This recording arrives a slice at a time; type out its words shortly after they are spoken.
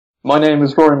My name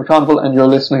is Rory McConville, and you're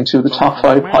listening to the Top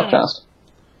 5 Podcast.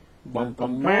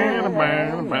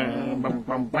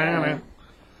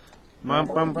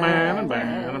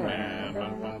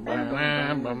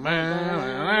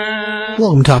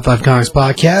 Welcome to Top 5 Comics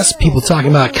Podcast. People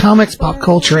talking about comics, pop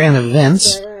culture, and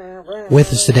events.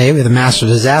 With us today, we have the Master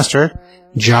of Disaster,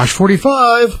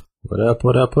 Josh45. What up,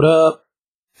 what up, what up?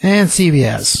 And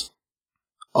CBS.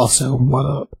 Also, what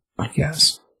up, I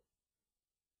guess.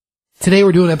 Today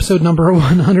we're doing episode number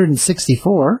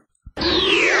 164.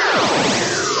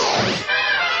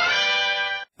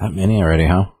 That many already,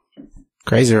 huh?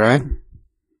 Crazy, right?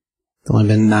 It's only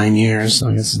been 9 years, so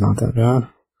I guess it's not that bad.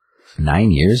 9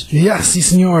 years? Yeah, si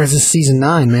senor, this is season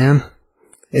 9, man.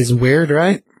 It's weird,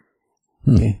 right?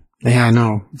 Yeah, I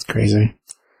know. It's crazy.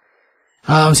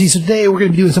 So today we're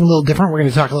going to be doing something a little different. We're going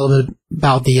to talk a little bit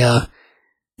about the, I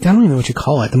don't even know what you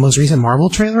call it, the most recent Marvel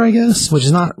trailer, I guess, which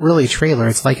is not really a trailer,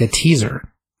 it's like a teaser.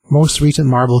 Most recent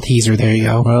Marvel teaser, there you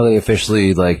go. Well, they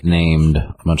officially, named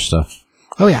a bunch of stuff.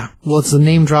 Oh, yeah. Well, it's a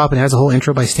name drop. It has a whole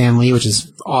intro by Stan Lee, which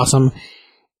is awesome.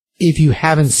 If you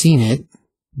haven't seen it,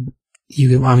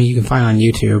 you can find it on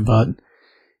YouTube, but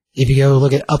if you go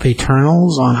look at Up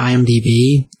Eternals on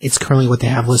IMDb, it's currently what they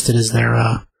have listed as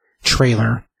their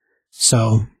trailer.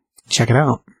 So, check it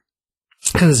out.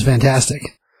 Because it's fantastic.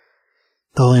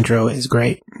 The whole intro is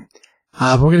great.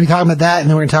 But we're going to be talking about that, and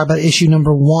then we're going to talk about issue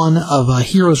number 1 of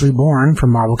Heroes Reborn from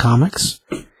Marvel Comics.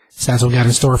 So that's what we got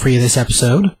in store for you this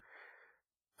episode.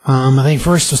 I think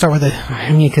first we'll start with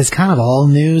because it's kind of all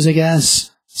news, I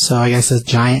guess. So I guess a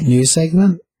giant news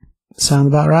segment. Sound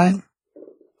about right?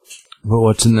 But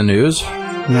what's in the news?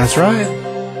 That's right.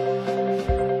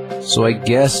 So I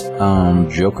guess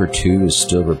Joker 2 is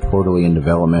still reportedly in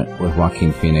development with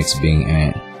Joaquin Phoenix being in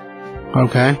it.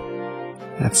 Okay.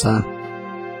 That's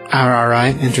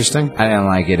alright. Interesting. I didn't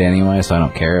like it anyway, so I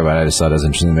don't care, but I just thought it was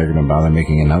interesting they're going to bother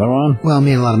making another one. Well, it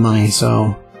made a lot of money,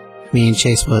 so me and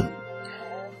Chase, but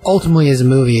ultimately as a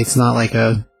movie, it's not like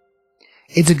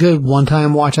it's a good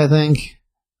one-time watch, I think.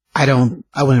 I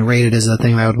wouldn't rate it as a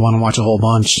thing that I would want to watch a whole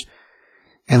bunch.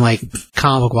 And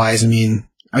comic book-wise, I mean,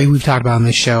 we've talked about on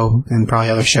this show, and probably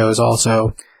other shows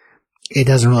also, it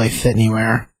doesn't really fit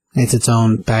anywhere. It's its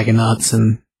own bag of nuts,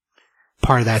 and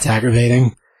part of that's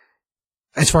aggravating.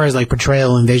 As far as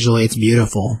portrayal and visually, it's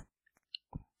beautiful.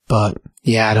 But,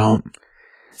 yeah,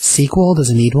 Sequel, does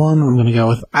it need one? I'm gonna go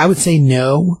with, I would say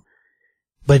no,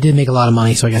 but it did make a lot of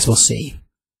money, so I guess we'll see.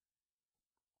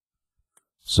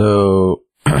 So,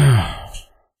 the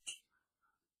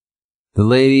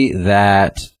lady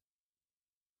that,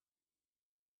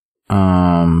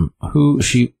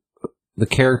 the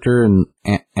character in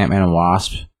Ant-Man and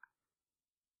Wasp.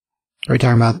 Are we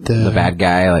talking about the bad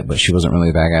guy, but she wasn't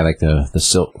really the bad guy, the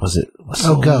silk,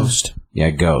 Ghost. Yeah,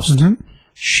 Ghost.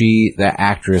 Mm-hmm. That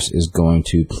actress is going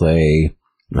to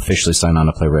officially sign on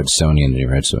to play Red Sonja in the new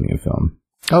Red Sonja film.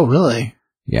 Oh, really?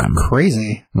 Yeah.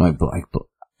 Crazy.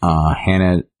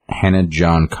 Hannah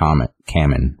John Kamen.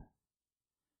 Kamen.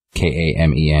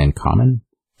 Kamen?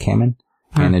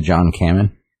 Hannah John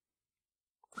Kamen.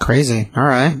 Crazy.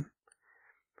 Alright.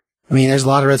 I mean, there's a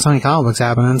lot of Red Sonja comic books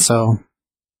happening, so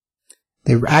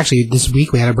this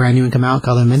week we had a brand new one come out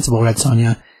called Invincible Red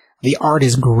Sonja. The art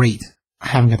is great. I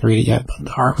haven't got to read it yet, but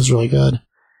the art was really good.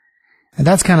 And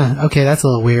that's that's a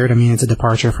little weird. I mean, it's a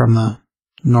departure from the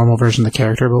normal version of the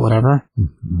character, but whatever. A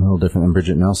little different than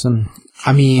Bridget Nelson.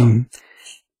 I mean,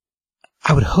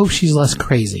 I would hope she's less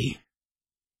crazy.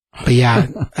 But yeah,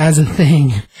 as a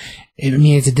thing,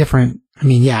 it's a different,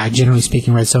 generally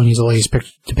speaking, Red Sonja's always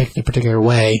depicted a particular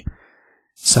way.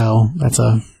 So, that's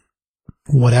a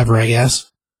whatever, I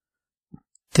guess.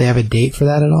 Do they have a date for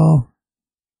that at all?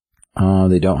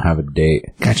 They don't have a date.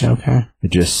 Gotcha, okay.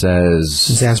 It just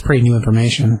says... That's pretty new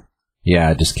information. Yeah,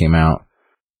 it just came out.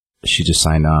 She just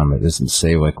signed on. It doesn't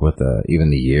say, even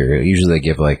the year. Usually they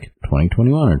give,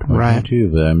 2021 or 2022,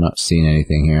 right. But I'm not seeing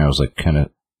anything here. I was, kind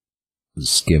of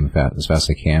skim as fast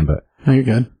as I can, but... Oh, you're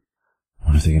good. I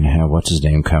wonder if they're going to have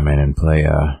what's-his-name come in and play,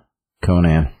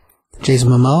 Conan. Jason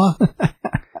Momoa?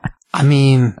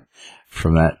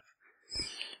 From that...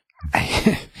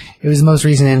 It was the most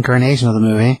recent incarnation of the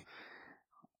movie.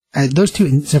 Those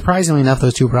two, surprisingly enough,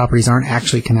 those two properties aren't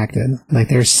actually connected.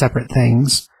 They're separate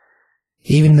things.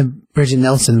 Even in the Bridget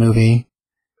Nelson movie,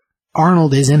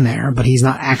 Arnold is in there, but he's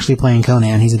not actually playing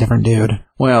Conan. He's a different dude.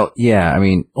 Well, yeah,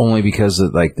 only because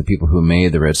of, the people who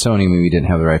made the Red Sonja movie didn't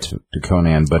have the rights to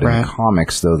Conan, but right. In the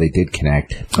comics, though, they did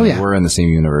connect. Oh, yeah. They were in the same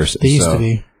universe. They used to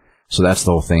be. So that's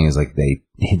the whole thing, is,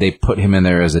 they put him in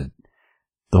there as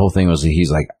the whole thing was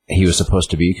he was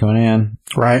supposed to be Conan,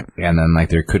 right? And then like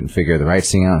they couldn't figure the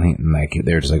rights thing out, and like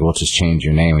they're just like, well, just change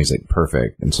your name. He's like,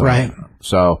 perfect, and so right.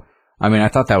 So I mean, I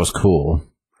thought that was cool.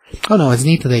 Oh no, it's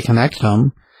neat that they connect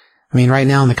them. I mean, right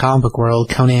now in the comic book world,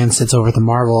 Conan sits over at the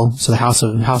Marvel, so the House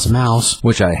of Mouse,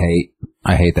 which I hate.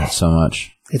 I hate that so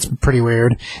much. It's pretty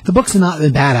weird. The books are not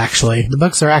bad, actually. The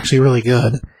books are actually really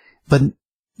good, but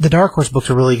the Dark Horse books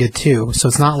are really good too. So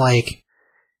it's not like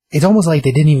it's almost like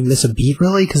they didn't even miss a beat,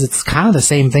 really, because it's kind of the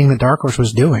same thing that Dark Horse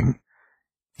was doing,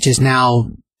 just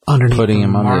now underneath putting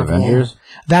him under Avengers.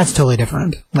 That's totally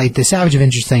different. Like the Savage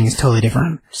Avengers thing is totally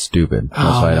different. Stupid.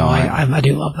 That's why I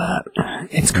do love that.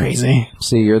 It's crazy.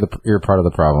 See, you're part of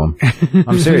the problem.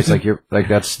 I'm serious. Like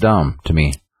that's dumb to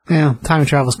me. Yeah, time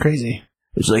travel's crazy.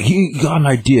 It's like he got an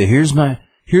idea. Who's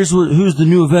the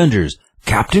new Avengers?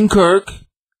 Captain Kirk,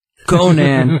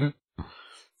 Conan,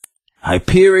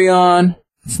 Hyperion.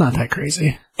 It's not that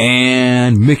crazy.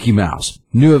 And Mickey Mouse.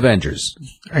 New Avengers.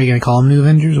 Are you going to call them New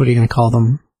Avengers? What are you going to call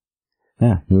them?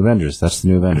 Yeah, New Avengers. That's the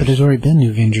New Avengers. But there's already been New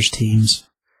Avengers teams.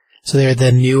 So they're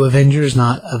the New Avengers,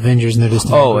 not Avengers, and they're just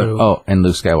and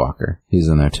Luke Skywalker. He's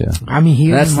in there too. I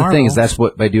mean, that's the thing, is that's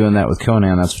what, by doing that with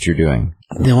Conan, that's what you're doing.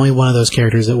 The only one of those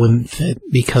characters that wouldn't fit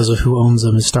because of who owns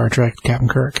them is Star Trek Captain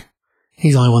Kirk.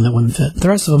 He's the only one that wouldn't fit. The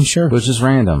rest of them, sure. It was just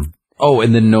random. Oh,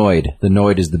 and the Noid. The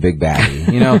Noid is the big baddie,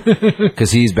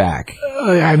 because he's back.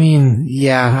 I mean,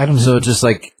 yeah, I don't know. So it's just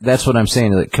like, that's what I'm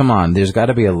saying. Like, come on, there's got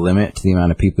to be a limit to the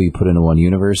amount of people you put into one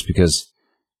universe, because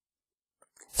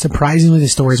surprisingly, the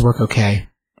stories work okay.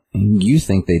 You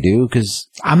think they do, because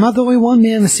I'm not the only one,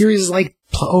 man. The series is like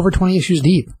over 20 issues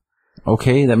deep.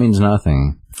 Okay, that means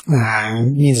nothing.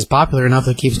 It means it's popular enough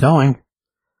that it keeps going.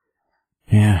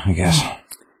 Yeah, I guess.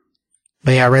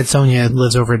 But yeah, Red Sonja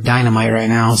lives over at Dynamite right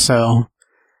now, so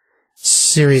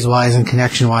series-wise and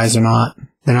connection-wise, they're not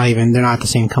the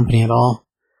same company at all.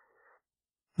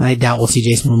 I doubt we'll see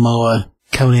Jason Momoa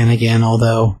Conan again,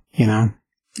 although,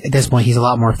 at this point he's a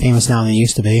lot more famous now than he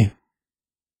used to be.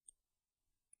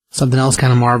 Something else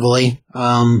kind of Marvel-y,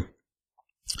 comic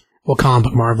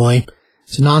book Marvel-y.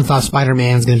 So Non-Stop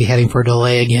Spider-Man is going to be heading for a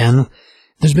delay again.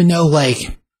 There's been no,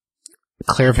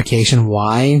 clarification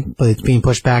why, but it's being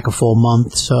pushed back a full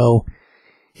month, so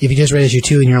if you just read issue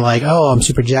 2 and you're like, oh, I'm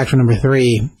super jacked for number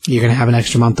 3, you're going to have an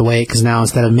extra month to wait, because now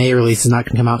instead of May release, it's not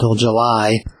going to come out until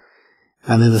July,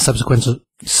 and then the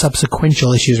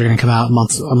subsequential issues are going to come out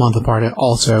a month apart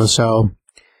also, so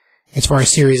as far as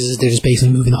series, they're just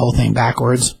basically moving the whole thing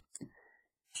backwards.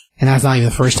 And that's not even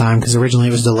the first time, because originally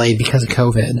it was delayed because of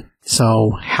COVID.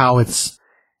 So how it's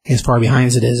as far behind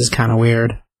as it is kind of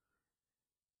weird.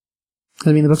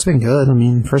 I mean, the book's been good. I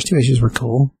mean, the first 2 issues were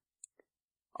cool.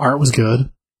 Art was good.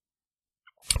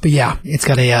 But yeah, it's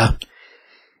got a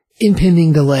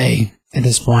impending delay at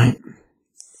this point.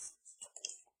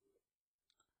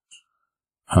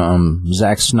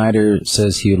 Zack Snyder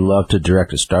says he would love to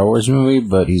direct a Star Wars movie,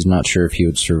 but he's not sure if he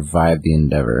would survive the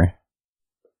endeavor.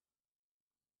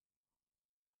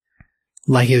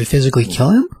 Like it would physically kill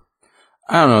him?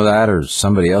 I don't know that, or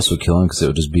somebody else would kill him, because it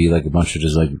would just be like a bunch of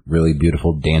just like really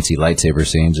beautiful dancy lightsaber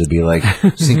scenes. It'd be like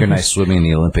synchronized swimming in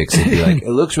the Olympics. It'd be like, it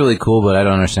looks really cool, but I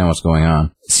don't understand what's going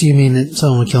on. So you mean that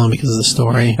someone would kill him because of the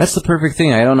story? That's the perfect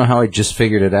thing. I don't know how I just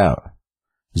figured it out.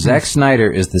 Zack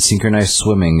Snyder is the synchronized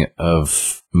swimming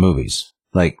of movies.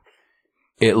 Like,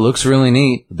 it looks really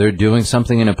neat. They're doing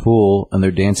something in a pool and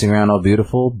they're dancing around all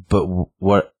beautiful,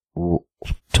 but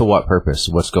to what purpose?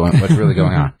 What's really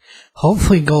going on?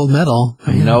 Hopefully gold medal.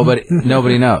 Nobody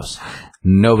knows.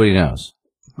 Nobody knows.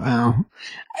 Wow.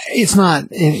 It's not.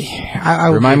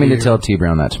 Remind me to tell T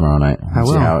Brown that tomorrow night. I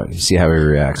will. See how he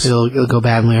reacts. It'll go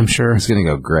badly, I'm sure. It's going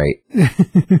to go great.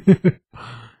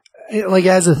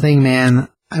 As a thing, man,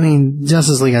 I mean,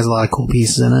 Justice League has a lot of cool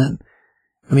pieces in it.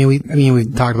 I mean, we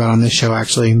talked about it on this show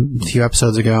actually a few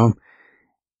episodes ago.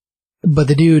 But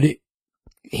the dude,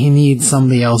 he needs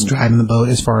somebody else driving the boat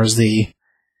as far as the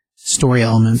story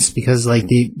elements, because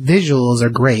the visuals are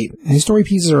great and the story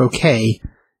pieces are okay.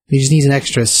 He just needs an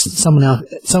extra, someone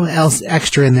else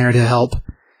extra in there to help,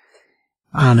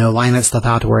 I don't know, line that stuff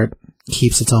out to where it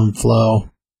keeps its own flow.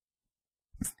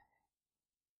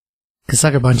 Because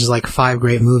Sucker Punch is like 5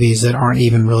 great movies that aren't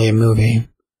even really a movie.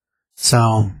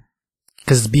 So,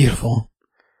 because it's beautiful.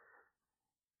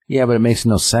 Yeah, but it makes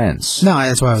no sense. No,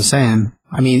 that's what I was saying.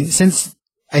 I mean, since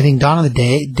I think Dawn of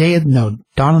the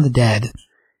Dead,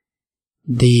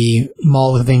 the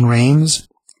Mall with Ving Rhames,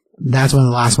 that's one of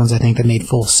the last ones I think that made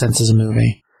full sense as a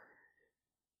movie.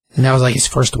 And that was like his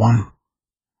first one.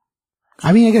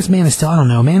 I mean, I guess Man of Steel, I don't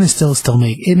know. Man of Steel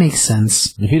it makes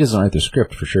sense. He doesn't write the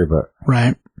script for sure, but...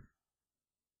 Right.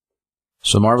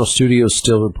 So Marvel Studios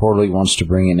still reportedly wants to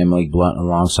bring in Emily Blunt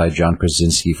alongside John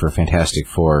Krasinski for Fantastic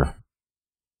Four.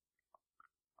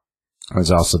 There's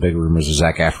also big rumors of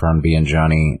Zac Efron being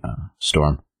Johnny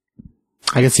Storm.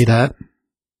 I could see that.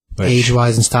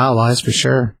 Age-wise and style-wise, for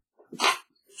sure.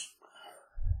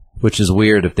 Which is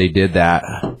weird if they did that.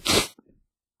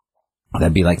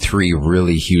 That'd be like 3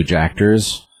 really huge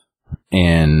actors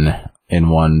in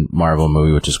one Marvel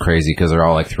movie, which is crazy because they're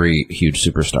all like 3 huge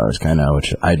superstars, kind of,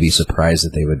 which I'd be surprised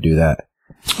that they would do that.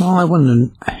 Well, I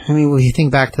wouldn't. I mean, when you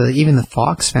think back to even the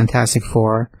Fox Fantastic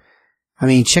Four, I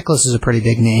mean, Chiklis is a pretty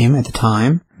big name at the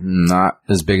time. Not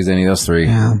as big as any of those 3.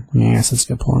 Yeah, yes, that's a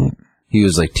good point. He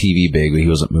was like TV big, but he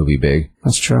wasn't movie big.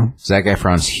 That's true. Zac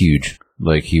Efron's huge.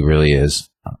 Like, he really is.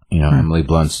 Emily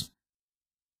Blunt's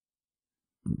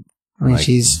I mean, like,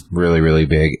 she's really, really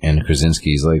big, and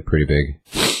Krasinski's like pretty big.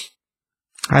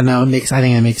 I don't know. I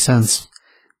think it makes sense.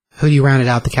 Who do you round it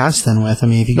out the cast then with? I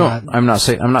mean, if you got, I'm not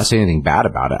saying anything bad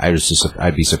about it.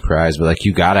 I'd be surprised, but like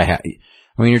you gotta have.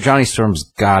 I mean, your Johnny Storm's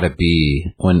gotta be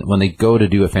when they go to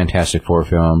do a Fantastic Four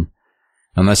film,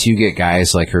 unless you get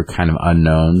guys like her kind of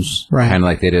unknowns, right? Kind of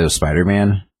like they did with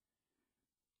Spider-Man.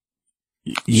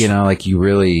 Like you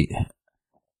really.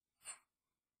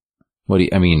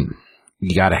 I mean,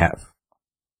 you gotta have.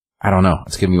 I don't know.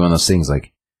 It's gonna be one of those things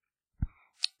like.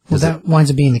 Well, that winds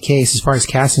up being the case as far as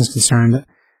casting is concerned.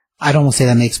 I'd almost say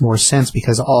that makes more sense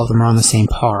because all of them are on the same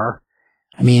par.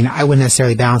 I mean, I wouldn't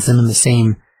necessarily balance them in the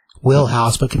same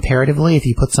wheelhouse, but comparatively, if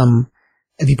you put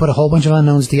a whole bunch of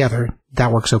unknowns together,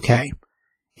 that works okay.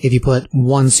 If you put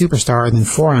one superstar and then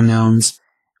 4 unknowns,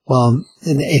 well,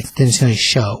 then it's going to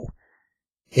show.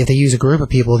 If they use a group of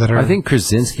people that are, I think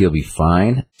Krasinski will be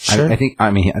fine. Sure. I think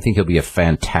he'll be a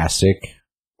fantastic.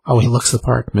 Oh, he looks the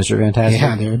part, Mr. Fantastic.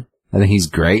 Yeah, dude. I think he's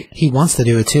great. He wants to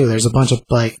do it too. There's a bunch of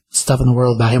like stuff in the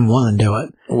world about him wanting to do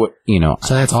it.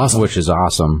 So that's awesome. Which is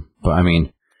awesome. But I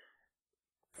mean,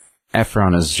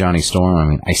 Efron as Johnny Storm. I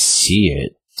mean, I see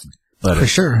it. But for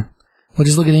sure. Well,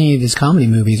 just look at any of his comedy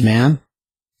movies, man.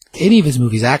 Any of his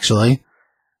movies, actually.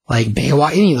 Like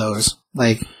Baywatch, any of those.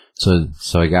 Like. So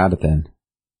I got it then.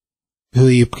 Who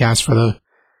do you cast for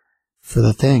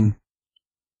the thing?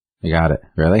 I got it.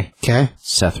 Really? Okay.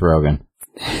 Seth Rogen.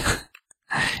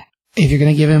 If you're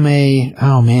going to give him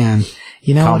oh man,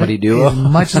 comedy duo? As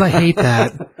much as I hate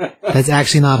that, that's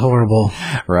actually not horrible.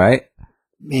 Right?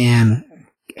 Man.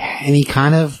 And he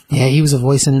he was a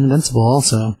voice in Invincible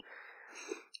also.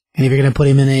 And if you're going to put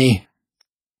him in a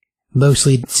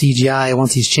mostly CGI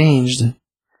once he's changed,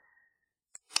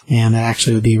 man, that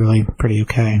actually would be really pretty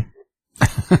okay.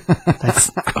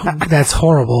 That's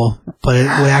horrible, but it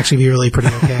would actually be really pretty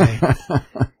okay.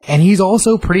 And he's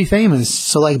also pretty famous,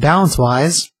 so like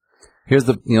balance-wise. Here's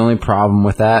the only problem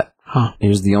with that. Huh.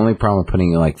 Here's the only problem with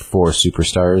putting like 4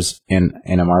 superstars in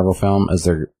a Marvel film is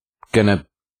they're gonna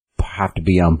have to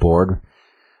be on board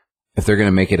if they're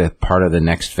gonna make it a part of the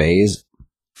next phase.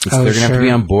 They're gonna have to be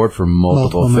on board for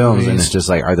multiple films, movies. And it's just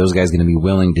like, are those guys gonna be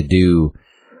willing to do?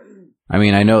 I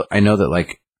mean, I know that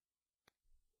like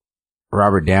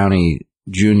Robert Downey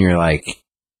Jr. like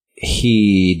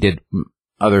he did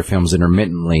other films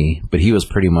intermittently, but he was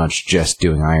pretty much just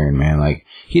doing Iron Man. Like,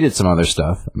 he did some other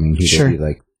stuff. I mean, he did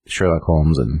like Sherlock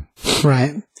Holmes and...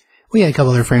 Right. We had a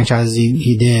couple other franchises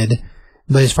he did.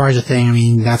 But as far as the thing, I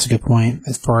mean, that's a good point.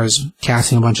 As far as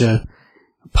casting a bunch of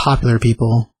popular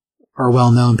people or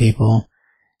well-known people,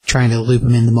 trying to loop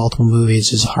them into multiple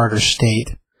movies is a harder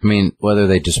state. I mean, whether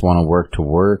they just want to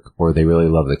work or they really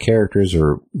love the characters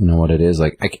or what it is.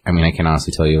 Like, I mean, I can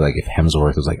honestly tell you, like, if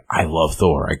Hemsworth was like, I love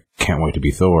Thor, I can't wait to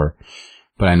be Thor.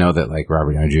 But I know that, like,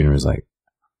 Robert Downey Jr. is like,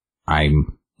 I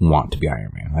want to be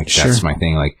Iron Man. Like, that's my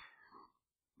thing. Like,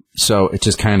 so it's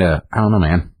just kind of, I don't know,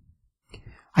 man.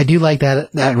 I do like that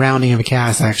rounding of a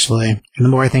cast, actually. And the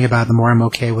more I think about it, the more I'm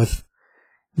okay with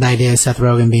the idea of Seth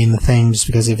Rogen being the thing, just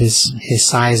because of his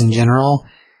size in general.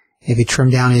 If he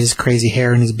trimmed down his crazy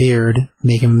hair and his beard,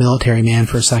 make him a military man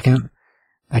for a second,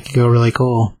 that could go really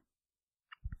cool.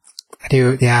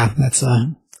 That's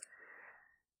I'd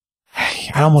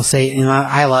almost say,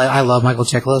 I love Michael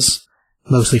Chiklis,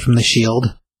 mostly from The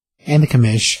Shield and The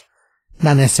Commish.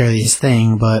 Not necessarily his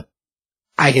thing, but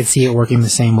I could see it working the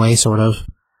same way, sort of.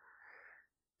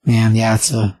 Man, yeah, that's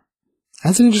an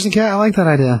interesting cat. I like that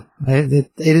idea.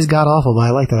 It is god-awful, but I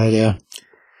like that idea.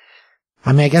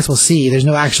 I mean, I guess we'll see. There's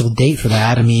no actual date for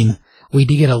that. I mean, we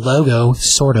did get a logo,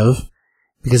 sort of,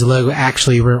 because the logo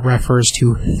actually refers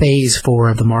to Phase 4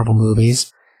 of the Marvel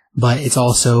movies, but it's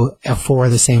also a 4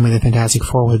 the same way the Fantastic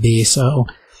Four would be, so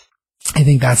I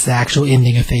think that's the actual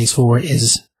ending of Phase 4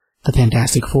 is the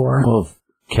Fantastic Four. Well,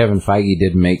 Kevin Feige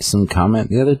did make some comment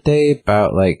the other day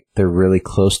about, like, they're really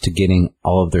close to getting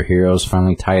all of their heroes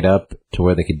finally tied up to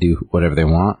where they could do whatever they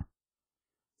want.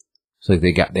 So,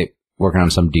 like, they working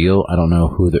on some deal. I don't know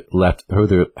who they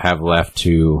have left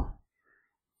to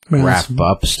wrap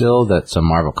up still. That's a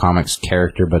Marvel Comics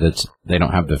character, but they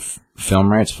don't have the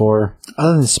film rights for.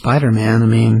 Other than Spider-Man, I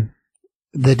mean,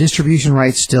 the distribution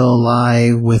rights still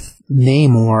lie with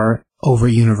Namor over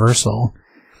at Universal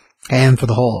and for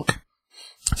the Hulk.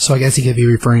 So I guess he could be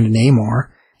referring to Namor.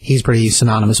 He's pretty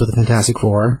synonymous with the Fantastic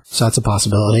Four, so that's a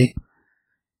possibility.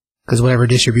 Because whatever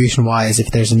distribution-wise,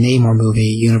 if there's a Namor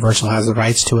movie, Universal has the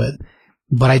rights to it.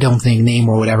 But I don't think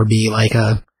Namor would ever be like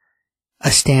a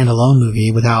standalone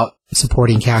movie without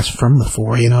supporting cast from the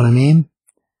Four, you know what I mean?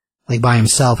 Like by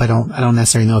himself, I don't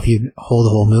necessarily know if you'd hold the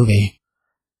whole movie.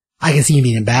 I can see him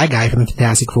being a bad guy from the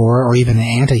Fantastic Four, or even an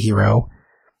anti-hero,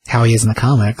 how he is in the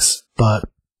comics, but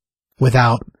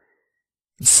without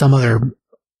some other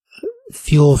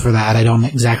fuel for that, I don't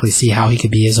exactly see how he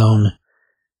could be his own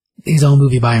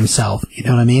movie by himself, you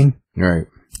know what I mean? Right.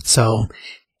 So,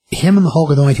 him and the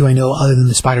Hulk are the only two I know other than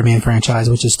the Spider-Man franchise,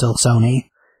 which is still Sony.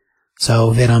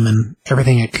 So, Venom and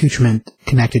everything accoutrement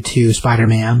connected to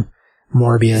Spider-Man,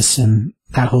 Morbius, and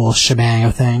that whole shebang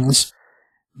of things.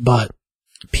 But,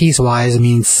 piece-wise, I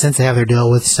mean, since they have their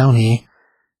deal with Sony,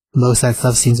 most of that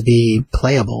stuff seems to be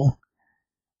playable.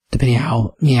 Depending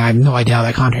how, I have no idea how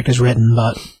that contract is written,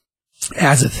 but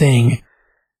as a thing,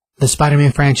 the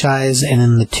Spider-Man franchise and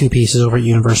then the two pieces over at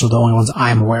Universal are the only ones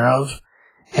I'm aware of.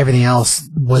 Everything else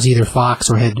was either Fox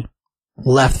or had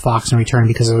left Fox in return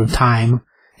because of time,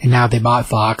 and now they bought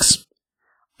Fox.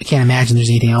 I can't imagine there's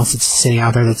anything else that's sitting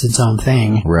out there that's its own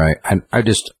thing. Right.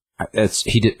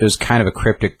 It was kind of a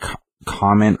cryptic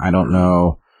comment. I don't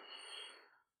know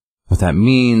what that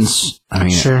means. I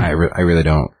mean, sure. I really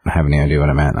don't have any idea what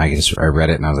I meant. I read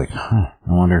it and I was like, I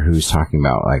wonder who he's talking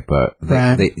about. Like, but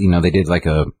they did like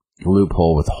a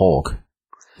loophole with Hulk.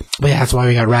 But yeah, that's why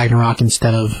we got Ragnarok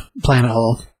instead of Planet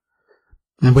Hulk,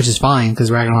 and which is fine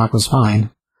because Ragnarok was fine.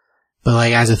 But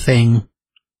like as a thing,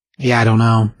 yeah, I don't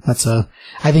know.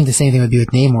 I think the same thing would be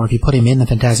with Namor. If you put him in the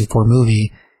Fantastic Four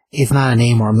movie, it's not a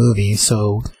Namor movie.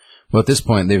 So, well, at this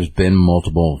point, there's been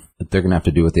multiple. They're gonna have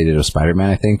to do what they did with Spider-Man.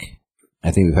 I think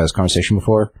we've had this conversation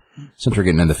before. Since we're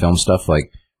getting into film stuff,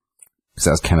 like, because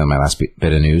that was kind of my last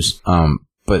bit of news.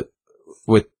 But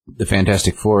with the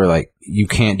Fantastic Four, like, you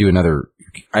can't do another.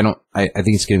 I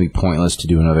think it's going to be pointless to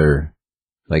do another,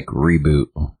 like, reboot.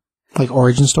 Like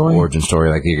origin story? Origin story.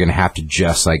 Like, you're going to have to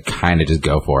just, like, kind of just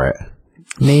go for it.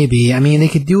 Maybe. I mean, they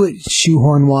could do it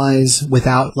shoehorn-wise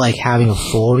without, like, having a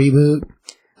full reboot.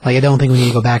 Like, I don't think we need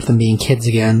to go back to them being kids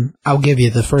again. I'll give you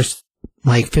the first,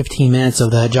 like, 15 minutes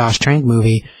of the Josh Trank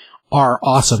movie are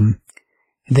awesome.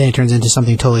 And then it turns into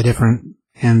something totally different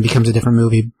and becomes a different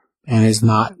movie and is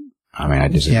not. I mean, I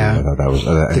disagree. Yeah. I thought that was.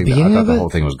 I thought the whole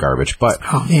thing was garbage. But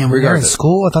oh man, we were in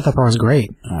school. I thought that part was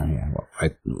great. Yeah, well,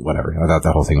 whatever. I thought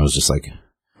the whole thing was just like.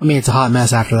 I mean, it's a hot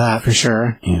mess after that for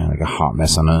sure. Yeah, like a hot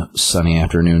mess on a sunny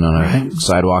afternoon on a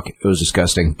sidewalk. It was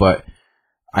disgusting. But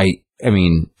I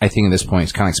mean, I think at this point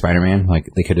it's kind of like Spider-Man. Like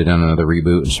they could have done another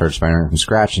reboot and started Spider-Man from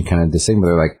scratch and kind of this thing. But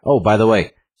they're like, oh, by the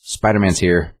way, Spider-Man's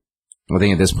here. I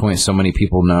think at this point, so many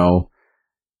people know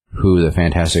who the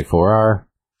Fantastic Four are.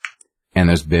 And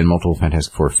there's been multiple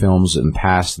Fantastic Four films in the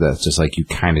past that's just like, you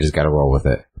kind of just got to roll with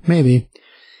it. Maybe.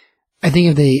 I think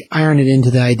if they iron it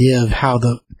into the idea of how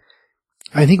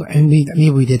maybe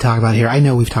we did talk about it here. I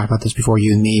know we've talked about this before,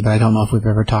 you and me, but I don't know if we've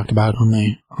ever talked about it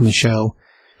on the show.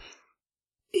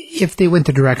 If they went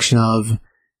the direction of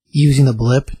using the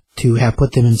blip to have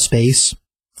put them in space,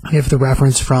 if the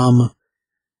reference from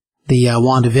the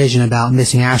WandaVision about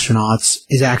missing astronauts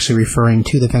is actually referring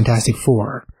to the Fantastic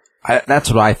Four.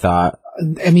 That's what I thought.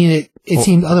 I mean, it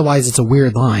seems otherwise it's a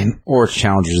weird line. Or it's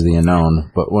Challengers of the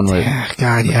Unknown, but when we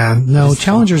God, yeah. No,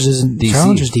 Challengers isn't DC.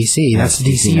 Challengers DC. That's the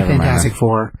DC Fantastic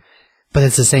Four. But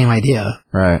it's the same idea.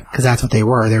 Right. Because that's what they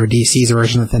were. They were DC's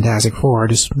version of the Fantastic Four,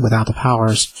 just without the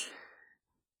powers.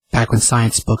 Back when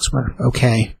science books were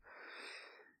okay.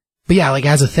 But yeah, like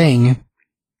as a thing,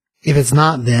 if it's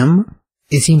not them,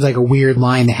 it seems like a weird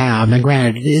line to have. Now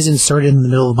granted, it is inserted in the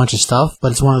middle of a bunch of stuff,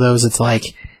 but it's one of those, it's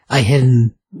like a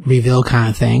hidden reveal kind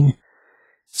of thing.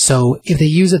 So if they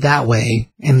use it that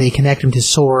way, and they connect them to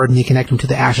S.W.O.R.D. and they connect them to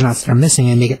the astronauts that are missing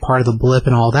and make it part of the blip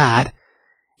and all that,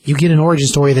 you get an origin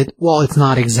story that, well, it's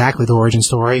not exactly the origin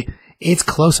story. It's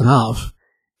close enough.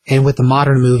 And with the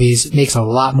modern movies, it makes a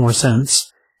lot more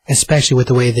sense, especially with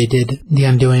the way they did the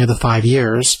undoing of the 5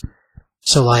 years.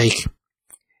 So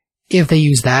if they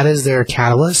use that as their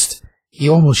catalyst,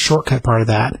 you almost shortcut part of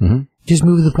that. Mm-hmm. just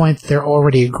move to the point that they're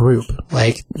already a group.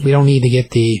 Like, we don't need to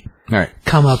get the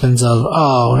comeuppance of,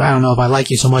 oh, I don't know if I like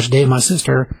you so much dating my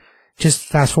sister. Just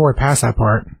fast forward past that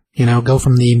part. You know, go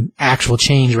from the actual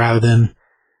change rather than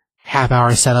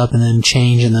half-hour setup and then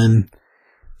change and then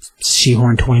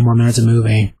shoehorn 20 more minutes of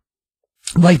movie.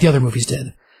 Like the other movies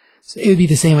did. So it would be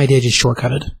the same idea, just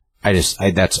shortcutted.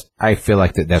 I feel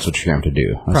like that's what you're going to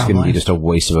do. It's Probably. going to be just a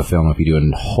waste of a film if you do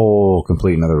a whole,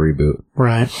 complete another reboot.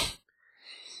 Right.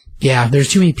 Yeah, there's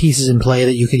too many pieces in play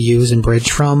that you could use and bridge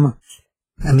from.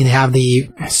 I mean, they have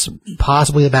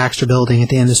possibly the Baxter Building at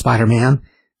the end of Spider-Man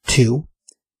 2.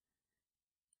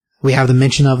 We have the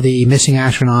mention of the missing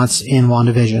astronauts in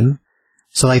WandaVision.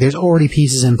 So, like, there's already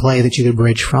pieces in play that you could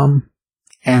bridge from.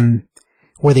 And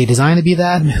were they designed to be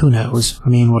that? Who knows? I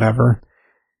mean, whatever.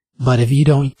 But if you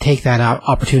don't take that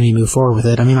opportunity to move forward with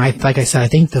it, I mean, like I said, I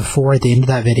think the 4 at the end of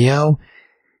that video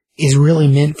is really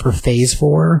meant for Phase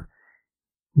 4.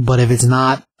 But if it's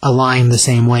not aligned the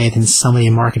same way, then somebody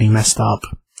in marketing messed up.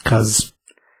 Because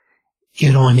it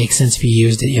would only make sense if you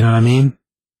used it, you know what I mean?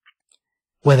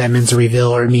 Whether that means a reveal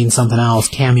or it means something else,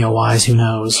 cameo-wise, who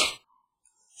knows?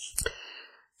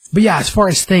 But yeah, as far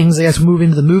as things, I guess we'll move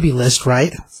into the movie list,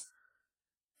 right?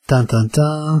 Dun dun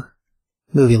dun.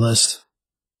 Movie list.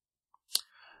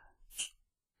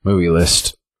 Movie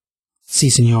list. Si,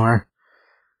 senor.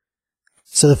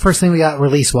 So the first thing we got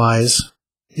release-wise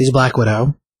is Black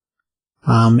Widow.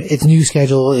 Its new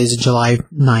schedule is July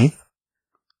 9th.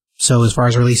 So as far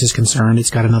as release is concerned,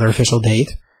 it's got another official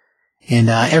date. And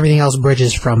everything else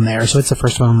bridges from there, so it's the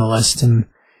first one on the list. And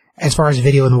as far as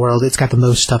video in the world, it's got the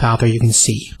most stuff out there you can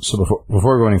see. So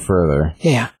before we go any further...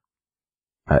 Yeah.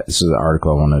 This is the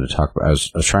article I wanted to talk about. I was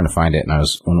trying to find it, and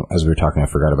as we were talking, I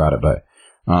forgot about it, but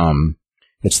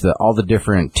it's all the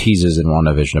different teases in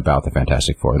WandaVision about the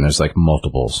Fantastic Four, and there's like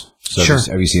multiples. So sure.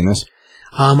 Have you seen this?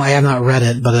 I have not read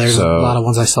it, but there's a lot of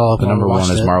ones I saw. The number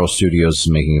one is Marvel Studios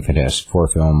making a Fantastic Four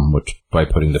film, which by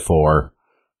putting the 4,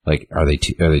 like, are they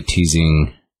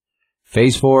teasing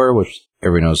Phase 4, which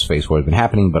everybody knows Phase 4 has been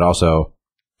happening, but also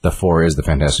the 4 is the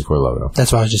Fantastic Four logo.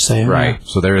 That's what I was just saying. Right. Yeah.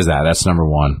 So there is that. That's number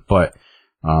one. But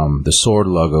the sword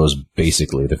logo is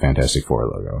basically the Fantastic Four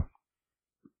logo.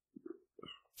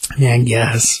 Yeah, I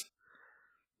guess.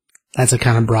 That's a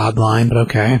kind of broad line, but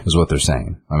okay. Is what they're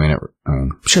saying. I mean,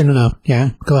 Sure, no.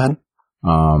 Yeah, go ahead.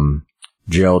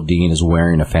 Geraldine is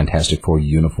wearing a Fantastic Four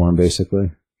uniform,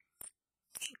 basically.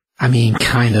 I mean,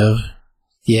 kind of.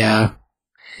 Yeah.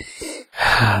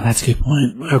 That's a good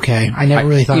point. Okay. I never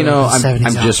really thought it was the 70s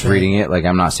I'm just outfit. reading it. Like,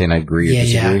 I'm not saying I agree or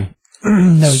disagree. Yeah.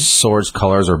 No. Sword's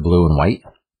colors are blue and white.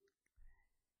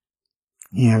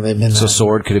 Yeah, they've been... So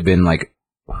Sword could have been, like,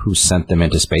 who sent them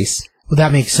into space? Well,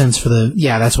 that makes sense for the...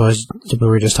 Yeah, that's what we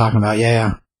were just talking about.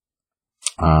 Yeah.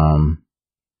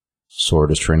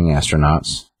 Sword is training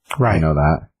astronauts. Right. We know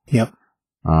that. Yep.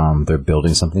 They're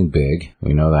building something big.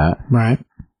 We know that. Right.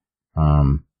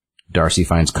 Darcy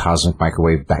finds cosmic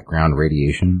microwave background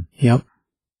radiation. Yep.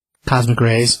 Cosmic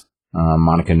rays.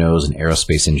 Monica knows an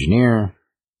aerospace engineer.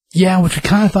 Yeah, which we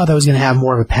kind of thought that was going to have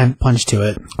more of a punch to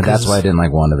it. That's why I didn't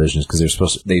like WandaVision,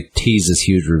 because they tease this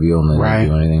huge reveal and they didn't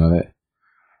do anything with it.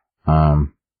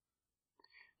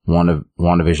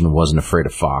 WandaVision wasn't afraid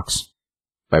of Fox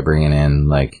by bringing in,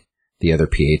 like, the other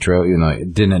Pietro, even though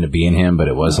it didn't end up being him, but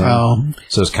it was him. Oh.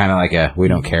 So it's kind of like we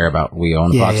don't care about, we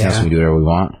own Fox now, so we do whatever we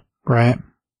want. Right.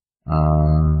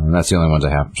 And that's the only ones I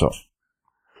have, so.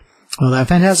 Well, that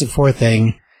Fantastic Four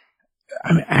thing,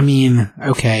 I mean,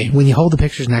 okay, when you hold the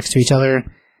pictures next to each other,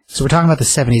 so we're talking about the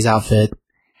 70s outfit,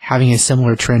 having a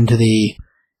similar trend to the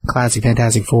classic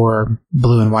Fantastic Four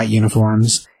blue and white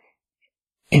uniforms,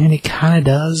 and it kind of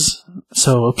does,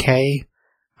 so okay,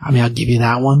 I mean, I'll give you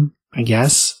that one, I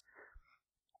guess,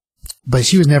 but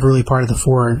she was never really part of the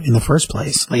Four in the first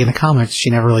place. Like, in the comics, she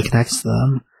never really connects to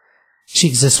them. She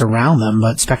exists around them,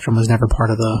 but Spectrum was never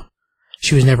part of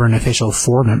she was never an official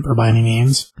Four member by any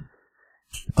means.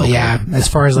 But yeah, as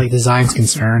far as, like, design's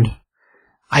concerned,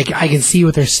 I can see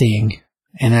what they're seeing,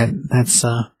 and that's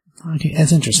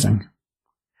interesting.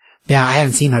 Yeah, I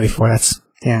haven't seen that before.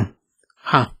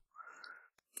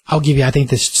 I'll give you, I think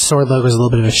this sword logo is a little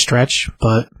bit of a stretch,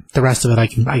 but the rest of it, I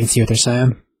can see what they're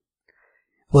saying.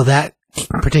 Well, that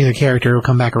particular character will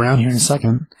come back around here in a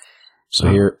second. So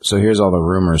here's all the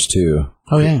rumors too.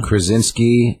 Oh yeah.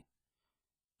 Krasinski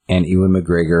and Ewan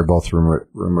McGregor are both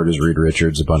rumored as Reed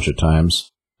Richards a bunch of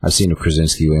times. I've seen of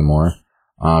Krasinski way more.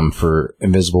 For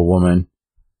Invisible Woman,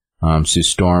 Sue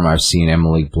Storm, I've seen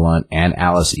Emily Blunt and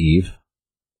Alice Eve.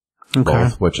 Okay.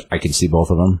 Both, which I can see both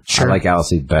of them. Sure. I like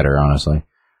Alice Eve better, honestly.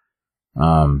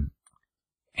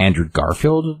 Andrew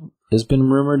Garfield has been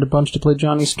rumored a bunch to play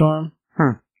Johnny Storm.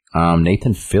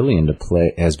 Nathan Fillion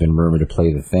has been rumored to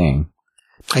play the Thing.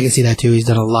 I can see that too. He's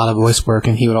done a lot of voice work,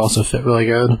 and he would also fit really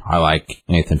good. I like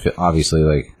Nathan Fillion,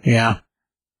 obviously. Yeah.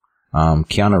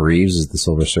 Keanu Reeves is the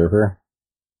Silver Surfer,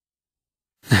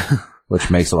 which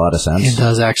makes a lot of sense. It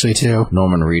does actually too.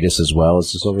 Norman Reedus as well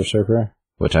as the Silver Surfer,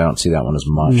 which I don't see that one as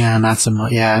much. Yeah, not so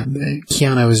much. Yeah,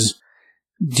 Keanu's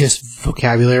just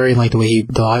vocabulary and like the way he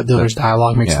delivers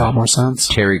dialogue makes a lot more sense.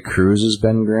 Terry Crews is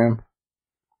Ben Grimm,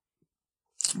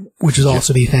 which would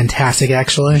also be fantastic,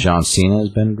 actually. John Cena is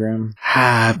Ben Grimm.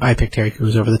 I picked Terry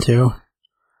Crews over the two.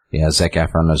 Yeah, Zac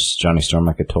Efron is Johnny Storm,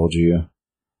 like I told you.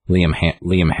 Liam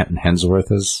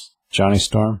Hemsworth is Johnny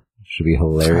Storm. Should be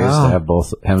hilarious to have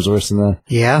both Hemsworths in the...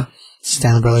 Yeah.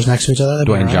 Stand the brothers next to each other.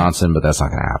 Dwayne Johnson, but that's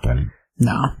not going to happen.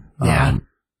 No. Yeah.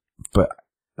 But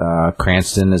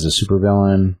Cranston is a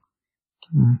supervillain.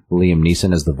 Liam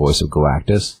Neeson is the voice of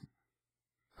Galactus.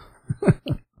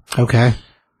 Okay.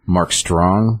 Mark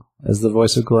Strong is the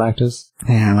voice of Galactus.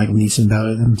 Yeah, I like Neeson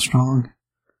better than Strong.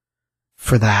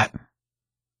 For that.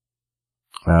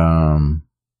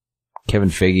 Kevin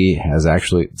Feige has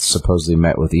actually supposedly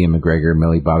met with Ian McGregor,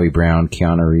 Millie Bobby Brown,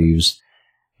 Keanu Reeves,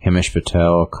 Himesh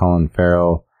Patel, Colin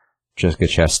Farrell, Jessica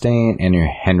Chastain, and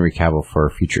Henry Cavill for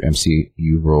future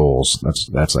MCU roles.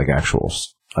 That's like actual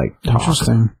like talk.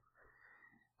 Interesting.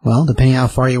 Well, depending how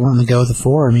far you want them to go with the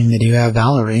 4, I mean, they do have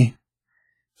Valerie.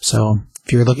 So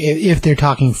if they're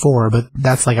talking 4, but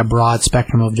that's like a broad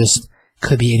spectrum of just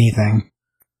could be anything.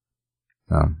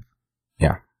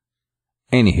 Yeah.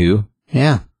 Anywho.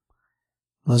 Yeah.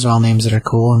 Those are all names that are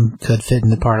cool and could fit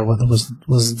into part of what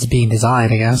was being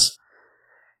designed, I guess.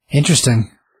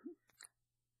 Interesting.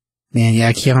 Man,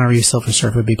 yeah, Keanu Reeves Silver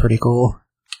Surfer would be pretty cool.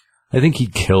 I think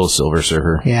he'd kill Silver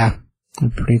Surfer. Yeah,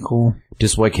 it'd be pretty cool.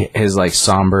 Just like his like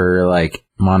somber, like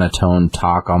monotone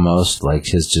talk almost, like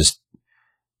his just...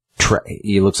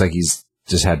 he looks like he's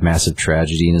just had massive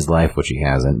tragedy in his life, which he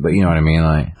hasn't, but you know what I mean?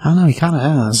 Like, I don't know, he kind of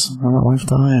has. Wife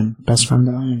dying, best friend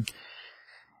dying.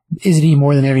 Is it any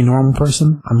more than every normal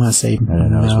person? I'm going to say I don't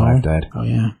know, his wife died. Oh,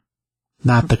 yeah.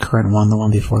 Not the current one, the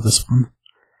one before this one.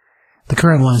 The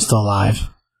current one is still alive.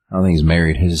 I don't think he's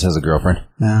married. He just has a girlfriend.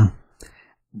 No.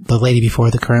 The lady before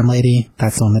the current lady,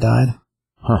 that's the one that died.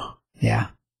 Huh. Yeah.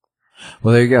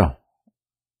 Well, there you go.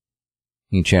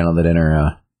 You channel that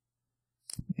inner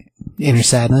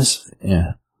sadness.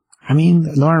 Yeah. I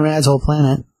mean, Lauren Rad's whole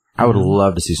planet. I would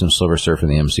love to see some Silver Surfer in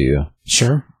the MCU.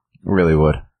 Sure. Really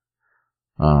would.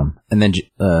 And then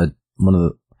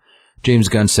James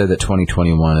Gunn said that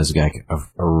 2021 is going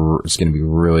to be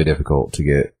really difficult to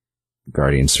get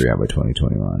Guardians 3 out by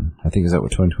 2021. I think, is that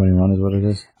what 2021 is, what it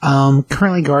is?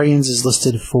 Currently Guardians is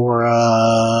listed for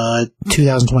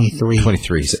 2023.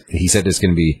 23. He said it's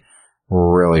going to be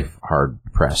really hard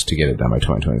pressed to get it done by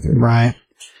 2023. Right.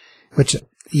 Which,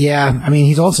 yeah, I mean,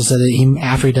 he's also said that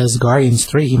after he does Guardians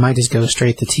 3, he might just go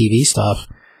straight to TV stuff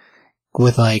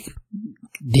with, like,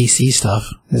 DC stuff,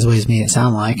 is what he's made it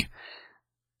sound like.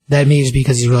 That may just be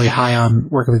because he's really high on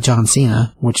working with John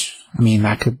Cena, which, I mean,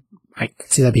 I could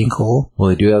see that being cool. Well,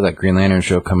 they do have that Green Lantern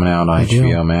show coming out on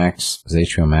HBO Max. Is it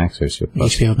HBO Max or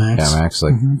HBO Max? Yeah, Max,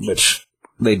 which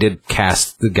they did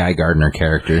cast the Guy Gardner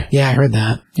character. Yeah, I heard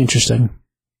that. Interesting.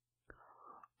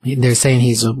 They're saying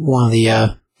he's one of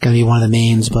the, gonna be one of the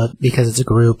mains, but because it's a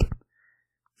group,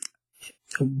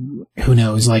 who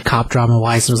knows, like cop drama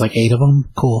wise, there's like 8 of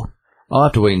them. Cool. I'll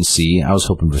have to wait and see. I was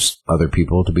hoping for other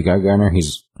people to be Guy Gardner.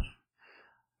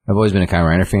 I've always been a Kyle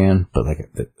Reiner fan, but like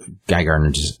Guy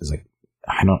Gardner just is like,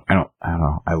 I don't know.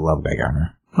 I love Guy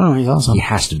Gardner. Oh, he's awesome. He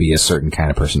has to be a certain kind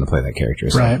of person to play that character.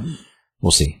 So right.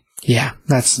 We'll see. Yeah,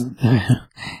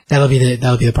 that'll be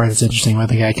the part that's interesting. Where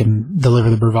the guy can deliver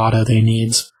the bravado that he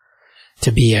needs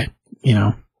to be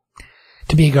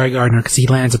Guy Gardner, because he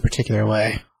lands a particular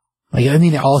way. Like, I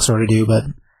mean, they all sort of do, but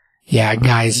yeah,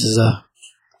 Guy's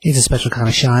he's a special kind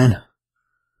of shine.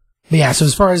 But yeah, so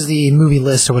as far as the movie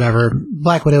list or whatever,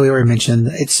 Black Widow we already mentioned,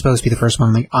 it's supposed to be the first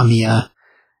one on the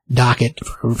docket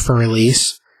for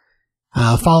release.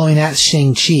 Following that,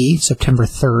 Shang-Chi, September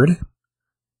 3rd.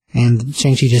 And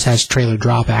Shang-Chi just has trailer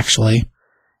drop, actually.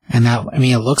 And that, I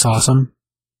mean, it looks awesome.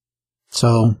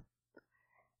 So,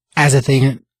 as a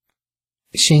thing,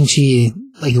 Shang-Chi,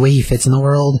 like the way he fits in the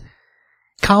world,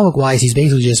 comic-wise, he's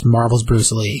basically just Marvel's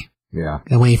Bruce Lee. Yeah.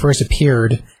 And when he first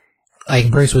appeared,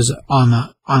 like, Bruce was on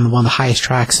one of the highest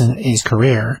tracks in his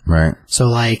career. Right. So,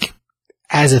 like,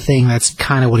 as a thing, that's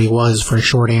kind of what he was for a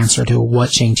short answer to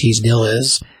what Shang-Chi's deal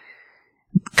is.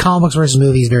 Comic books versus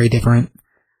movies, very different.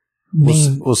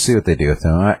 We'll see what they do with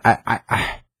him.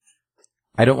 I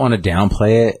don't want to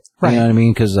downplay it. Right. You know what I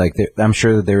mean? Because like, I'm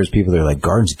sure that there's people that are like,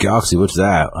 Guardians of the Galaxy, what's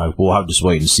that? Like, we'll have to just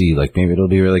wait and see. Like, maybe it'll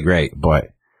be really great.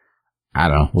 But I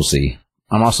don't know. We'll see.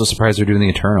 I'm also surprised they're doing the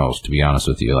Eternals, to be honest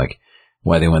with you. Like,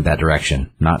 why they went that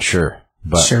direction. Not sure.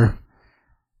 But sure.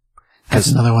 That's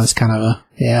another one that's kind of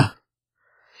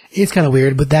it's kind of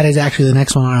weird, but that is actually the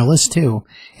next one on our list, too.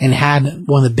 And had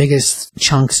one of the biggest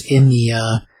chunks in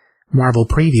the Marvel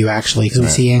preview, actually, because we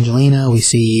see Angelina, we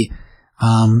see,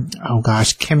 Kim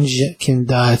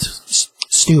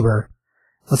Stuber.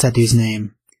 What's that dude's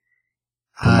name?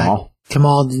 Kamal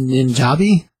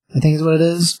Ninjabi, I think is what it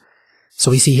is.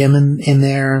 So we see him in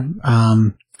there.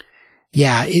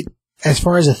 As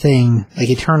far as a thing, like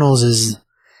Eternals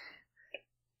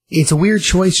it's a weird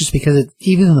choice just because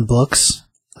even in the books,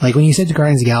 like when you said to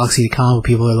Guardians of the Galaxy, the comic book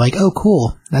people are like, oh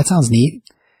cool, that sounds neat,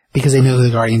 because they know who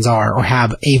the Guardians are, or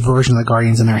have a version of the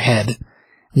Guardians in their head.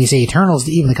 When you say Eternals,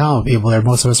 even the comic book people,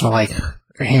 most of us are like,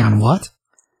 hang on, what?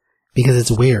 Because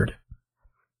it's weird.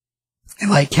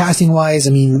 And like casting wise,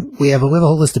 I mean, we have a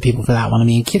whole list of people for that one. I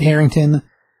mean, Kit Harington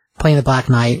playing the Black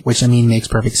Knight, which I mean makes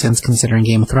perfect sense considering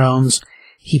Game of Thrones.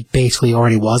 He basically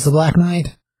already was the Black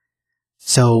Knight.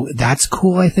 So that's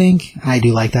cool, I think. I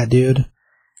do like that dude.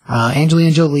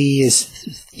 Angelina Jolie is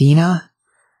Thena.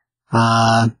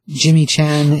 Jimmy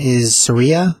Chen is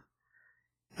Saria.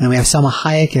 And we have Selma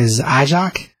Hayek as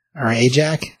Ajak.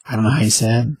 I don't know how you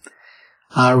say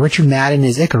it. Richard Madden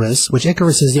is Icarus, which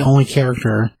Icarus is the only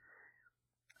character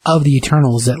of the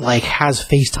Eternals that like has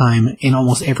FaceTime in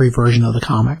almost every version of the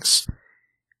comics.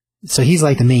 So he's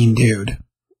like the main dude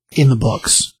in the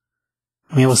books.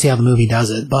 I mean, we'll see how the movie does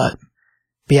it, but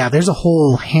yeah, there's a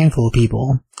whole handful of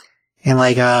people. And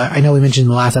like, I know we mentioned in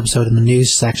the last episode in the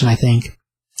news section, I think,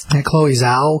 that Chloe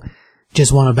Zhao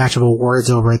just won a batch of awards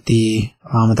over at the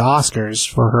Oscars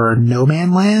for her No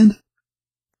Man Land.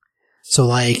 So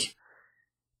like,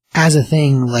 as a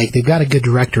thing, like, they've got a good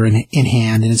director in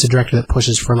hand, and it's a director that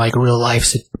pushes for like real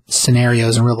life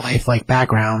scenarios and real life like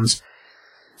backgrounds.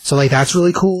 So like, that's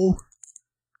really cool.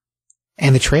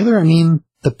 And the trailer, I mean,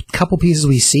 the couple pieces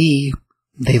we see,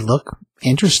 they look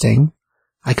interesting.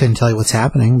 I couldn't tell you what's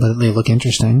happening, but they look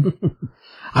interesting.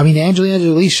 I mean, the Angelina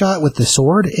Jolie shot with the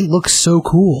sword, it looks so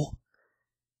cool.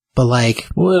 But like,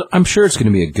 well, I'm sure it's going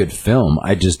to be a good film.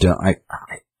 I just don't.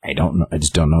 I don't know. I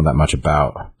just don't know that much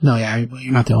about. No, yeah,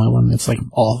 you're not the only one. It's like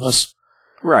all of us,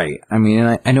 right? I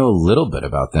mean, I know a little bit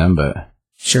about them, but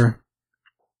sure.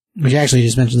 Which actually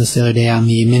just mentioned this the other day on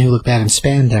the Men Who Look Bad in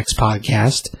Spandex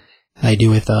podcast that I do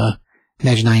with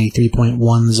Imagine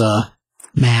 93.1's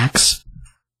Max.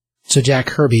 So Jack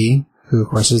Kirby, who of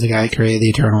course is the guy that created the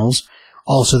Eternals,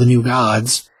 also the New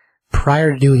Gods,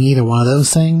 prior to doing either one of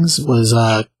those things, was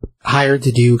hired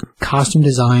to do costume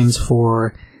designs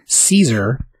for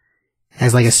Caesar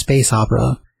as like a space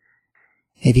opera.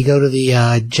 If you go to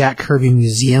the Jack Kirby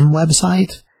Museum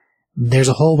website, there's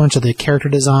a whole bunch of the character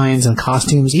designs and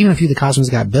costumes, even a few of the costumes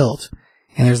got built,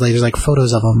 and there's like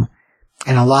photos of them,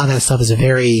 and a lot of that stuff is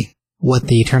very what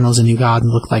the Eternals and New Gods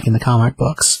look like in the comic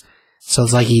books. So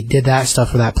it's like he did that stuff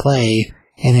for that play,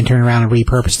 and then turned around and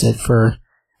repurposed it for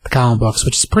the comic books,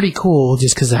 which is pretty cool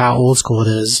just because of how old school it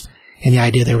is, and the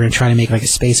idea they were going to try to make like a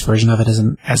space version of it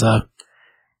as a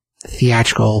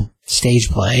theatrical stage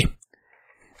play.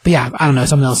 But yeah, I don't know,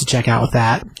 something else to check out with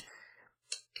that.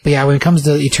 But yeah, when it comes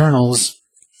to Eternals,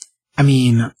 I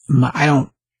mean, I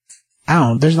don't,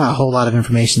 there's not a whole lot of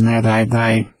information there that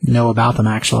I know about them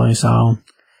actually, so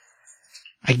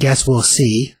I guess we'll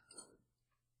see.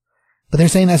 But they're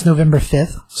saying that's November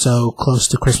 5th, so close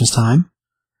to Christmas time.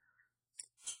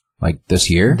 Like this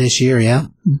year? This year, yeah.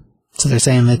 So they're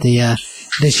saying that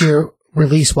this year,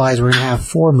 release-wise, we're going to have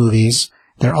 4 movies.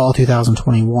 They're all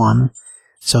 2021.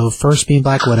 So first being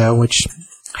Black Widow, which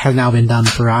has now been done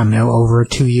for, I don't know, over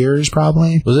 2 years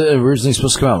probably. Was it originally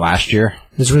supposed to come out last year?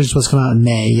 It was originally supposed to come out in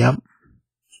May, yep.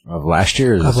 Of last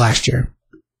year? Of last year.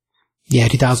 Yeah,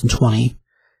 2020.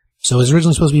 So it was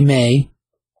originally supposed to be May,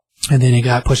 and then it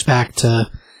got pushed back to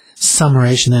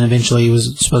summerish, and then eventually it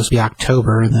was supposed to be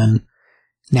October, and then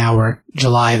now we're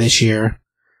July this year.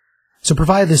 So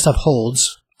provided this stuff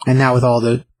holds, and now with all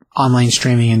the online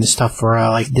streaming and the stuff for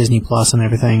like Disney Plus and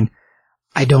everything,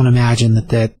 I don't imagine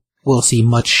that we'll see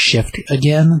much shift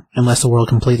again, unless the world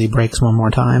completely breaks one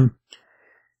more time.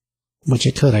 Which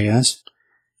it could, I guess.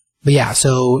 But yeah,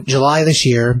 so July this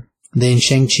year, then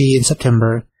Shang-Chi in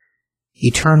September,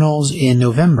 Eternals in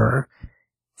November,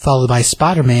 followed by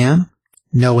Spider-Man,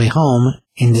 No Way Home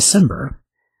in December.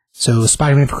 So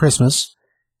Spider-Man for Christmas.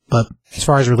 But as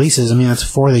far as releases, I mean, that's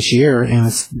 4 this year, and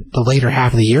it's the later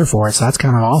half of the year for it, so that's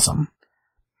kind of awesome.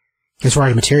 As far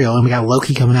as material, and we got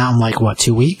Loki coming out in like,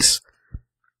 2 weeks?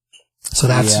 So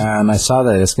that's... Yeah, and I saw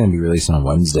that it's going to be releasing on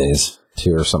Wednesdays,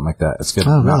 too, or something like that. It's good.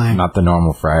 Oh, really? Not the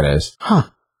normal Fridays. Huh.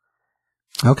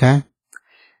 Okay.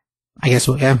 I guess,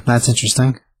 yeah, that's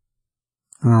interesting.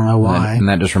 I don't know why. And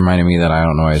that just reminded me that, I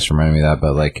don't know why it's reminding me of that,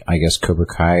 but like, I guess Cobra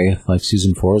Kai, like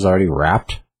season 4 is already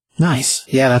wrapped. Nice.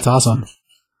 Yeah, that's awesome.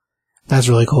 That's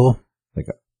really cool. Like,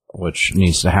 which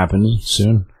needs to happen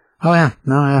soon. Oh yeah.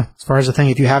 No, yeah. As far as the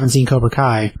thing, if you haven't seen Cobra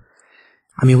Kai,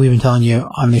 I mean, we've been telling you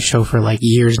on this show for like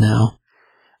years now.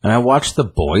 And I watched The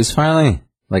Boys finally.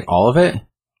 Like all of it.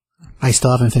 I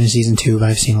still haven't finished season 2, but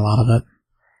I've seen a lot of it.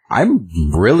 I'm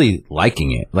really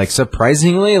liking it. Like,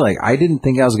 surprisingly, like, I didn't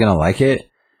think I was going to like it.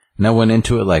 And I went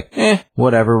into it like,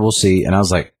 whatever, we'll see. And I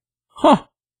was like,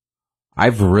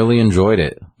 I've really enjoyed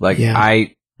it. Like, Yeah.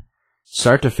 I,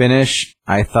 start to finish,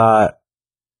 I thought,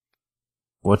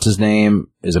 what's his name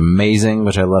is amazing,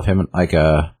 which I love him. Like,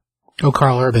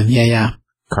 Carl Urban. Yeah.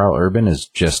 Carl Urban is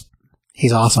just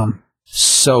He's awesome.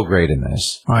 so great in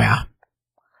this. Oh yeah.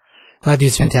 That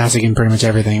dude's fantastic in pretty much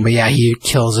everything, but yeah, he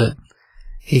kills it.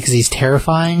 Because he's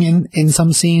terrifying in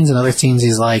some scenes, and other scenes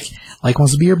he's like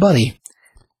wants to be your buddy.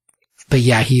 But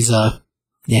yeah, he's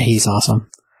awesome.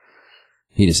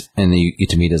 He just, and then you get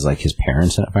to meet his, like, his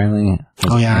parents finally.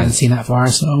 Oh yeah, I haven't seen that far,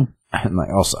 so. And like,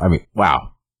 also, I mean,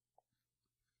 wow.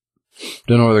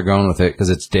 Don't know where they're going with it, because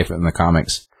it's different in the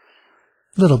comics.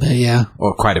 A little bit, yeah.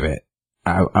 Well, quite a bit.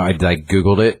 I like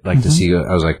Googled it, like, to see,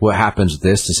 I was like, what happens with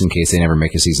this, just in case they never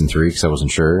make a season 3, because I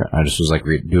wasn't sure. I just was like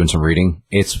doing some reading.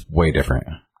 It's way different.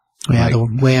 Yeah, Like,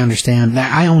 the way I understand.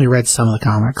 I only read some of the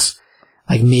comics.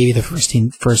 Like maybe the first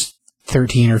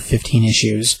 13 or 15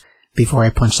 issues before I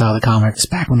punched out of the comics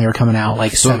back when they were coming out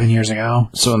like 7 years ago.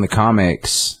 So in the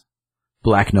comics,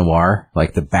 Black Noir,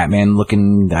 like the Batman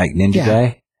looking like ninja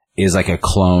guy, is like a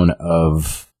clone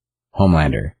of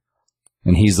Homelander.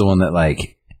 And he's the one that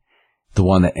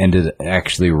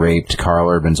actually raped Carl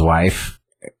Urban's wife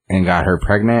and got her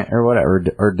pregnant or whatever,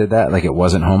 or did that. Like, it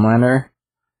wasn't Homelander.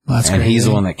 Well, that's and crazy. he's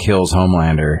the one that kills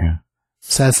Homelander.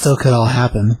 So that still could all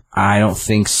happen. I don't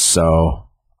think so.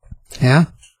 Yeah?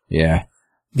 Yeah.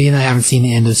 Being that I haven't seen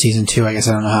the end of season 2, I guess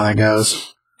I don't know how that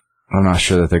goes. I'm not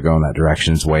sure that they're going that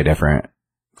direction. It's way different.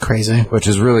 Crazy. Which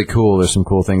is really cool. There's some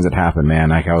cool things that happen, man.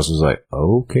 Like, I was just like,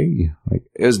 okay. Like,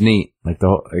 it was neat. Like,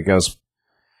 it goes.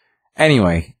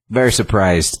 Anyway, very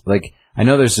surprised. Like, I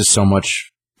know there's just so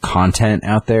much content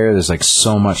out there. There's like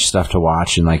so much stuff to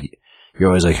watch, and like, you're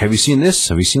always like, have you seen this?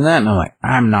 Have you seen that? And I'm like,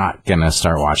 I'm not gonna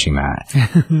start watching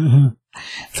that.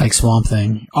 It's like Swamp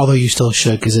Thing. Although you still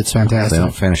should, because it's fantastic. If they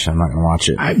don't finish, I'm not gonna watch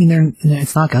it. I mean,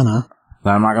 it's not gonna.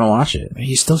 I'm not gonna watch it.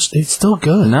 It's still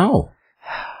good. No.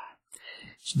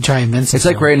 Try Invincible. It's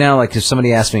like right now, like if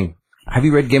somebody asked me, have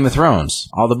you read Game of Thrones?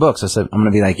 All the books. I said, I'm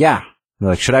gonna be like, yeah. They're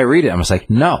like, should I read it? I'm just like,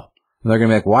 no. And they're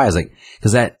gonna be like, why? I was like,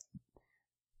 because that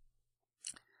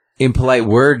Impolite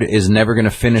Word is never gonna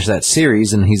finish that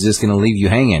series, and he's just gonna leave you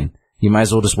hanging. You might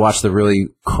as well just watch the really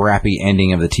crappy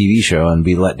ending of the TV show and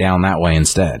be let down that way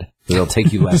instead. It'll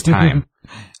take you less time.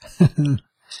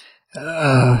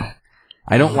 I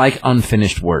don't like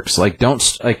unfinished works. Like,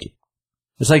 it's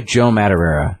like Joe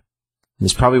Madureira.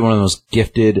 He's probably one of the most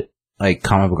gifted, like,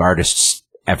 comic book artists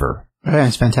ever. Yeah,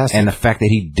 it's fantastic. And the fact that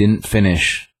he didn't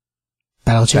finish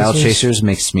Battle Chasers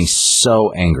makes me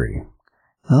so angry.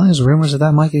 Well, there's rumors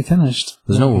that might get finished.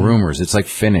 There's no rumors. It's like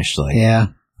finished. Like, yeah.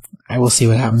 I will see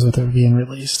what happens with it being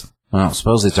released. Well,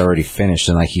 suppose it's already finished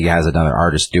and like he has another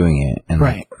artist doing it. And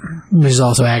right. Which is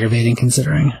also aggravating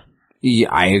considering.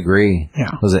 Yeah, I agree.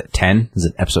 Yeah. Was it 10? Was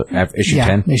it issue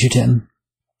 10? Issue 10.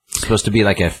 It's supposed to be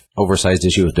like a oversized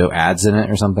issue with no ads in it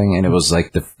or something, and it was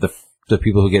like the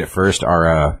people who get it first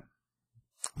are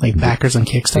like backers on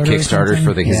Kickstarter. The Kickstarters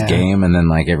for his game, and then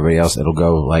like everybody else,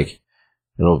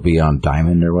 it'll be on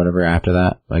Diamond or whatever after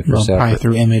that. Like probably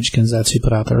through Image, because that's who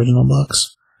put out the original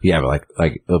books. Yeah, but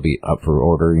like it'll be up for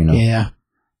order, you know. Yeah.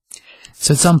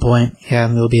 So at some point,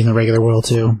 yeah, it'll be in the regular world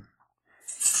too.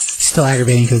 Still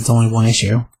aggravating because it's only one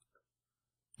issue.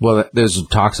 Well, there's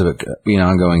talks of it being an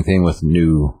ongoing thing with the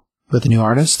new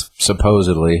artist.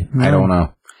 Supposedly, I don't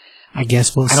know. I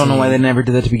guess we'll see. I don't know why they never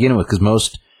did that to begin with, because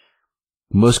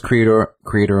most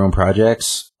creator-owned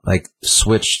projects like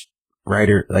switch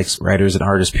writers and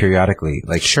artists periodically.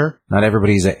 Like, sure, not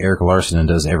everybody's at Eric Larson and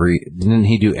does didn't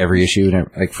he do every issue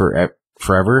like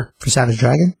forever? For Savage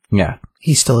Dragon? Yeah.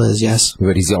 He still is, yes.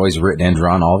 But he's always written and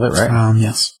drawn all of it, right?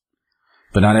 Yes.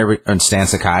 But not and Stan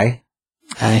Sakai?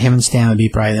 Him and Stan would be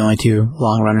probably the only two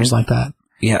long runners like that.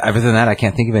 Yeah, other than that, I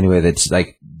can't think of anybody that's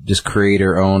like just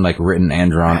creator-owned, like written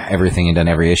and drawn everything and done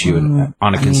every issue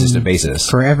on a consistent basis.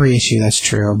 For every issue, that's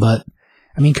true. But,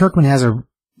 I mean, Kirkman has a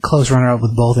close runner-up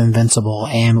with both Invincible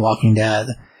and Walking Dead.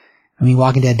 I mean,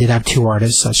 Walking Dead did have two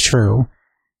artists, that's true.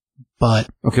 But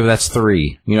okay, but that's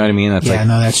 3. You know what I mean? That's yeah,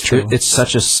 no, that's true. It's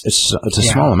such a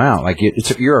small amount. Like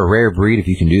you're a rare breed if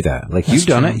you can do that. Like you've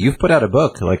done it. You've put out a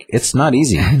book. Like it's not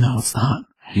easy. No, it's not.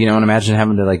 You know, and imagine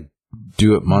having to like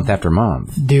do it month after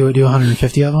month. Do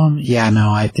 150 of them? Yeah,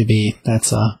 no,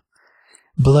 that's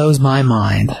blows my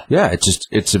mind. Yeah,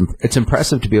 it's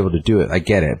impressive to be able to do it. I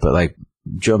get it, but like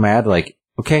Joe Mad, like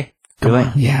okay,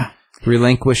 yeah.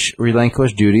 Relinquish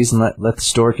duties and let the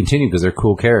story continue because they're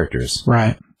cool characters.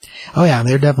 Right. Oh yeah,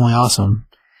 they're definitely awesome.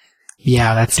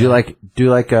 Yeah, that's do like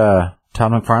Todd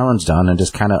McFarlane's done and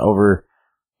just kind of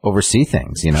oversee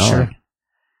things, you know? Sure.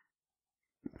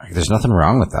 Like, there's nothing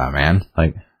wrong with that, man.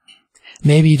 Like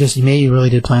maybe you really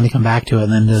did plan to come back to it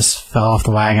and then just fell off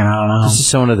the wagon. I don't know. This is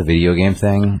so into the video game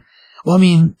thing. Well, I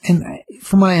mean, and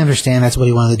from what I understand, that's what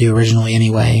he wanted to do originally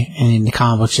anyway, and in the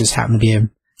comic books just happened to be a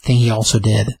thing he also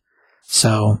did.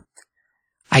 So,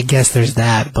 I guess there's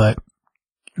that, but,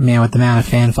 man, with the amount of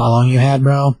fan following you had,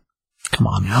 bro, come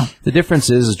on now. The difference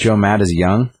is Joe Mad is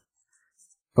young.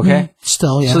 Okay?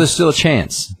 Still, yeah. So there's still a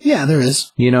chance. Yeah, there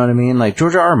is. You know what I mean? Like,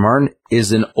 George R. R. Martin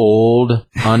is an old,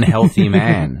 unhealthy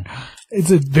man.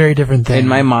 It's a very different thing. In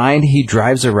my mind, he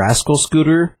drives a rascal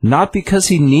scooter, not because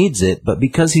he needs it, but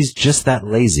because he's just that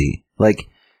lazy. Like,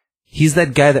 he's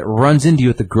that guy that runs into you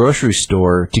at the grocery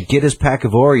store to get his pack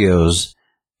of Oreos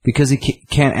because he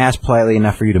can't ask politely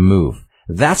enough for you to move.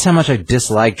 That's how much I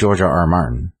dislike George R. R.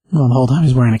 Martin. Well, the whole time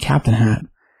he's wearing a captain hat.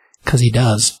 Because he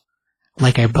does.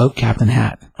 Like a boat captain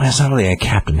hat. Well, it's not really a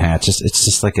captain hat. It's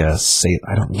just like a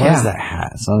sailor. What is that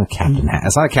hat? It's not a captain hat.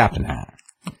 It's not a captain hat.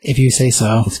 If you say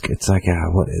so. It's like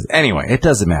what is it? Anyway, it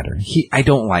doesn't matter. I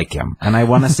don't like him. And I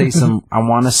want to say I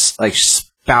want to like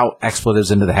spout expletives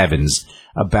into the heavens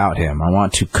about him. I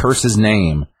want to curse his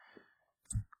name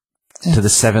to the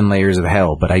 7 layers of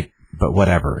hell, but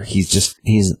whatever.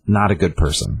 He's not a good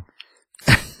person.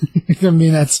 I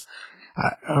mean, that's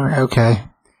okay.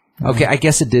 Okay, I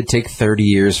guess it did take 30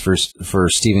 years for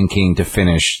Stephen King to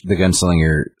finish the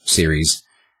Gunslinger series.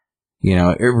 You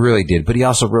know, it really did. But he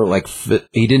also wrote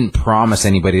he didn't promise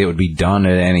anybody it would be done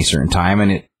at any certain time,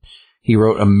 and he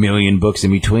wrote 1 million books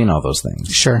in between all those things.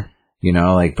 Sure. You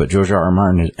know, but George R. R.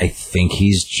 Martin, I think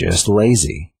he's just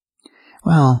lazy.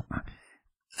 Well,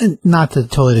 not to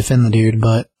totally defend the dude,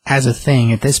 but as a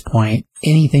thing, at this point,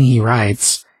 anything he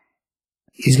writes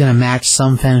is going to match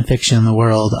some fan fiction in the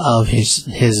world of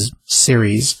his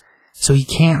series. So he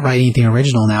can't write anything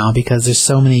original now because there's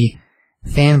so many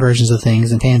fan versions of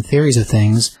things and fan theories of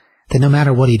things that no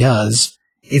matter what he does,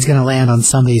 it's going to land on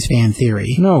somebody's fan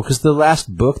theory. No, because the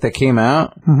last book that came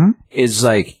out is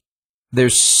like,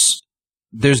 there's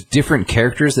different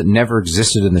characters that never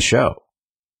existed in the show.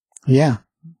 Yeah.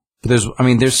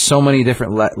 There's so many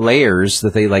different layers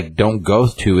that they like don't go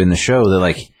to in the show that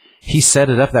like he set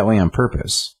it up that way on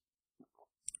purpose.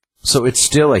 So it's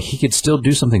still like he could still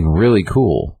do something really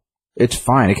cool. It's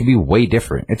fine. It can be way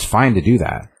different. It's fine to do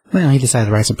that. Well, he decided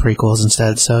to write some prequels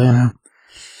instead, so you know.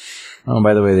 Oh,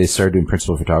 by the way, they started doing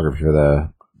principal photography for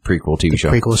the prequel TV show.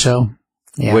 Prequel show,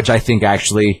 yeah. Which I think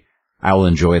actually I will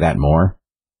enjoy that more.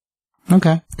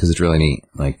 Okay. Because it's really neat.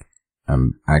 Like,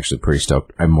 I'm actually pretty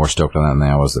stoked. I'm more stoked on that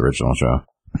than I was the original show.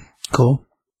 Cool.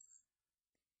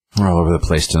 We're all over the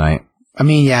place tonight. I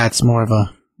mean, yeah, it's more of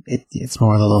a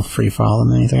little free for all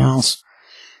than anything else.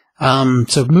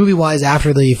 So movie wise,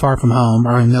 after the Far From Home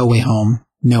or No Way Home,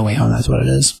 that's what it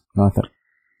is.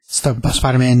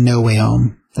 Spider-Man No Way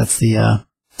Home. That's the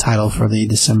title for the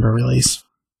December release.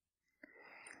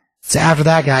 So after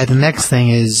that guy, the next thing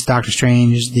is Doctor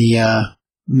Strange, the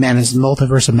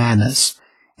Multiverse of Madness.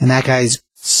 And that guy's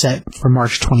set for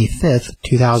March 25th,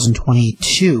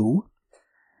 2022.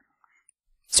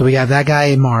 So we got that guy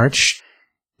in March.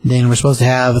 Then we're supposed to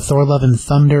have Thor Love and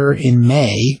Thunder in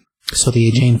May. So the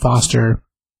Jane Foster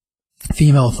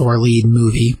female Thor lead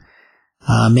movie.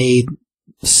 May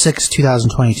 6,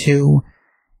 2022.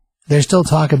 There's still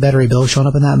talk of Bettery Bill showing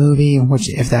up in that movie, which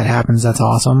if that happens, that's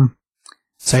awesome.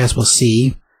 So I guess we'll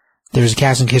see. There's a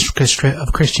casting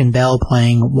of Christian Bell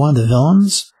playing one of the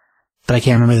villains, but I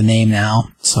can't remember the name now.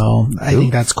 So I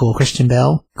think that's cool. Christian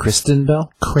Bell? Kristen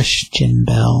Bell? Christian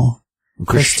Bell.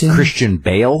 Christian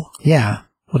Bale? Yeah.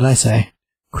 What did I say?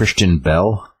 Christian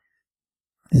Bell?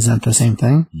 Is that the same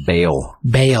thing? Bale.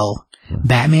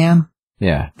 Batman?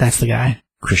 Yeah. That's the guy.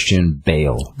 Christian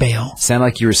Bale. Sound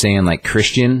like you were saying like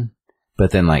Christian,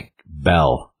 but then like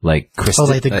Bell. Like Kristen. Oh,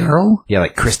 like the girl? Yeah,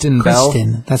 like Kristen Bell.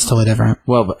 That's totally different.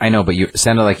 Well, I know, but you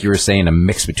sounded like you were saying a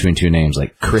mix between two names,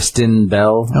 like Kristen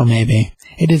Bell. Oh, maybe.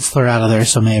 It did slur out of there,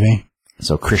 so maybe.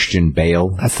 So Christian Bale.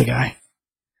 That's the guy.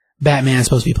 Batman is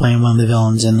supposed to be playing one of the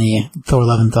villains in the Thor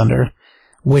Love and Thunder.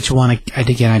 Which one,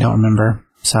 again, I don't remember.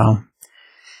 So,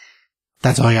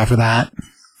 That's all I got for that.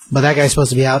 But that guy's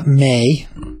supposed to be out in May.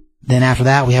 Then after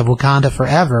that, we have Wakanda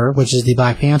Forever, which is the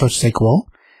Black Panther sequel.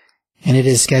 And it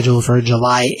is scheduled for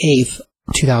July 8th,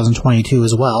 2022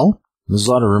 as well. There's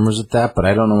a lot of rumors of that, but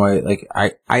I don't know why. Like,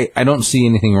 I don't see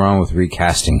anything wrong with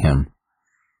recasting him.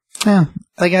 Yeah,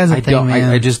 like as a thing, man.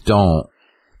 I just don't.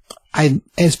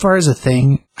 As far as a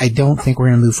thing, I don't think we're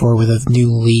going to move forward with a new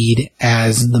lead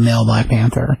as the male Black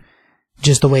Panther.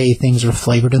 Just the way things are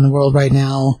flavored in the world right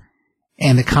now,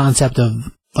 and the concept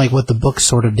of, like, what the book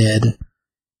sort of did,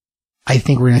 I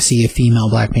think we're going to see a female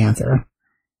Black Panther.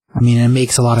 I mean, it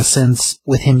makes a lot of sense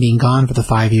with him being gone for the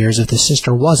 5 years if the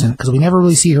sister wasn't, because we never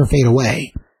really see her fade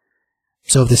away.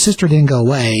 So if the sister didn't go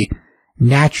away,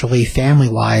 naturally,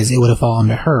 family-wise, it would have fallen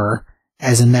to her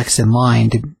as the next in line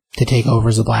to take over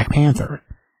as the Black Panther.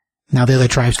 Now, the other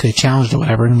tribes could have challenged or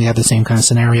whatever, and we had the same kind of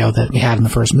scenario that we had in the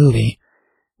first movie.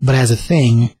 But as a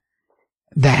thing,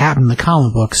 that happened in the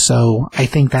comic books, so I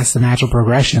think that's the natural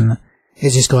progression,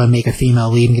 is just go and make a female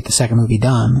lead and get the second movie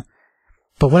done.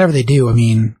 But whatever they do, I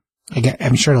mean,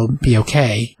 I'm sure it'll be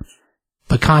okay.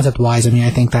 But concept-wise, I mean, I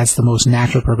think that's the most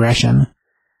natural progression.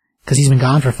 Because he's been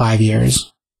gone for 5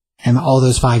 years, and all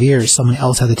those 5 years, someone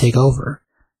else had to take over,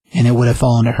 and it would have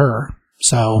fallen to her.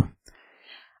 So,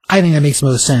 I think that makes the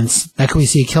most sense. Now, could we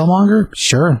see a Killmonger?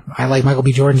 Sure. I like Michael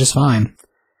B. Jordan just fine.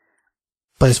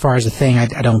 But as far as the thing, I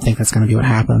don't think that's going to be what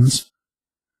happens.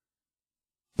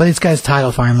 But it's got his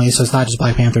title finally, so it's not just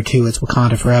Black Panther 2, it's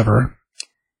Wakanda Forever.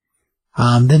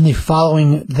 Then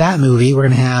following that movie, we're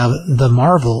going to have The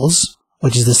Marvels,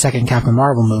 which is the second Captain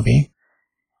Marvel movie.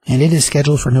 And it is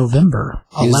scheduled for November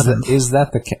 11th. Is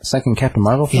that the second Captain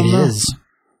Marvel film? It is.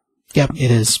 Yep, it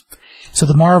is. So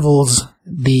The Marvels,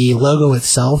 the logo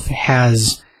itself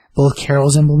has both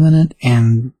Carol's emblem in it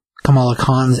and Kamala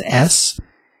Khan's S.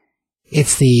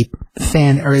 It's the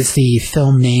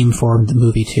film name for the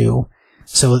movie too.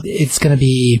 So it's going to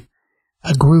be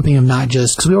a grouping of not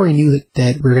just, because we already knew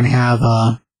that we were going to have,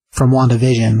 from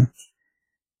WandaVision,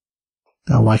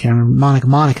 I can't remember,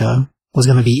 Monica was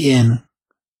going to be in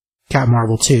Captain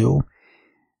Marvel 2.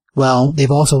 Well, they've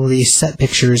also released set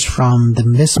pictures from the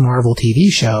Miss Marvel TV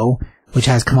show, which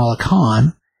has Kamala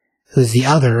Khan, who's the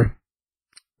other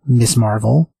Miss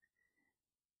Marvel.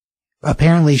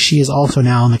 Apparently, she is also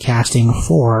now in the casting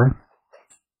for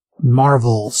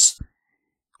Marvels,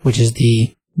 which is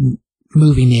the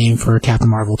movie name for Captain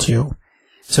Marvel 2.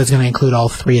 So it's going to include all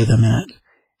three of them in it.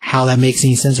 How that makes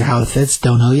any sense or how it fits,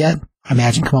 don't know yet. I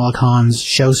imagine Kamala Khan's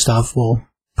show stuff will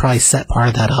probably set part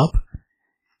of that up.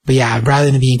 But yeah, rather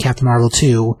than being Captain Marvel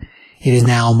 2, it is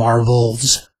now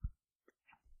Marvels.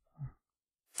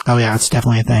 Oh yeah, it's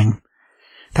definitely a thing.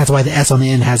 That's why the S on the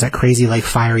end has that crazy, like,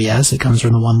 fiery S. It comes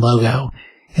from the one logo.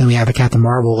 And we have the Captain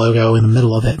Marvel logo in the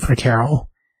middle of it for Carol.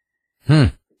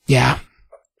 Yeah.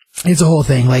 It's a whole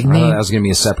thing. Like, I thought that was going to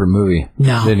be a separate movie.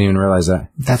 No. Didn't even realize that.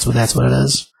 That's what it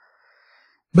is.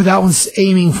 But that one's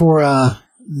aiming for,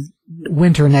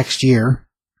 winter next year.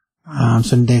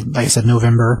 So, like I said,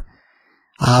 November.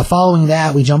 Following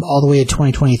that, we jump all the way to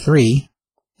 2023,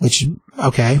 which,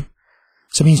 okay.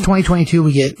 So it means 2022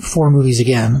 we get 4 movies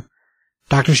again.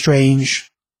 Doctor Strange,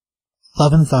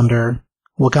 Love and Thunder,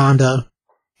 Wakanda,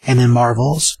 and then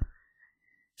Marvels.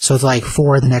 So it's like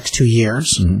 4 the next 2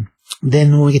 years. Mm-hmm.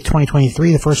 Then when we get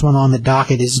 2023, the first one on the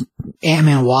docket is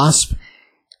Ant-Man and Wasp,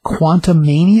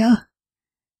 Quantumania,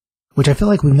 which I feel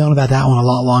like we've known about that one a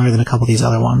lot longer than a couple of these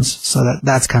other ones. So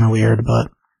that's kind of weird,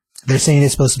 but they're saying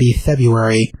it's supposed to be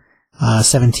February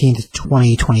 17th,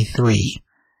 2023.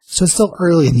 So it's still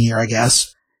early in the year, I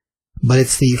guess. But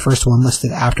it's the first one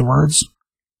listed afterwards.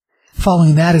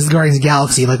 Following that is Guardians of the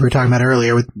Galaxy, like we were talking about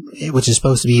earlier, which is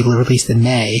supposed to be released in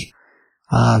May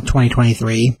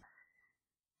 2023.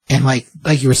 And like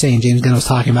you were saying, James Gunn was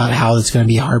talking about how it's going to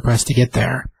be hard-pressed to get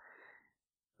there.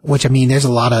 Which, I mean, there's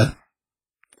a lot of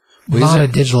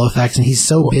digital effects, and he's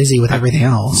so busy with everything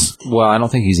else. Well, I don't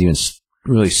think he's even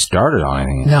really started on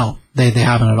anything yet. No, they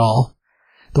haven't at all.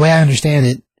 The way I understand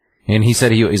it. And he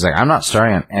said he's like, I'm not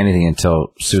starting on anything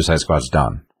until Suicide Squad's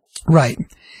done. Right.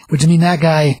 Which, I mean, that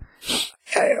guy,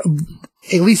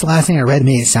 at least the last thing I read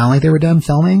made it sound like they were done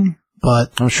filming,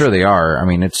 but I'm sure they are. I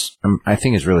mean, I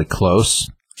think it's really close.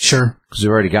 Sure. Because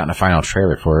we've already gotten a final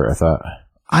trailer for it, I thought.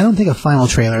 I don't think a final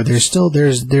trailer. There's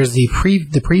the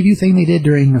preview thing they did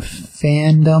during the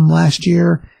fandom last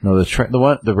year. No,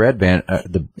 the Red Band.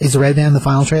 Is the Red Band the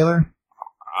final trailer?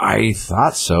 I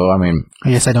thought so. I mean,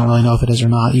 I guess I don't really know if it is or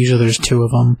not. Usually there's 2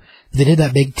 of them. They did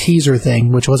that big teaser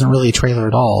thing, which wasn't really a trailer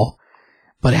at all,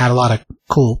 but it had a lot of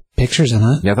cool pictures in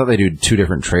it. Yeah, I thought they do 2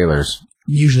 different trailers.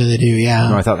 Usually they do, yeah.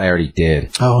 No, I thought they already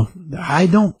did. Oh, I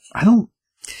don't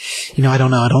I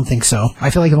don't know. I don't think so. I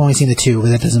feel like I've only seen the 2, but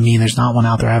that doesn't mean there's not one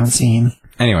out there I haven't seen.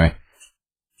 Anyway,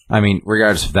 I mean,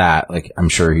 regardless of that, like, I'm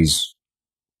sure he's...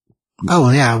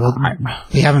 Oh, yeah. Well,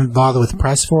 we haven't bothered with the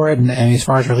press for it, and as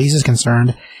far as release is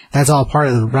concerned, that's all part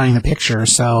of running the picture,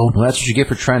 so... Well, that's what you get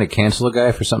for trying to cancel a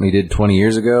guy for something he did 20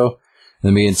 years ago, and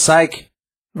then being psych.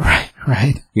 Right.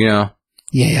 Yeah,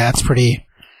 it's pretty...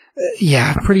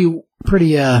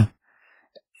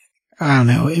 I don't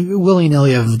know,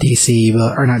 willy-nilly of DC,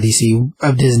 or not DC,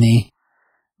 of Disney.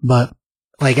 But,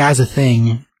 like, as a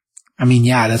thing, I mean,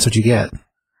 yeah, that's what you get.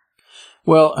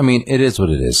 Well, I mean, it is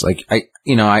what it is. Like,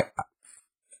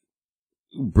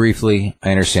 briefly,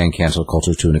 I understand cancel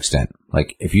culture to an extent.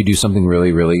 Like, if you do something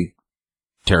really, really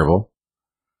terrible,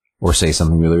 or say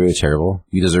something really, really terrible,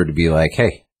 you deserve to be like,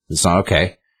 hey, it's not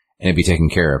okay, and it'd be taken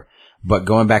care of. But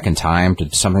going back in time to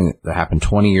something that happened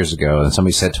 20 years ago, and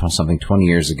somebody said something 20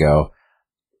 years ago,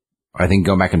 I think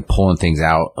going back and pulling things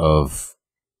out of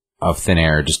thin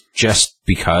air just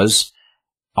because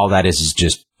all that is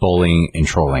just bullying and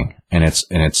trolling, and it's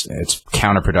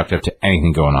counterproductive to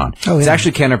anything going on. Oh, yeah. It's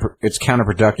actually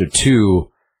counterproductive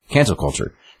to cancel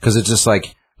culture, because it's just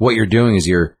like what you're doing is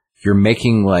you're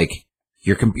making like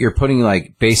you're putting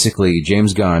like basically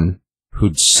James Gunn,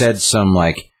 who'd said some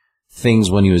like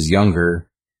things when he was younger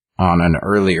on an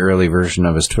early version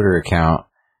of his Twitter account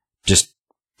just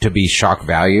to be shock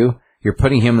value. You're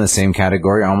putting him in the same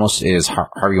category almost as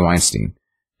Harvey Weinstein,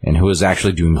 and who is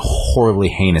actually doing horribly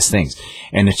heinous things.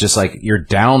 And it's just like you're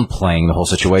downplaying the whole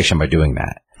situation by doing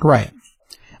that. Right.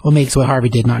 What makes what Harvey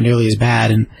did not nearly as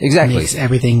bad, and exactly makes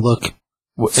everything look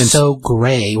so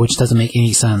gray, which doesn't make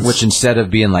any sense. Which instead of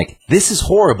being like, this is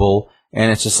horrible,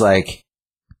 and it's just like,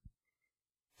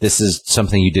 this is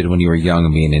something you did when you were young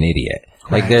and being an idiot.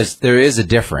 Right. Like there is a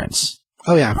difference.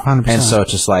 Oh yeah, 100%. And so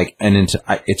it's just like,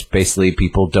 it's basically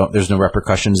there's no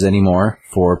repercussions anymore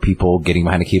for people getting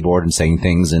behind a keyboard and saying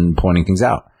things and pointing things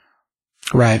out.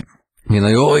 Right. I mean,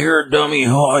 like, oh, you're a dummy.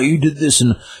 Oh, you did this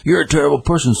and you're a terrible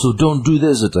person, so don't do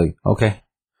this. It's like, okay.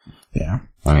 Yeah.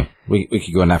 I mean, we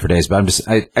could go on that for days, but I'm just,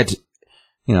 that's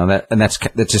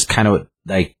just kind of what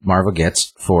like Marvel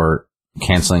gets for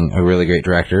canceling a really great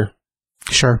director.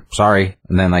 Sure. Sorry.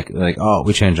 And then like, oh,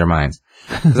 we changed our minds.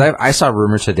 Cause I saw a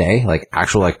rumor today, like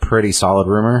actual, like pretty solid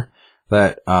rumor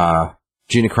that,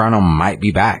 Gina Carano might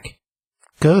be back.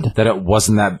 Good. That it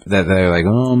wasn't that they're like,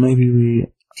 oh, maybe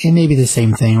it may be the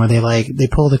same thing where they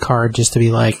pull the card just to be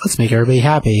like, let's make everybody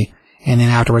happy. And then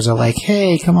afterwards they're like,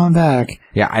 hey, come on back.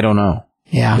 Yeah. I don't know.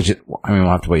 Yeah. We'll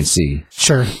have to wait and see.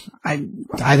 Sure. I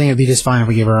think it'd be just fine if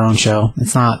we give her our own show.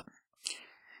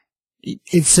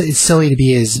 It's silly to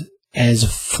be as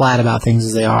flat about things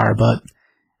as they are, but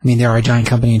I mean, they're a giant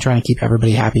company and trying to keep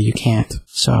everybody happy. You can't.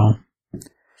 So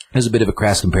there's a bit of a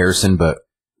crass comparison, but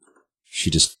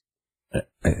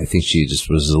I think she just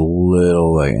was a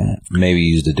little like, maybe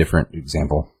used a different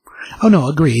example. Oh no,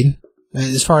 agreed.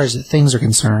 As far as things are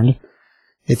concerned,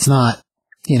 it's not,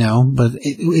 but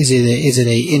is it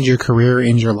a end your career,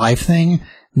 end your life thing?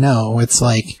 No, it's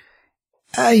like,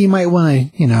 you might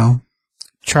want to,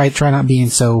 try not being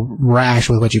so rash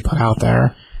with what you put out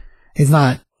there. It's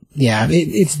not,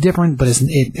 it's different, but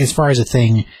as far as a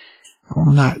thing,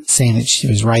 I'm not saying that she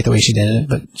was right the way she did it,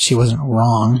 but she wasn't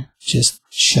wrong. Just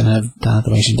shouldn't have done it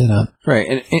the way she did it. Right.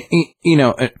 And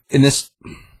in this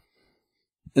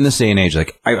day and age,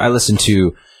 like I listen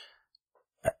to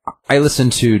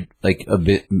like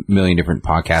million different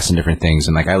podcasts and different things.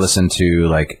 And like, I listen to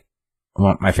like,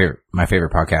 my favorite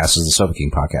podcast is the Sofa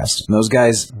King podcast. And those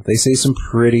guys, they say some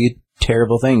pretty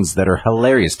terrible things that are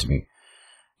hilarious to me,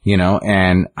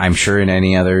 and I'm sure in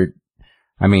any other,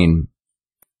 I mean,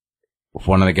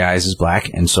 one of the guys is black,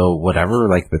 and so whatever,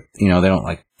 like, they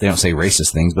don't say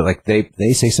racist things, but like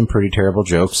they say some pretty terrible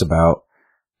jokes about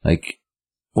like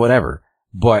whatever,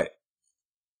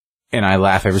 and I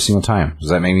laugh every single time.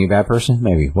 Does that make me a bad person?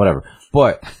 Maybe, whatever.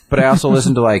 But I also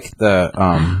listen to like the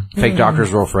Fake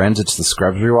Doctors Real Friends. It's the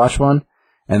Scrubs Rewatch one,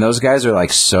 and those guys are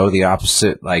like so the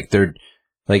opposite. Like they're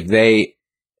like they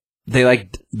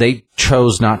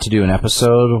chose not to do an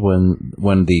episode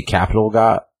when the Capitol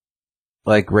got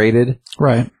like raided,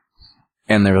 right?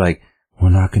 And they're like,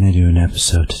 we're not going to do an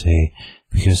episode today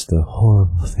because the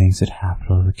horrible things that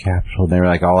happened at the Capitol. And they were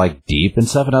like all like deep and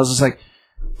stuff, and I was just like,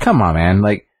 come on, man,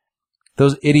 like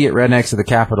those idiot rednecks at the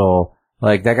Capitol.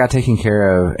 Like, that got taken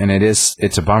care of, and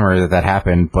it's a bummer that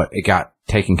happened, but it got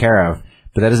taken care of.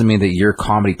 But that doesn't mean that your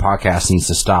comedy podcast needs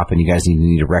to stop, and you guys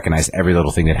need to recognize every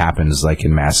little thing that happens, like,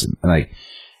 in mass, like,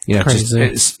 they're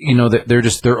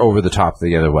over the top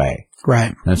the other way.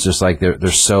 Right. And it's just like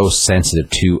they're so sensitive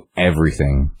to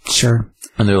everything. Sure.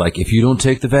 And they're like, if you don't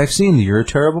take the vaccine, you're a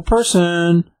terrible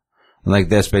person. And like,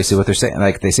 that's basically what they're saying.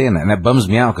 Like, they say that. And that bums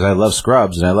me out because I love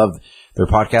Scrubs and I love their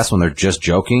podcast when they're just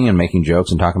joking and making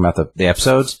jokes and talking about the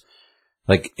episodes.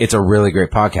 Like, it's a really great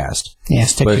podcast. Yeah,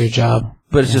 stick to your job.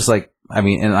 But it's just like, I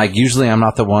mean, and like, usually I'm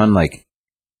not the one, like,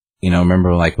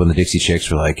 remember like when the Dixie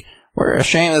Chicks were like, we're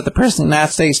ashamed that the president of the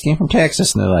United States came from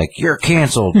Texas. And they're like, you're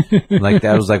canceled. Like,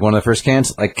 that was like one of the first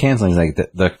cancelings. Like,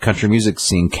 the country music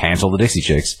scene canceled the Dixie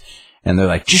Chicks. And they're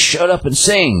like, just shut up and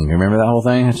sing. Remember that whole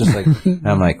thing? It's just like,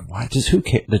 I'm like, who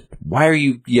cares? Why are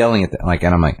you yelling at that? Like,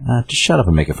 and I'm like, just shut up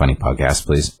and make a funny podcast,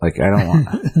 please. Like, I don't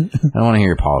want to hear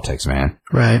your politics, man.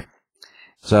 Right.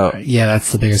 So. Yeah,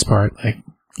 that's the biggest part. Like,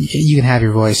 you can have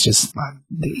your voice, just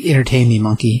entertain me,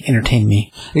 monkey. Entertain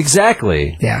me.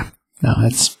 Exactly. Yeah. No,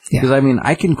 that's, yeah. Because, I mean,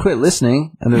 I can quit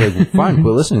listening. And they're like, fine,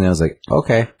 quit listening. And I was like,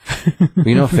 okay. But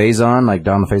Faison, like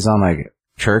Don Faison, like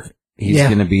Chirk, he's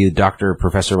going to be the doctor,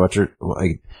 professor,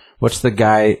 what's the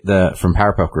guy from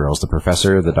Powerpuff Girls, the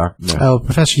professor, the doctor? Oh,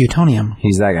 Professor Utonium.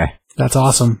 He's that guy. That's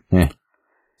awesome. Yeah.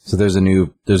 So there's a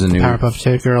new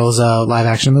Powerpuff Girls live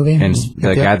action movie. And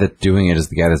the guy that's doing it is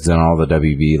the guy that's done all the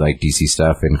WB, like DC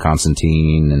stuff and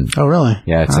Constantine. And oh, really?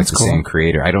 Yeah, it's like the same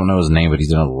creator. I don't know his name, but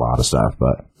he's done a lot of stuff.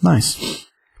 But nice.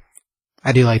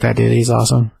 I do like that dude. He's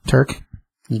awesome. Turk.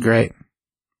 He's great.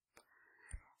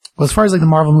 Well, as far as like the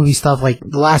Marvel movie stuff, like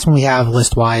the last one we have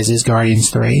list wise is Guardians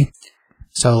 3.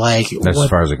 So like that's as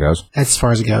far as it goes. That's as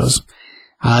far as it goes.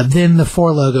 Then the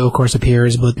 4 logo, of course,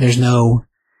 appears, but there's no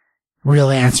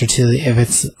real answer to if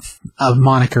it's a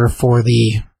moniker for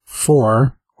the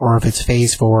 4 or if it's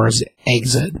Phase 4's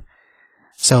exit.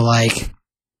 So like,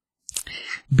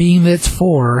 being that it's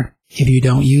 4, if you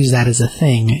don't use that as a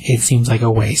thing, it seems like a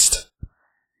waste.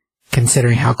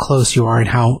 Considering how close you are and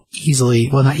how easily,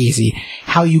 well, not easy,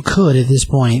 how you could at this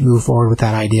point move forward with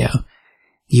that idea.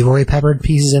 You've already peppered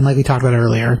pieces in, like we talked about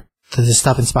earlier, the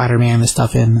stuff in Spider-Man, the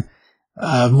stuff in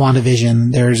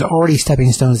WandaVision. There's already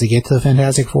stepping stones to get to the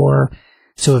Fantastic Four.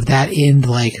 So if that end,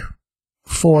 like,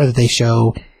 4 that they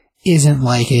show isn't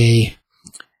like a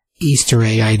Easter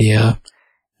egg idea,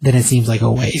 then it seems like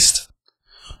a waste.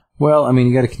 Well, I mean,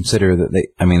 you got to consider that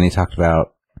they talked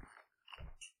about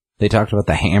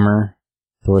the hammer,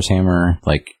 Thor's hammer,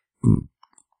 like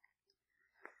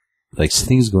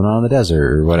things going on in the desert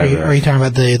or whatever. Are you talking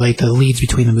about the leads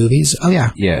between the movies? Oh,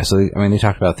 yeah. Yeah, so, they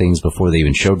talked about things before they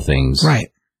even showed things. Right.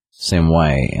 Same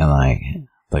way, and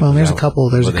well, there's a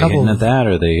couple at that,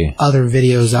 or they other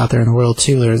videos out there in the world,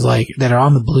 too, that are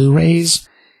on the Blu-rays.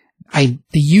 They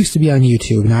used to be on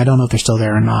YouTube. Now, I don't know if they're still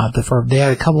there or not, but they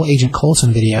had a couple Agent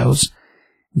Coulson videos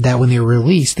that when they were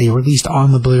released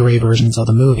on the Blu-ray versions of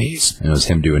the movies. And it was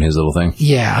him doing his little thing?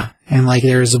 Yeah. And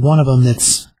there's one of them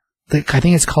I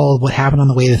think it's called What Happened on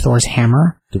the Way to Thor's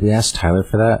Hammer. Did we ask Tyler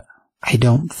for that? I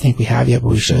don't think we have yet, but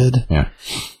we should. Yeah.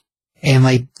 And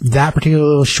that particular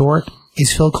little short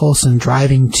is Phil Coulson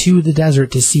driving to the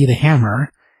desert to see the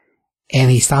hammer.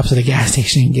 And he stops at a gas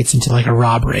station and gets into a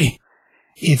robbery.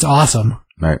 It's awesome.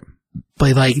 Right.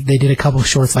 But they did a couple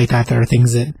shorts like that are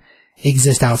things that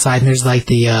exist outside. And there's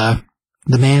the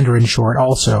Mandarin short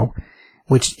also,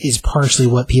 which is partially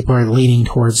what people are leaning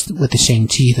towards with the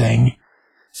Shang-Chi thing.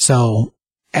 So,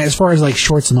 as far as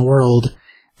shorts in the world,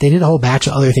 they did a whole batch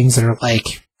of other things that are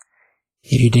if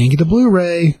you didn't get the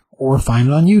Blu-ray or find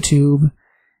it on YouTube,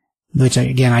 which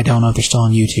again, I don't know if they're still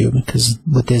on YouTube because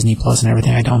with Disney Plus and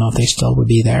everything, I don't know if they still would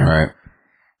be there. Right.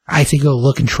 I say go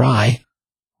look and try.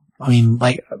 I mean,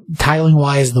 titling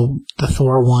wise, the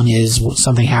Thor one is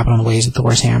Something Happened on the Ways of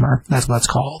Thor's Hammer. That's what it's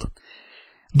called.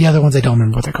 The other ones, I don't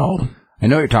remember what they're called. I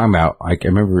know what you're talking about. I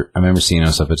remember seeing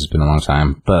those stuff. It's just been a long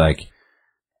time, but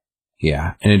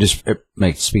yeah. And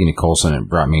speaking of Coulson, it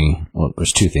brought me, well,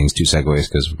 there's two segues,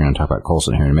 because we're going to talk about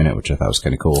Coulson here in a minute, which I thought was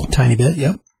kind of cool. Tiny bit,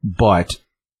 yep. But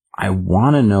I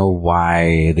want to know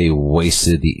why they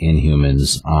wasted the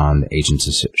Inhumans on the Agents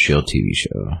of S.H.I.E.L.D. TV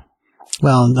show.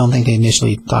 Well, I don't think they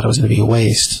initially thought it was going to be a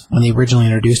waste. When they originally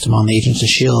introduced them on the Agents of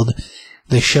S.H.I.E.L.D.,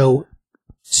 the show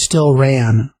still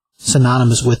ran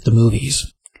synonymous with the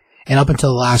movies. And up until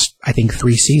the last, I think,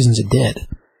 3 seasons, it did.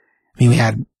 I mean, we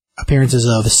had appearances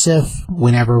of Sif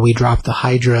whenever we dropped the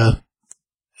Hydra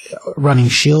running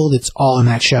S.H.I.E.L.D., it's all in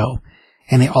that show.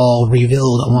 And they all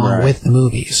revealed along with the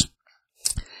movies.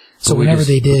 So whenever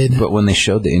they did... But when they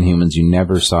showed the Inhumans, you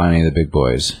never saw any of the big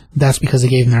boys. That's because they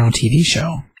gave them their own TV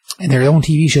show. And their own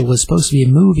TV show was supposed to be a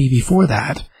movie before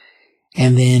that.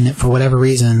 And then, for whatever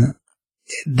reason,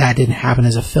 that didn't happen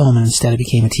as a film, and instead it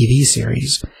became a TV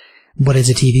series. But as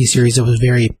a TV series, it was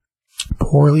very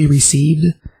poorly received.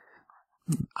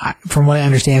 from what I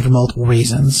understand, for multiple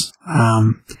reasons.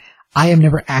 I have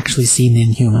never actually seen the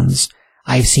Inhumans.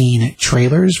 I've seen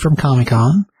trailers from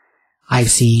Comic-Con.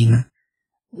 I've seen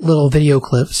little video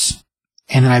clips,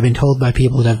 and then I've been told by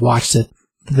people that have watched it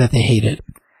that they hate it.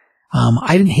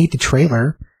 I didn't hate the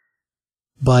trailer,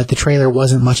 but the trailer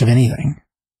wasn't much of anything.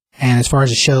 And as far as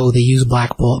the show, they use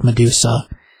Black Bolt, Medusa,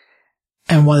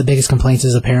 and one of the biggest complaints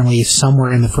is apparently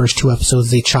somewhere in the first 2 episodes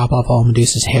they chop off all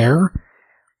Medusa's hair,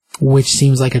 which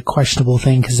seems like a questionable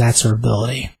thing because that's her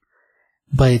ability.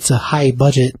 But it's a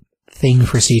high-budget thing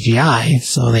for CGI,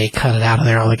 so they cut it out of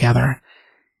there altogether.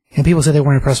 And people said they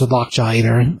weren't impressed with Lockjaw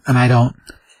either, and I don't...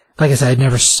 Like I said, I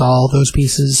never saw those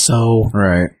pieces, so...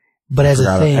 Right. But as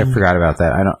a thing... I forgot about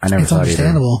that. I never it's thought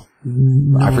understandable.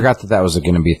 either. I forgot that was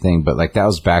going to be a thing, but like that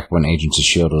was back when Agents of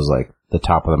S.H.I.E.L.D. was like the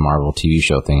top of the Marvel TV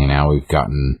show thing, and now we've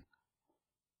gotten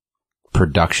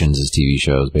productions as TV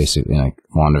shows, basically, like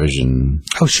WandaVision.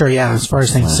 Oh, sure, yeah, as far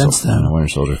as things since then. Winter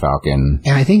Soldier, Falcon.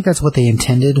 And I think that's what they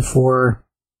intended for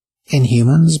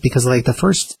Inhumans, because like the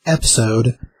first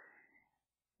episode,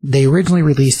 they originally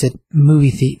released it movie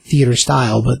theater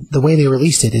style, but the way they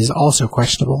released it is also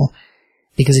questionable,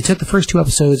 because they took the first 2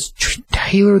 episodes,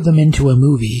 tailored them into a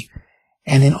movie,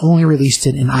 and then only released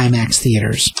it in IMAX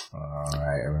theaters.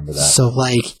 Right, I remember that. So,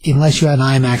 like, unless you had an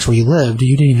IMAX where you lived,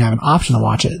 you didn't even have an option to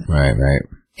watch it. Right.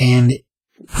 And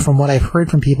from what I've heard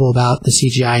from people about the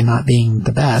CGI not being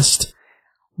the best,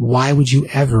 why would you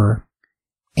ever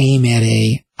aim at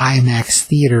a IMAX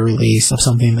theater release of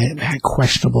something that had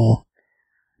questionable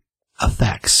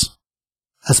effects?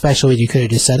 Especially you could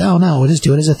have just said, oh no, we'll just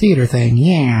do it as a theater thing,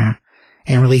 yeah,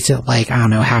 and release it like, I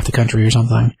don't know, half the country or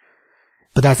something.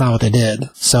 But that's not what they did.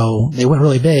 So they went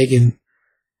really big and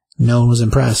no one was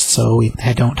impressed, so we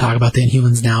don't talk about the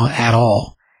Inhumans now at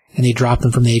all. And they dropped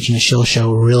them from the Agent of S.H.I.E.L.D.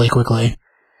 show really quickly.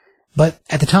 But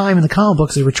at the time, in the comic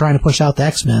books, they were trying to push out the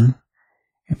X-Men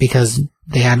because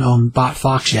they hadn't bought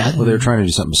Fox yet. Well, they were trying to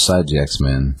do something besides the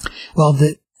X-Men. Well,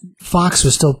 Fox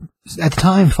was still... At the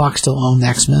time, Fox still owned the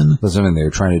X-Men. That's what I mean. They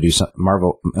were trying to do something...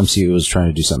 MCU was trying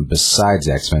to do something besides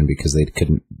X-Men because they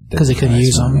couldn't... Because they couldn't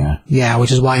use them. Yeah,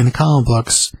 which is why in the comic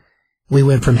books, we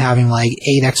went from having like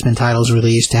 8 X-Men titles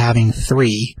released to having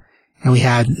 3. And we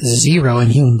had 0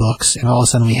 Inhuman books, and all of a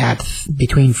sudden we had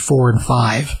between 4 and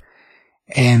 5.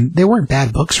 And they weren't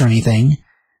bad books or anything,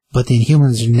 but the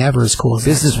Inhumans are never as cool as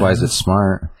business-wise, it's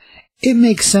smart. It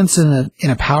makes sense in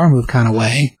a power move kind of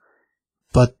way,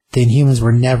 but the Inhumans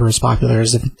were never as popular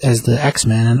as the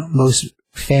X-Men, and most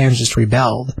fans just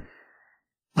rebelled.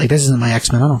 Like, this isn't my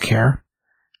X-Men, I don't care.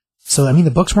 So, I mean,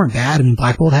 the books weren't bad. I mean,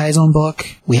 Black Bolt had his own book.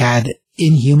 We had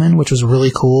Inhuman, which was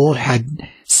really cool. It had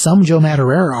some Joe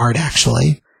Madureira art,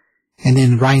 actually. And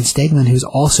then Ryan Stegman, who's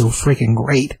also freaking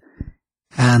great.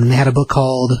 And they had a book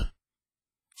called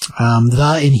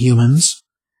The Inhumans.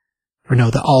 Or no,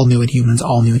 the All New Inhumans.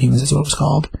 All New Inhumans is what it was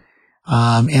called.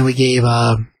 And we gave,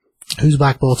 who's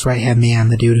Black Bolt's right-hand man?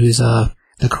 The dude who's the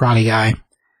karate guy.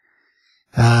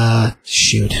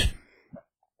 Shoot.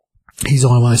 He's the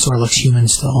only one that sort of looks human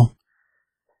still.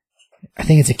 I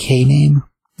think it's a K name.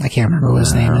 I can't remember what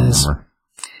his name is.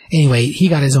 Anyway, he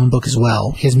got his own book as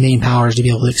well. His main power is to be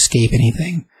able to escape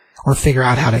anything. Or figure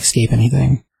out how to escape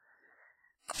anything.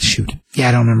 Shoot. Yeah,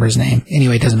 I don't remember his name.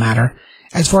 Anyway, it doesn't matter.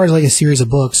 As far as like a series of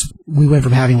books, we went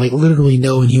from having like literally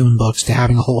no Inhuman books to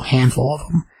having a whole handful of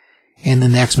them. And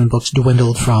then the X-Men books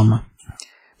dwindled from...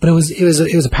 But it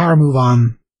was a power move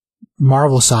on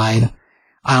Marvel's side.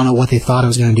 I don't know what they thought it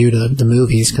was going to do to the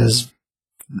movies, because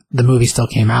the movie still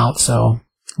came out, so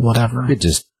whatever. It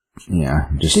just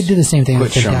They did the same thing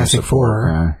with Fantastic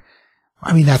Four.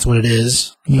 I mean, that's what it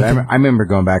is. I remember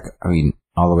going back,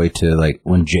 all the way to like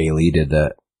when Jay Lee did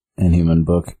that Inhuman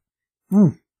book.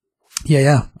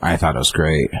 Yeah. I thought it was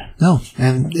great. No,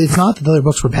 and it's not that the other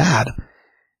books were bad.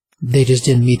 They just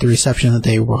didn't meet the reception that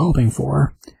they were hoping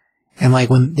for. And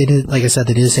like when they did, like I said,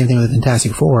 they did the same thing with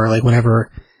Fantastic Four. Like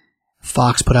whenever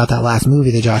Fox put out that last movie,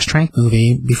 the Josh Trank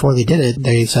movie, before they did it,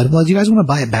 they said, well, do you guys want to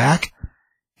buy it back?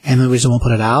 And then we just won't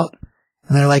put it out.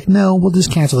 And they're like, no, we'll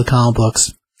just cancel the comic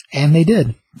books. And they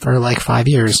did. For like 5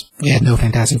 years. We had no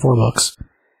Fantastic Four books.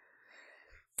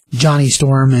 Johnny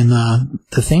Storm and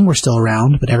the Thing were still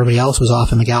around, but everybody else was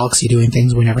off in the galaxy doing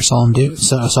things we never saw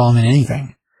them in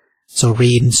anything. So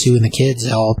Reed and Sue and the kids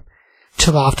all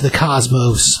took off to the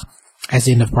cosmos as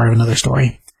the end of part of another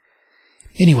story.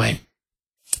 Anyway,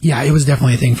 yeah, it was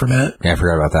definitely a thing for a minute. Yeah, I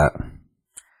forgot about that.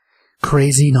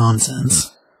 Crazy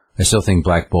nonsense. I still think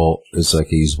Black Bolt is like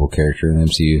a usable character in the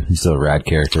MCU. He's still a rad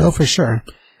character. Oh, for sure.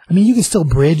 I mean, you can still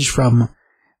bridge from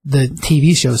the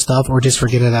TV show stuff or just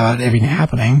forget about everything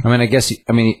happening. I guess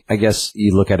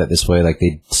you look at it this way, like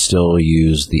they still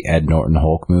use the Ed Norton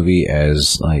Hulk movie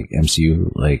as like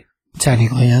MCU, like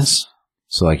technically, yes.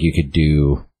 So like you could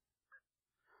do.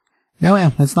 No,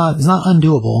 yeah, it's not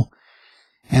undoable.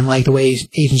 And like the way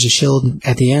Agents of S.H.I.E.L.D.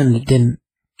 at the end didn't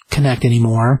connect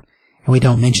anymore, and we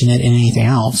don't mention it in anything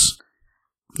else.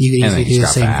 You could easily do the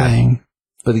same thing.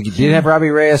 But you did have Robbie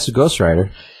Reyes as Ghost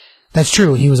Rider. That's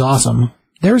true. He was awesome.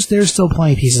 There's still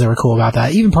plenty of pieces that were cool about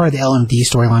that. Even part of the LMD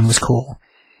storyline was cool.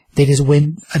 They just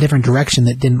went a different direction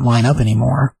that didn't line up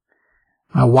anymore.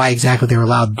 Why exactly they were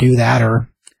allowed to do that or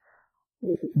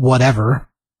whatever.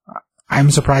 I'm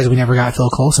surprised we never got Phil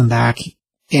Coulson back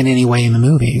in any way in the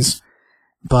movies.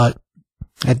 But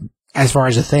as far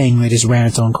as a thing, they just ran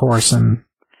its own course, and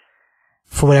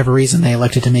for whatever reason, they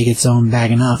elected to make its own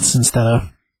bag of nuts instead of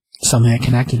something that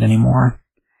connected anymore.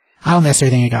 I don't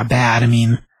necessarily think it got bad. I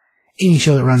mean, any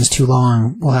show that runs too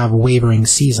long will have wavering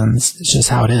seasons. It's just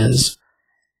how it is.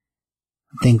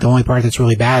 I think the only part that's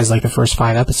really bad is like the first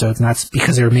 5 episodes, and that's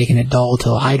because they were making it dull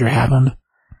till Hydra happened,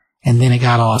 and then it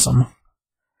got awesome.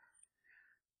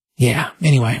 Yeah,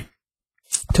 anyway.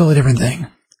 Totally different thing.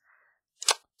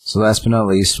 So last but not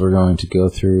least, we're going to go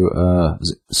through,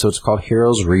 so it's called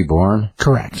Heroes Reborn?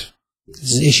 Correct.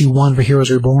 This is issue 1 for Heroes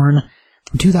Reborn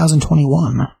from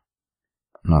 2021.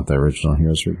 Not the original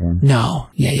Heroes Reborn? No.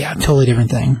 Yeah, totally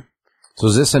different thing. So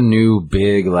is this a new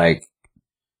big, like,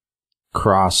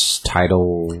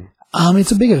 cross-title?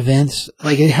 It's a big event.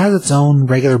 Like, it has its own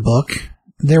regular book.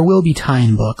 There will be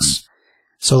tie-in books.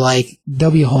 So, like,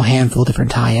 there'll be a whole handful of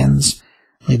different tie-ins.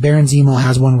 Like, Baron Zemo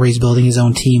has one where he's building his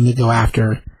own team to go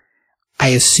after, I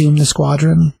assume, the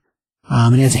Squadron.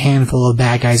 And it has a handful of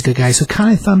bad guys, good guys. So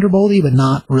kind of Thunderbolty, but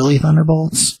not really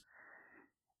Thunderbolts.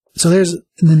 So there's,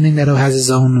 and then Magneto has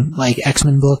his own, like,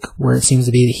 X-Men book, where it seems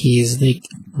to be that he's the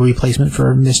replacement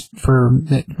for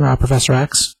Professor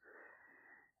X.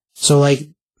 So, like,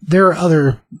 there are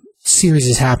other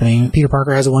series happening. Peter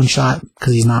Parker has a one-shot,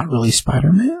 because he's not really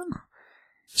Spider-Man.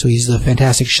 So he's the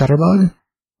Fantastic Shutterbug,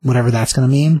 whatever that's going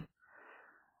to mean.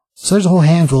 So there's a whole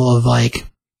handful of, like,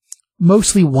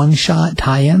 mostly one-shot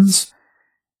tie-ins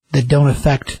that don't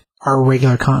affect our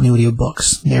regular continuity of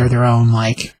books. They're their own,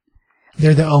 like,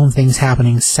 they're their own things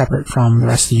happening separate from the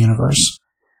rest of the universe.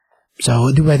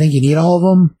 So do I think you need all of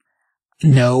them?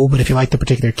 No, but if you like the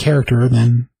particular character,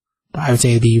 then I would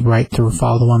say it'd be right to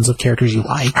follow the ones of characters you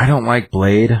like. I don't like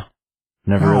Blade.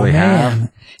 Never really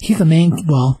have. He's the main,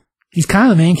 well, he's kind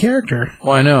of the main character.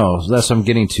 Well, I know. That's what I'm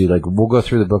getting to. Like, we'll go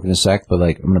through the book in a sec, but,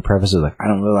 like, I'm going to preface it, like, I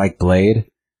don't really like Blade.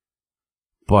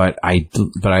 But I...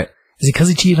 Is it because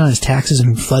he cheated on his taxes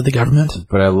and fled the government?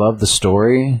 But I love the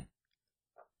story.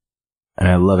 And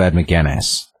I love Ed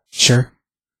McGuinness. Sure.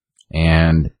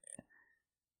 And,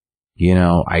 you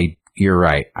know, you're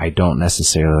right. I don't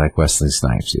necessarily like Wesley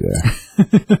Snipes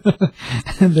either.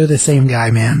 They're the same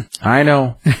guy, man. I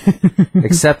know.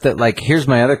 Except that, like, here's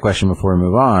my other question before we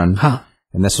move on. Huh.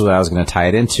 And this is what I was going to tie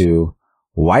it into.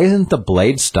 Why isn't the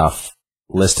Blade stuff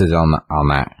listed on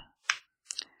that?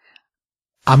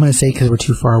 I'm going to say because we're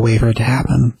too far away for it to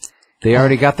happen. They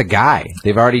already got the guy.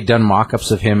 They've already done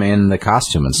mock-ups of him in the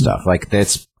costume and stuff. Like,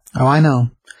 that's... Oh, I know.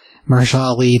 Mahershala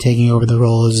Ali taking over the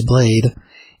role as Blade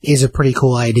is a pretty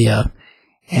cool idea.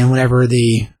 And whenever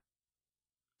the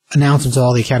announcements of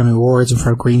all the Academy Awards and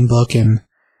for Green Book and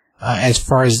as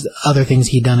far as other things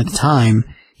he'd done at the time,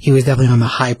 he was definitely on the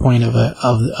high point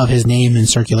of his name in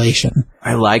circulation.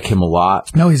 I like him a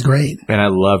lot. No, he's great. And I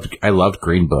loved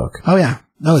Green Book. Oh, yeah.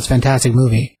 No, it's a fantastic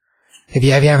movie. If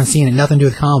you haven't seen it, nothing to do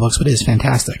with comic books, but it is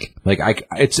fantastic. Like,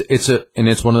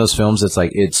 it's one of those films that's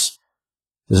like, it's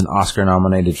an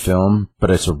Oscar-nominated film, but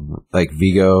it's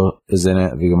Viggo is in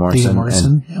it, Viggo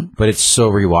Mortensen. Yep. But it's so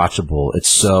rewatchable. It's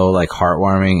so, like,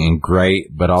 heartwarming and great,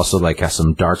 but also, like, has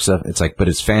some dark stuff. It's like, but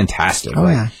it's fantastic. Oh,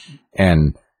 like, yeah.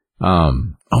 And,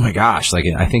 oh my gosh, like,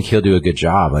 I think he'll do a good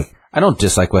job. Like, I don't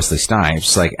dislike Wesley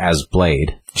Snipes, like, as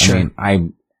Blade. Sure. I mean,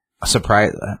 I'm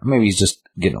surprised, maybe he's just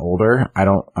getting older. I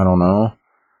don't know.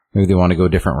 Maybe they want to go a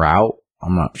different route.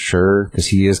 I'm not sure, because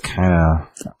he is kind of...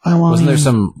 Wasn't there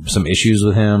some issues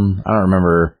with him? I don't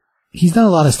remember. He's done a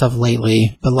lot of stuff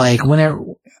lately, but, like, whenever...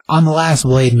 On the last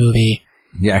Blade movie...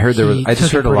 Yeah, I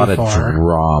just heard a lot of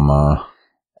drama.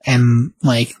 And,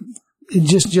 like,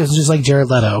 just like Jared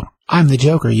Leto. I'm the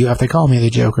Joker. You have to call me the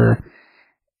Joker.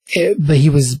 But he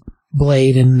was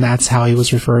Blade, and that's how he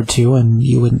was referred to, and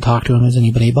you wouldn't talk to him as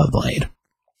anybody but Blade.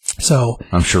 So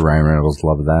I'm sure Ryan Reynolds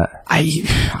loved that. I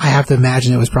have to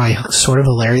imagine it was probably sort of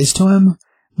hilarious to him,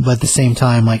 but at the same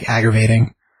time, like,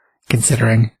 aggravating,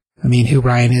 considering, I mean, who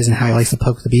Ryan is and how he likes to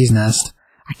poke the bee's nest.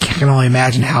 I can only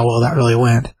imagine how well that really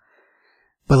went.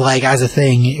 But like as a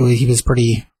thing, he was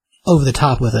pretty over the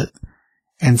top with it.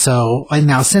 And so, and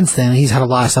now since then, he's had a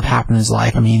lot of stuff happen in his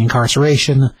life. I mean,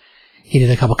 incarceration. He did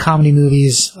a couple comedy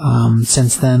movies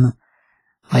since then.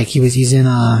 Like he's in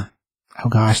oh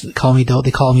gosh, They Call Me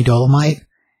Dolomite.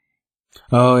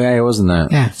 Oh yeah, he was in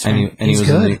that. Yeah,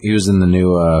 and he was in the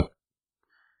new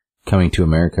Coming to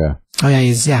America. Oh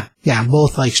yeah,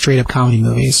 both like straight up comedy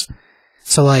movies.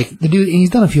 So like the dude, and he's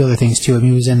done a few other things too. I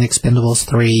mean, he was in Expendables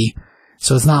 3.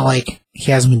 So it's not like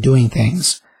he hasn't been doing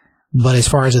things. But as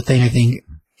far as a thing, I think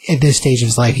at this stage of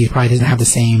his life, he probably doesn't have the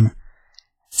same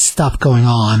stuff going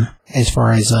on as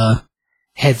far as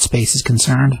headspace is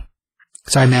concerned.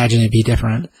 So I imagine it'd be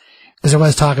different. Because there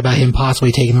was talk about him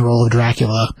possibly taking the role of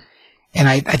Dracula. And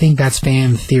I think that's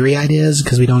fan theory ideas,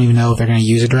 because we don't even know if they're going to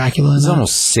use a Dracula. He's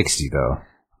almost 60, though.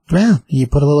 Yeah, you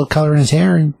put a little color in his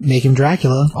hair and make him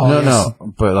Dracula. No,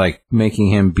 but like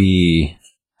making him be...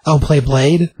 Oh, play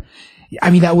Blade? I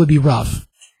mean, that would be rough.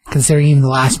 Considering even the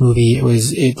last movie,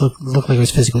 it looked like it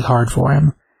was physically hard for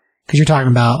him. Because you're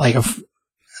talking about like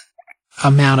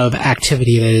amount of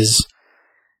activity that is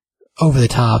over the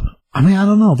top. I mean, I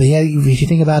don't know, but yeah, if you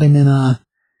think about him in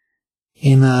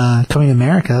Coming to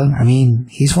America, I mean,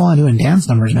 he's full on doing dance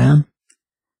numbers, man.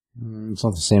 It's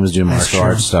not the same as doing martial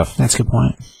arts stuff. That's a good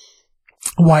point.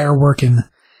 Wire working,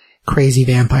 crazy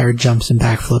vampire jumps and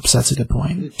backflips. That's a good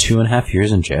point. 2.5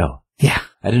 years in jail. Yeah.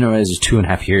 I didn't know it was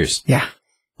 2.5 years. Yeah.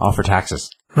 All for taxes.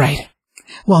 Right.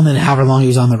 Well, and then however long he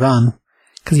was on the run,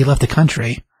 because he left the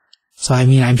country. So, I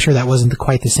mean, I'm sure that wasn't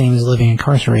quite the same as living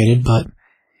incarcerated, but,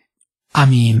 I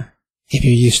mean, if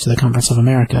you're used to the comforts of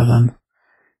America, then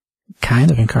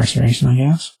kind of incarceration, I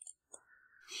guess.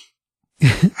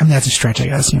 I mean, that's a stretch, I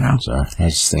guess, you know. Sorry. I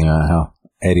was just thinking about how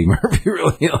Eddie Murphy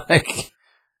really, like,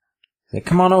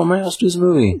 come on over, man, let's do this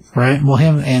movie. Right. Well,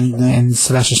 him and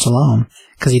Sylvester Stallone,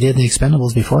 because he did the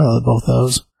Expendables before both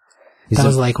those. That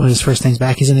was like one of his first things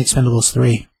back. He's in Expendables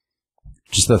 3.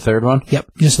 Just the third one?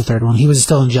 Yep, just the third one. He was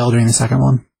still in jail during the second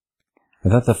one. I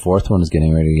thought the fourth one was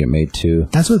getting ready to get made too.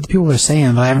 That's what the people were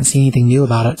saying, but I haven't seen anything new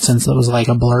about it since it was like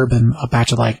a blurb and a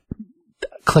batch of like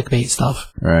clickbait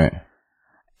stuff. Right.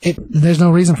 There's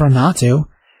no reason for him not to.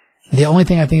 The only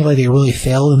thing I think like they really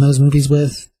failed in those movies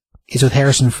with is with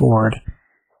Harrison Ford,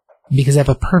 because they have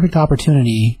a perfect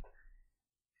opportunity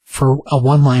for a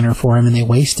one-liner for him and they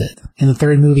waste it. In the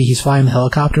third movie, he's flying the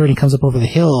helicopter and he comes up over the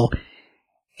hill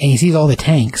and he sees all the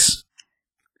tanks.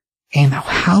 And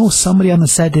how somebody on the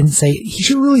set didn't say, he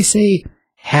should really say,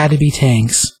 had to be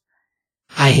tanks.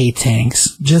 I hate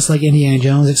tanks. Just like Indiana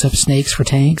Jones, except snakes for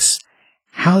tanks.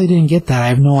 How they didn't get that, I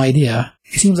have no idea.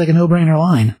 It seems like a no-brainer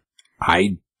line.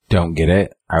 I don't get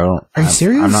it. Are you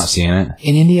serious? I'm not seeing it.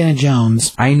 In Indiana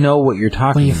Jones, I know what you're talking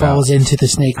about. When he falls into the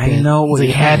snake pit, I know what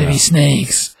he had to be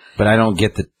snakes. But I don't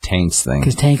get the tanks thing.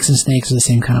 Because tanks and snakes are the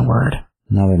same kind of word.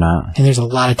 No, they're not. And there's a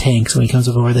lot of tanks when he comes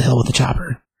up over the hill with the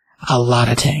chopper. A lot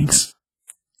of tanks.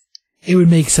 It would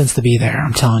make sense to be there,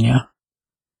 I'm telling you.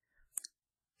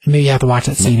 Maybe you have to watch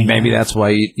that scene again. Maybe that's why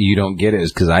you don't get it,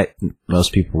 is because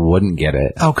most people wouldn't get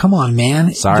it. Oh, come on,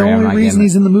 man. Sorry, the only reason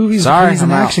he's in the movie is because he's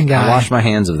an action guy. I wash my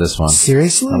hands of this one.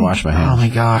 Seriously? I wash my hands. Oh my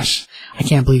gosh. I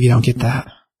can't believe you don't get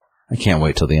that. I can't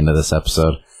wait till the end of this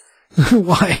episode.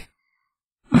 Why?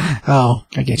 Oh,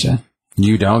 I get you.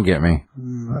 You don't get me.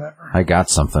 Whatever. I got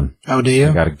something. Oh, do you?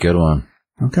 I got a good one.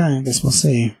 Okay, I guess we'll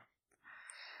see.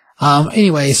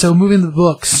 Anyway, so moving to the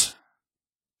books.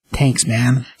 Tanks,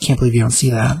 man. Can't believe you don't see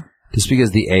that. Just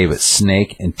because the A, but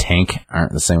snake and tank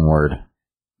aren't the same word.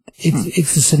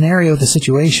 It's the scenario of the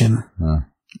situation.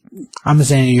 I'm just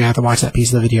saying you have to watch that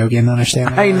piece of the video again to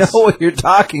understand. I know what you're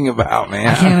talking about, man.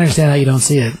 I can't understand how you don't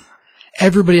see it.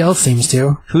 Everybody else seems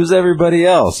to. Who's everybody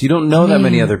else? You don't know that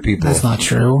many other people. That's not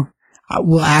true.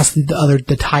 We'll ask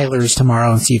the Tylers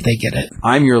tomorrow and see if they get it.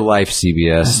 I'm your life,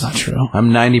 CBS. That's not true. I'm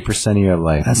 90% of your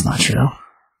life. That's not true.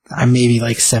 I'm maybe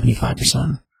like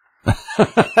 75%.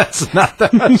 That's not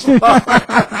that much.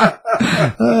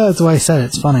 That's why I said it.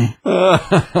 It's funny.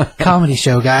 Comedy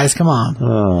show, guys. Come on.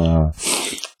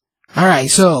 All right,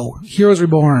 so Heroes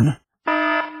Reborn.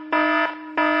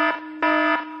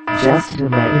 Just to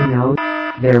let you know,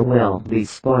 there will be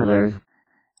spoilers.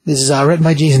 This is written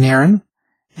by Jason Aaron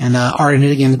and art and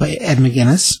again by Ed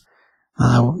McGuinness,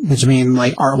 which I mean,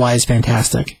 like art-wise,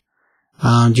 fantastic.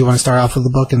 Do you want to start off with the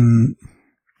book and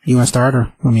you want to start,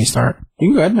 or want me to start? You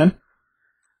can go ahead, man.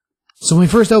 So when we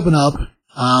first open up,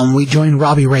 we join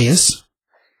Robbie Reyes,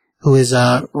 who is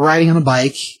riding on a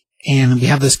bike, and we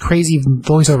have this crazy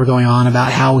voiceover going on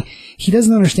about how he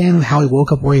doesn't understand how he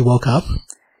woke up where he woke up,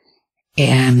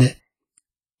 and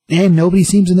nobody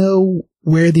seems to know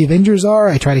where the Avengers are.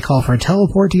 I tried to call for a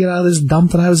teleport to get out of this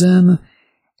dump that I was in,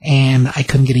 and I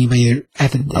couldn't get anybody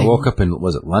at the... I woke up in,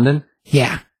 was it London?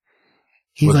 Yeah.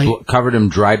 He's Covered in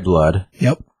dried blood.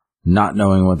 Yep. Not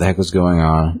knowing what the heck was going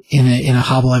on. In a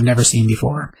hovel I've never seen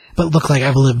before, but looked like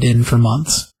I've lived in for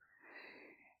months.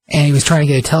 And he was trying to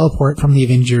get a teleport from the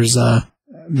Avengers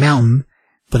Mountain,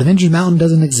 but Avengers Mountain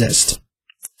doesn't exist.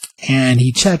 And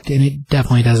he checked, and it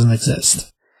definitely doesn't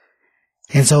exist.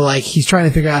 And so, like, he's trying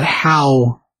to figure out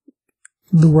how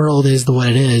the world is what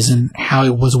it is, and how he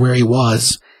was where he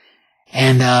was.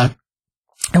 And at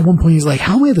one point he's like,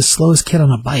 how am I the slowest kid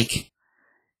on a bike?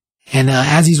 And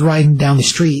as he's riding down the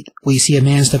street, we see a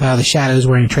man step out of the shadows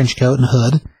wearing a trench coat and a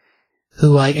hood, who,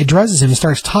 like, addresses him and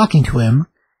starts talking to him,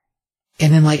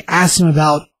 and then, like, asks him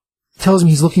tells him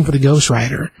he's looking for the Ghost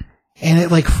Rider. And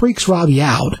it, like, freaks Robbie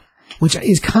out, which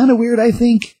is kind of weird, I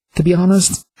think, to be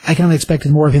honest. I kind of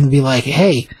expected more of him to be like,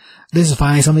 hey, this is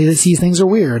finally somebody that sees things are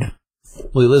weird.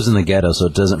 Well, he lives in the ghetto, so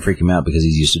it doesn't freak him out because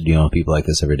he's used to dealing with people like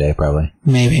this every day, probably.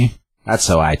 Maybe. That's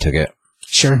how I took it.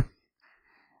 Sure.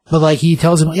 But, like, he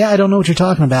tells him, yeah, I don't know what you're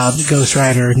talking about, Ghost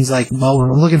Rider. And he's like, well,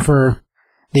 we're looking for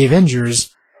the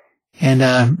Avengers.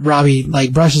 And Robbie,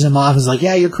 like, brushes him off and is like,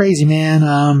 yeah, you're crazy,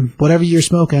 man. Whatever you're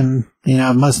smoking, you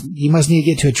must need to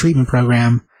get to a treatment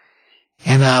program.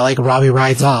 And, like, Robbie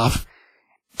rides off,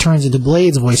 turns into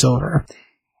Blade's voiceover.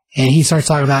 And he starts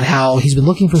talking about how he's been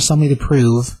looking for somebody to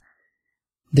prove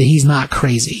that he's not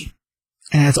crazy.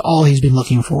 And that's all he's been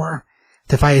looking for.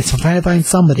 To find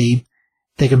somebody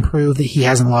that can prove that he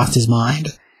hasn't lost his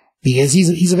mind. Because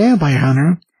he's a vampire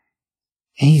hunter,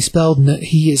 and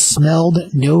he has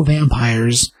smelled no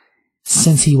vampires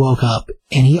since he woke up,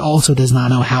 and he also does not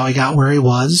know how he got where he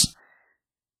was,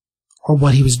 or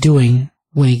what he was doing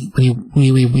when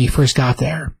he first got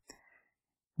there.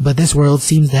 But this world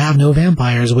seems to have no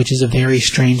vampires, which is a very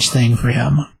strange thing for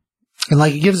him. And,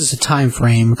 like, it gives us a time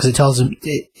frame, because it tells him,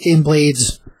 in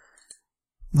Blade's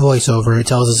voiceover, it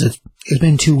tells us it's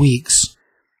been 2 weeks,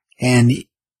 and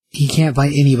he can't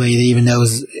find anybody that even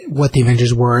knows what the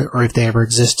Avengers were or if they ever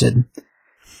existed.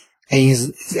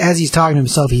 And as he's talking to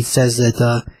himself, he says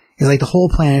that it's like the whole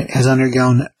planet has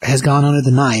gone under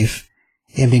the knife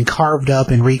and been carved up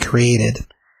and recreated,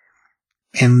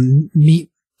 and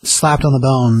meat slapped on the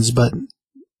bones, but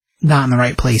not in the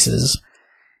right places.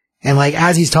 And, like,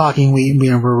 as he's talking,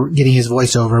 we're getting his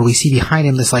voiceover. We see behind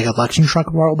him this, like, election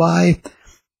truck roll by,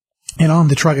 and on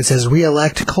the truck it says,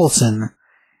 "Re-elect Coulson."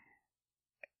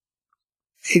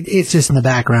 It's just in the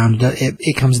background.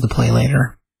 It comes into play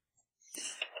later.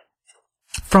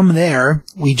 From there,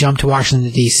 we jump to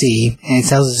Washington, D.C., and it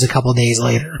tells us a couple days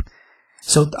later.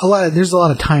 So there's a lot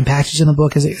of time patches in the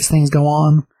book as things go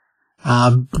on.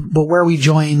 But where we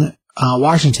join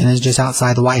Washington is just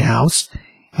outside the White House,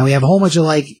 and we have a whole bunch of,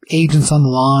 like, agents on the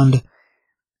lawn,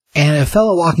 and a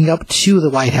fellow walking up to the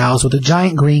White House with a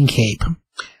giant green cape,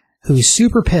 who's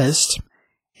super pissed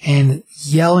and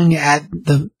yelling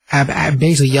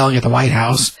basically yelling at the White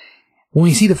House. When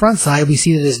we see the front side, we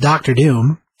see that it's Dr.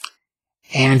 Doom.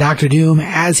 And Dr. Doom,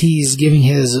 as he's giving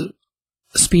his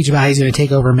speech about how he's going to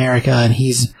take over America and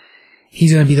he's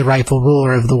going to be the rightful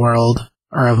ruler of the world,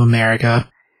 or of America,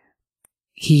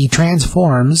 he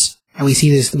transforms, and we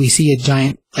see a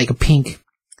giant, like a pink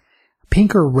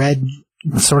or red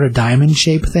sort of diamond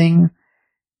shaped thing,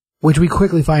 which we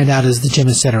quickly find out is the Gem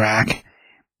of Sidorak.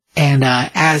 And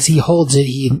as he holds it,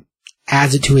 he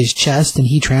adds it to his chest, and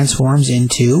he transforms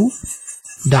into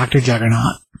Dr.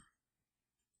 Juggernaut.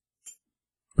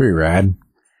 Pretty rad.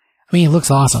 I mean, it looks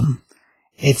awesome.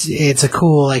 It's a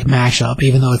cool, like, mashup,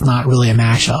 even though it's not really a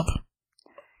mashup.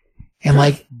 And,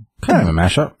 like, kind of a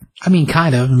mashup. I mean,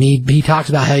 kind of. I mean, he talks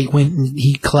about how he went and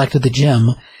he collected the gem.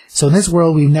 So in this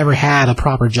world, we've never had a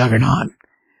proper Juggernaut.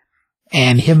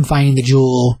 And him finding the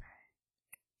jewel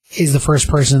is the first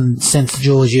person since the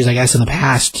jewel was used, I guess, in the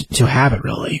past to have it,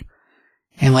 really.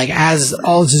 And, like, as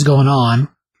all this is going on,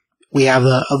 we have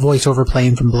a voiceover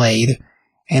playing from Blade,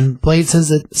 and Blade says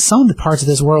that some of the parts of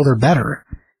this world are better.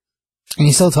 And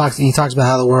he talks about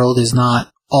how the world is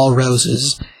not all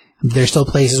roses. There's still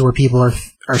places where people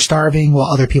are starving while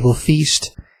other people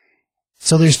feast.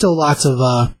 So there's still lots of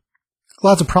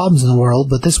problems in the world,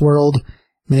 but this world, I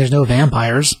mean, there's no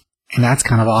vampires, and that's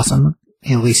kind of awesome.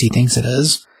 At least he thinks it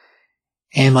is.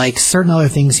 And, like, certain other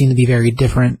things seem to be very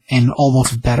different and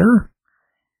almost better,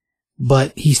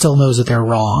 but he still knows that they're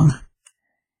wrong.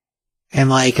 And,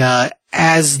 like,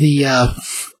 as the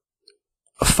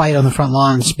fight on the front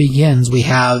lawns begins, we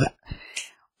have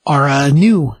our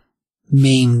new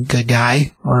main good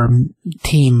guy, or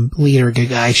team leader good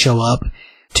guy, show up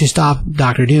to stop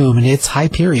Dr. Doom, and it's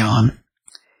Hyperion.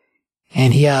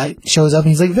 And he shows up and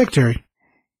he's like, "Victor,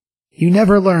 You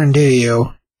never learn, do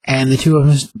you? And the two of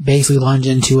them basically lunge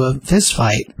into a fist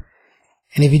fight.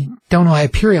 And if you don't know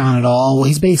Hyperion at all, well,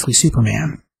 he's basically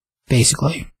Superman.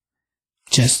 Basically.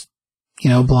 Just,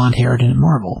 blonde-haired and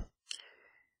Marvel.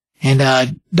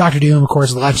 And Dr. Doom, of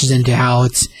course, launches into how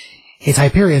it's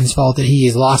Hyperion's fault that he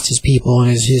has lost his people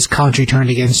and his country turned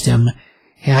against him.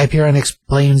 And Hyperion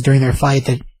explains during their fight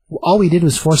that all we did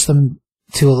was force them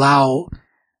to allow,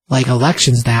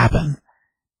 elections to happen.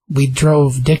 We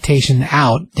drove dictation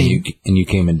out. And you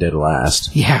came in dead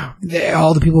last. Yeah.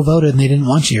 All the people voted and they didn't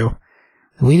want you.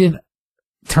 We didn't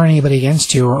turn anybody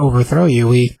against you or overthrow you.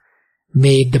 We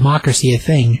made democracy a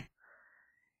thing.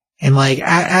 And,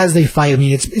 as they fight,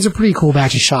 it's a pretty cool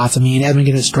batch of shots. Edmund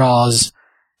Guinness draws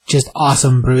just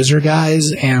awesome bruiser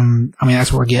guys, and,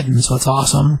 that's what we're getting, so it's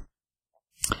awesome.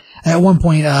 At one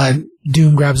point,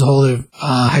 Doom grabs a hold of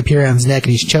Hyperion's neck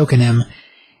and he's choking him,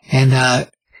 and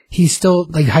he's still,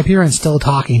 Hyperion's still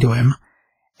talking to him,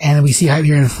 and we see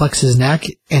Hyperion flex his neck,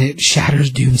 and it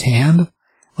shatters Doom's hand,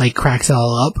 cracks it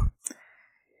all up.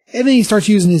 And then he starts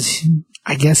using his,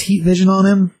 heat vision on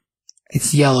him.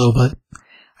 It's yellow, but,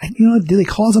 do they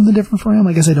call it something different for him?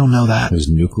 I guess I don't know that. His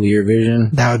nuclear vision?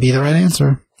 That would be the right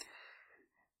answer.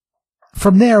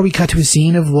 From there, we cut to a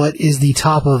scene of what is the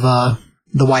top of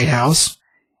the White House,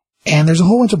 and there's a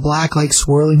whole bunch of black,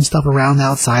 swirling stuff around the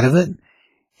outside of it,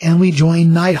 and we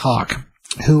join Nighthawk,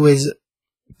 who is...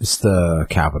 It's the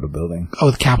Capitol building.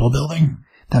 Oh, the Capitol building.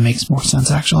 That makes more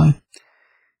sense, actually.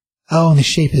 Oh, and the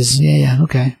shape is... Yeah,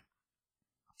 okay.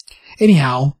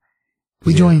 Anyhow,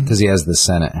 we join... Because he has the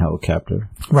Senate helicopter.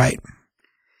 Right.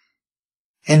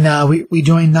 And we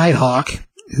join Nighthawk,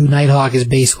 who Nighthawk is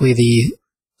basically the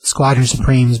Squadron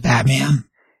Supreme's Batman.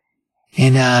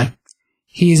 And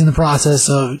he's in the process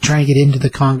of trying to get into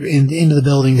into the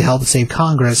building to help save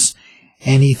Congress.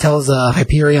 And he tells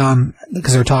Hyperion,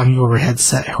 because they're talking over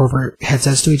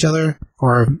headsets to each other,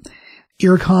 or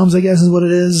earcoms, I guess is what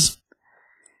it is.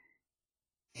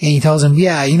 And he tells him,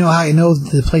 yeah, you know how I know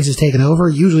the place is taken over?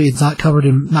 Usually it's not covered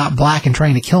in, not black and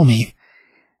trying to kill me.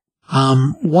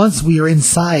 Once we are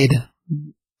inside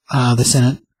the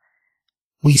Senate,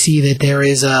 we see that there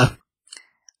is a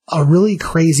really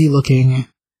crazy looking,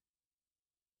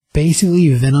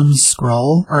 basically Venom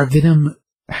Skrull, or Venom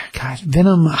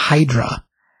Hydra,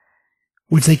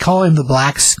 which they call him the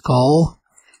Black Skull.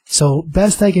 So,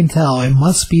 best I can tell, it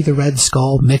must be the Red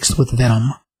Skull mixed with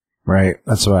Venom. Right,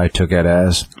 that's what I took it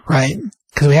as. Right,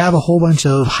 because we have a whole bunch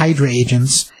of Hydra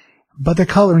agents, but their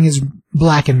coloring is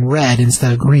black and red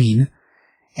instead of green.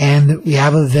 And we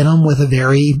have a Venom with a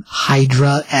very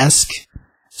Hydra-esque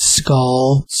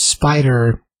skull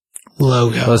spider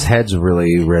logo. Those heads are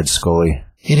really red scully.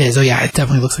 It is, oh yeah, it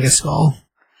definitely looks like a skull.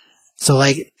 So,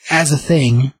 as a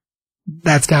thing,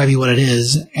 that's gotta be what it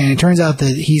is. And it turns out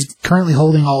that he's currently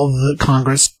holding all of the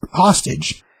Congress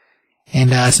hostage.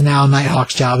 And so now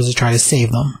Nighthawk's job is to try to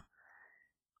save them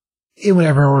in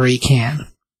whatever order he can.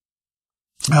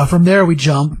 From there, we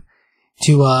jump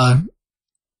to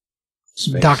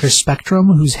Dr. Spectrum,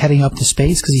 who's heading up to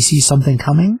space because he sees something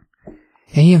coming.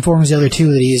 And he informs the other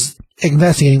two that he's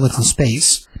investigating what's in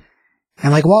space.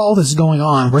 And while all this is going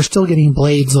on, we're still getting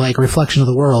Blade's reflection of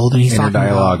the world, and he's talking talking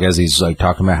dialogue as he's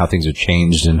talking about how things have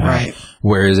changed and right.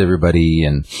 Where is everybody,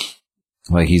 and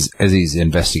he's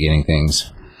investigating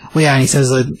things. Well, yeah, and he says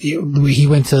that he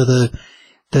went to the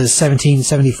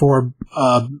 1774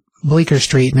 Bleecker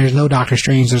Street, and there's no Doctor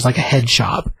Strange. There's a head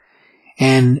shop,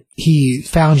 and he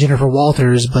found Jennifer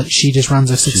Walters, but she just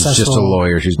runs a successful. She's just a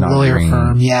lawyer. She's not lawyer green.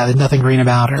 Firm. Yeah, there's nothing green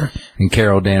about her. And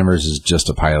Carol Danvers is just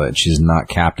a pilot. She's not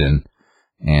captain.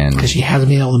 And because she hasn't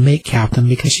been able to make captain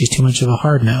because she's too much of a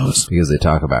hard nose. Because they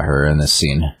talk about her in this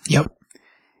scene. Yep.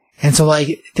 And so,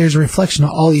 there's a reflection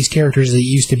of all these characters that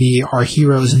used to be our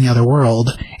heroes in the other world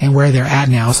and where they're at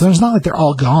now. So it's not like they're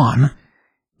all gone.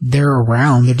 They're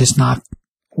around. They're just not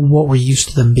what we're used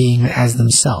to them being as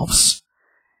themselves.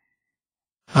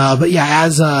 But yeah,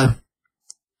 as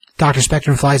Dr.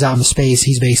 Spectrum flies out into space,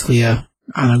 he's basically a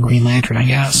Green Lantern, I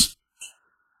guess.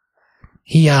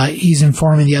 He's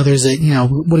informing the others that,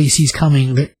 what he sees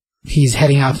coming, that he's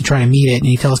heading out to try to meet it, and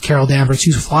he tells Carol Danvers,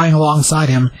 who's flying alongside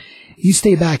him, you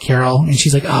stay back, Carol. And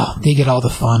she's like, oh, they get all the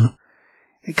fun.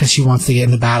 Because she wants to get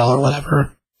in the battle or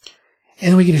whatever.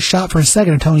 And then we get a shot for a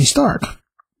second of Tony Stark.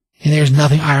 And there's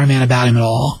nothing Iron Man about him at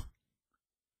all.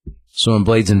 So in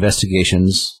Blade's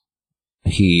investigations,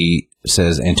 he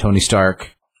says, and Tony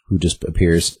Stark, who just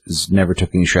appears, has never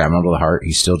took any shrapnel to the heart.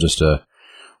 He's still just a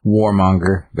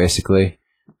warmonger, basically.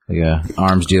 A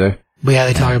arms dealer. But yeah,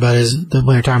 they talk about when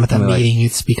they're talking about that meeting,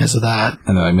 it's because of that.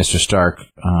 And then Mr. Stark,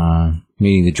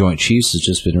 meeting the Joint Chiefs has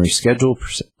just been rescheduled.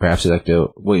 Perhaps he'd like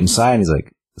to wait inside. And he's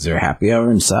like, Is there a happy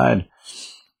hour inside?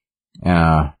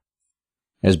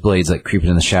 As Blade's like creeping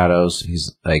in the shadows,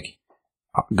 he's like,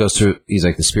 he's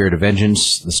like the spirit of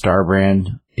vengeance, the star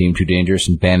brand, deemed too dangerous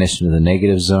and banished into the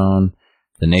negative zone.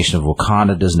 The nation of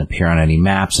Wakanda doesn't appear on any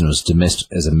maps and was dismissed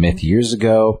as a myth years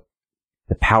ago.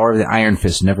 The power of the Iron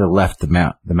Fist never left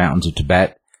the mountains of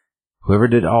Tibet. Whoever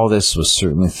did all this was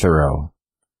certainly thorough.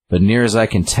 But near as I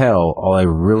can tell, all I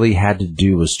really had to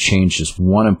do was change just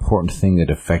one important thing that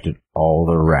affected all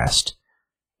the rest.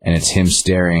 And it's him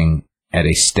staring at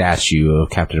a statue of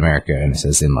Captain America, and it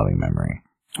says, in loving memory.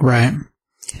 Right.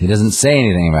 He doesn't say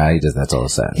anything about it, that's all it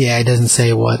says. Yeah, he doesn't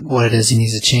say what it is he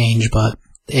needs to change, but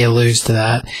it alludes to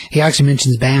that. He actually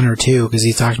mentions Banner, too, because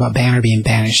he talks about Banner being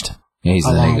banished. Yeah, he's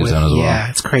in the negative zone as well. Yeah,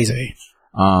 it's crazy.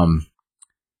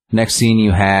 Next scene,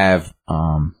 you have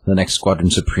the next Squadron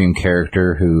Supreme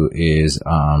character, who is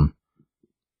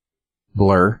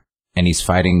Blur, and he's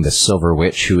fighting the Silver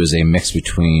Witch, who is a mix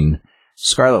between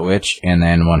Scarlet Witch, and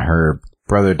then when her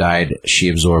brother died, she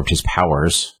absorbed his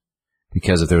powers,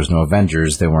 because if there was no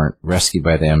Avengers, they weren't rescued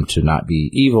by them to not be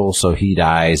evil, so he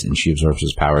dies, and she absorbs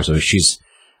his powers. So she's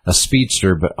a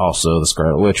speedster, but also the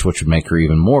Scarlet Witch, which would make her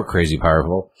even more crazy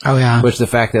powerful. Oh, yeah. Which the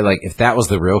fact that, like, if that was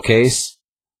the real case,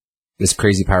 as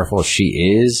crazy powerful as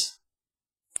she is,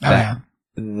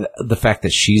 the fact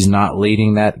that she's not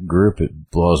leading that group,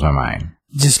 it blows my mind.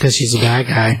 Just because she's a bad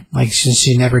guy. Like,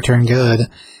 she never turned good.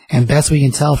 And best we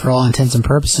can tell, for all intents and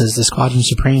purposes, the Squadron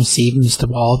Supreme seems to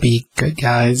all be good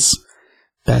guys.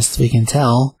 Best we can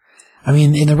tell. I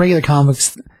mean, in the regular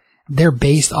comics, they're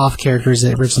based off characters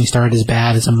that originally started as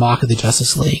bad as a mock of the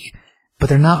Justice League. But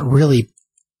they're not really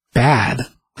bad.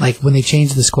 Like, when they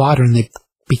changed the Squadron, they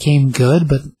became good,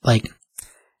 but, like...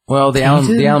 Well, the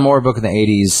Alan Moore book in the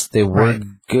 80s, they were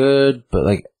good, but,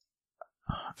 like...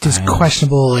 Just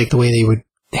questionable, like, the way they would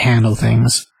handle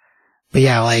things. But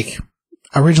yeah, like,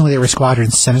 originally they were Squadron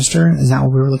Sinister. Is that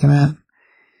what we were looking at?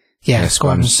 Yeah,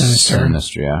 Squadron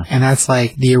Sinister. Yeah. And that's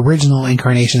like the original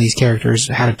incarnation of these characters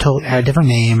had a different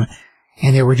name,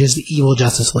 and they were just the evil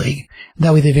Justice League.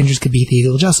 That way the Avengers could beat the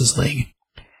evil Justice League.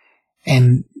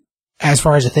 And as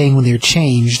far as the thing, when they were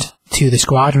changed to the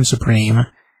Squadron Supreme,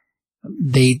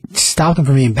 they stopped them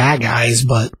from being bad guys,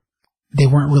 but they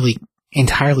weren't really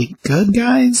entirely good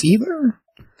guys either.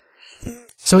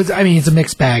 So it's a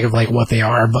mixed bag of like what they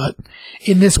are, but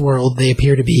in this world they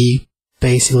appear to be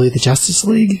basically the Justice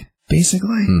League,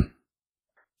 basically.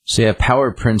 So you have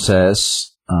Power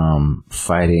Princess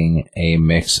fighting a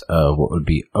mix of what would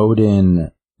be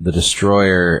Odin, the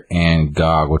Destroyer, and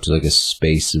Gog, which is like a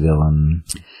space villain.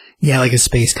 Yeah, like a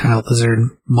space kind of lizard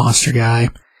monster guy.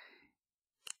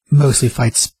 Mostly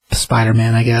fights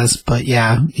Spider-Man, I guess, but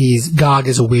yeah, Gog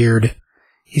is a weird.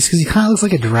 Because he kind of looks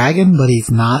like a dragon, but he's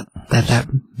not that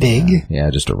big. Yeah,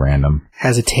 just a random.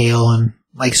 Has a tail and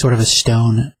like sort of a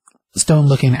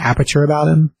stone-looking aperture about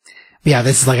him. But yeah,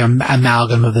 this is like an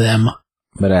amalgam of them.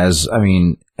 But as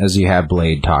you have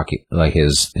Blade talk, like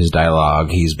his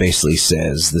dialogue, he basically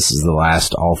says, this is the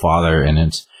last All-Father, and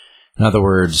it's, in other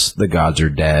words, the gods are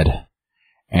dead.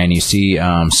 And you see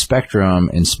Spectrum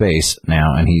in space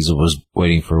now, and was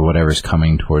waiting for whatever's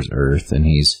coming towards Earth, and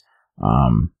he's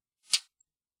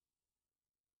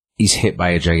hit by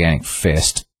a gigantic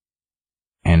fist,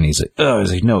 and he's like,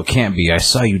 no, it can't be. I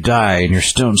saw you die, and your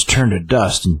stones turned to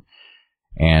dust.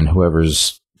 And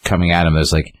whoever's coming at him,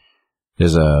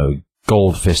 there's a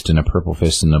gold fist and a purple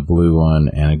fist and a blue one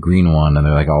and a green one, and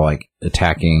they're like all like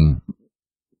attacking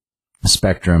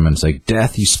Spectrum, and it's like,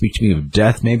 death, you speak to me of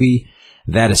death, maybe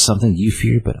that is something you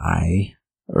fear, but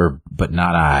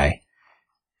not I.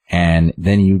 And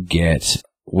then you get,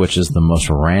 which is the most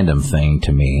random thing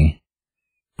to me,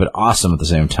 but awesome at the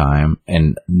same time,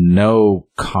 and no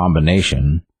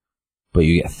combination, but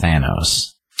you get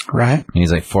Thanos. Right. And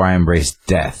he's like, for I embrace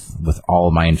death with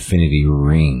all my infinity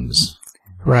rings.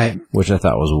 Right. Which I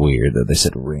thought was weird that they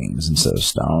said rings instead of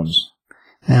stones.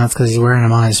 Yeah, it's because he's wearing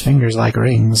them on his fingers like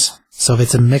rings. So if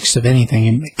it's a mix of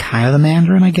anything, kind of the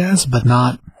Mandarin, I guess, but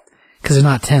not, because there's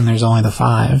not 10, there's only the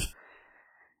 5.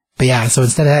 But yeah, so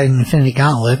instead of having an infinity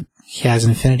gauntlet, he has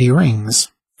infinity rings.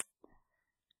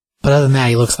 But other than that,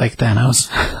 he looks like Thanos.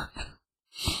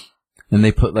 And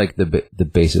they put like the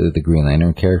basically the Green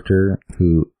Lantern character,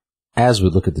 who, as we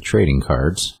look at the trading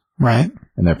cards, right,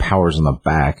 and their powers on the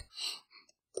back,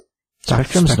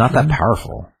 Spectrum's not that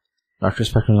powerful. Dr.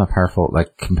 Spectrum's not powerful,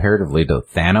 like comparatively to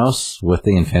Thanos with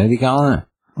the Infinity Gauntlet.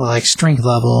 Well, like strength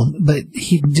level, but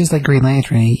he just like Green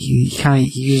Lantern, he kind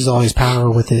of uses all his power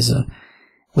with the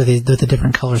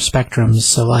different color spectrums.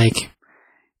 So like,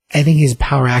 I think his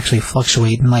power actually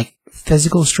fluctuates. In like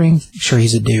physical strength, sure,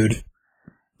 he's a dude.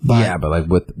 But, yeah, but like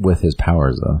with his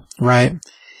powers though. Right.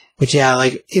 Which, yeah,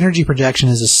 like, energy projection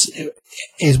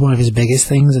is one of his biggest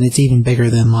things, and it's even bigger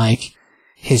than, like,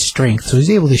 his strength. So he's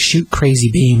able to shoot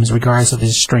crazy beams regardless of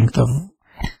his strength of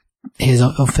his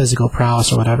physical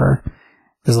prowess or whatever.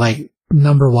 Because, like,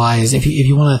 number-wise, if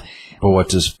you want to... But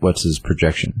what's his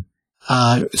projection?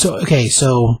 So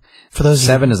for those...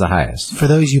 7 is the highest. For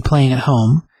those you playing at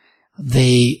home,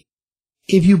 if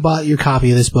you bought your copy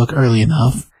of this book early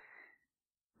enough,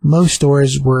 most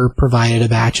stores were provided a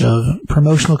batch of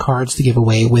promotional cards to give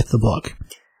away with the book.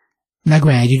 Now,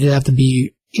 granted, you did have to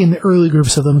be in the early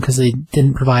groups of them because they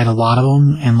didn't provide a lot of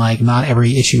them, and like not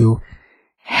every issue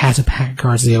has a pack of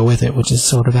cards to go with it, which is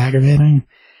sort of aggravating.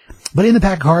 But in the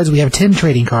pack of cards, we have 10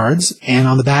 trading cards, and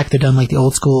on the back they're done like the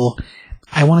old school,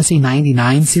 I want to say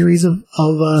 99 series of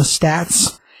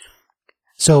stats.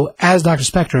 So as Dr.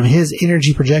 Spectrum, his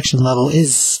energy projection level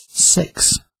is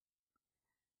 6.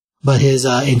 But his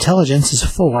intelligence is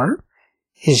 4,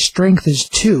 his strength is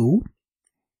 2,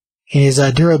 and his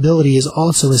durability is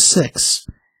also a 6.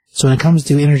 So when it comes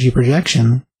to energy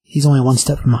projection, he's only one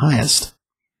step from the highest.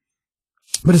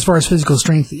 But as far as physical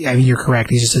strength, I mean, you're correct.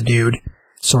 He's just a dude,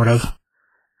 sort of.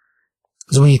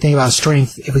 So when you think about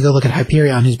strength, if we go look at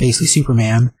Hyperion, who's basically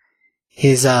Superman,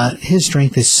 his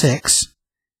strength is 6,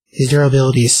 his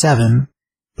durability is 7,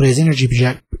 but his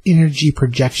energy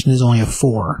projection is only a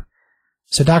 4.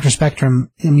 So Dr. Spectrum,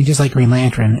 I mean, just like Green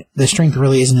Lantern, the strength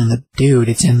really isn't in the dude,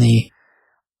 it's in the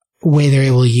way they're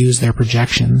able to use their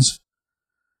projections.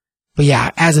 But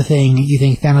yeah, as a thing, you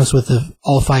think Thanos with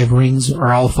all 5 rings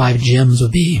or all 5 gems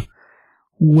would be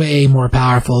way more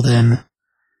powerful than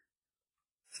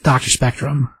Dr.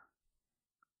 Spectrum.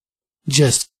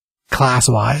 Just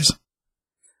class-wise.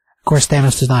 Of course,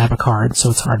 Thanos does not have a card, so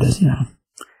it's hard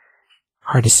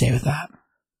to say with that.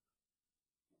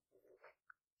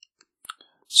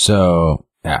 So,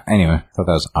 yeah, anyway, I thought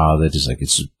that was odd. That just like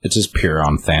it's just pure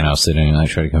on Thanos. They didn't like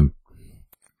try to come.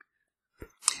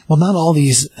 Well, not all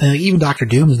these, even Doctor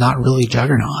Doom is not really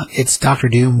Juggernaut. It's Doctor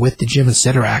Doom with the Gem of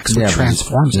Siderax, which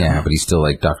transforms him. Yeah, but he's still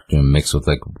like Doctor Doom mixed with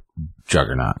like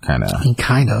Juggernaut, kind of. I mean,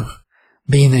 kind of.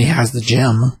 Being that he has the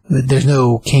gem. There's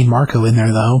no Kane Marco in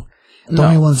there, though.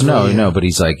 No, but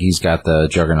he's got the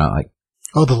Juggernaut, like...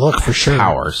 Oh, the look, for sure.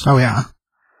 Powers. Oh, yeah.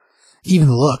 Even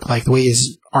the look, like the way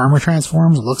his armor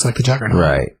transforms, it looks like the Juggernaut.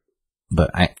 Right.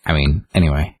 But, I mean,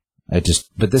 anyway. But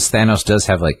this Thanos does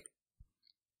have, like,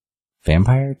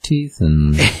 vampire teeth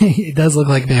and... It does look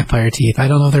like vampire teeth. I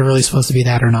don't know if they're really supposed to be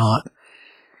that or not.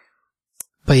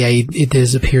 But yeah, it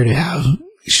does appear to have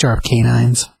sharp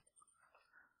canines.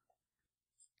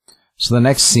 So the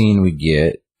next scene we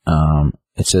get,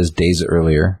 it says days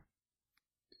earlier,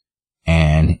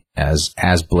 and as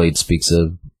Blade speaks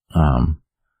of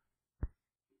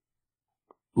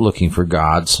looking for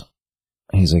gods,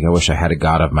 he's like, I wish I had a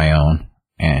god of my own.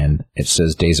 And it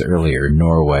says days earlier,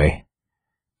 Norway,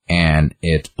 and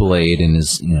it's Blade in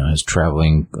his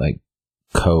traveling like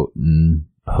coat and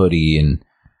hoodie and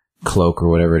cloak or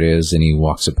whatever it is, and he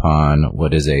walks upon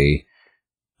what is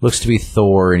looks to be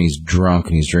Thor, and he's drunk,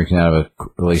 and he's drinking out of a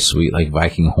really sweet, like,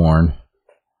 Viking horn.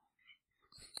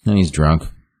 And he's drunk.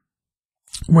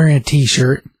 Wearing a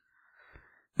t-shirt.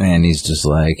 And he's just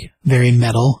like... Very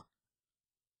metal.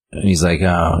 And he's like,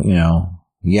 yeah,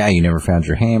 you never found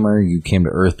your hammer. You came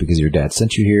to Earth because your dad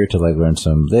sent you here to, like, learn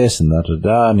some of this and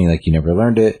da-da-da. And you never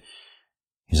learned it.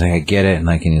 He's like, I get it. And,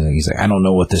 like, he's like, I don't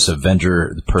know what this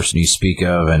Avenger, the person you speak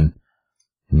of. And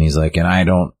he's like, and I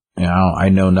don't... I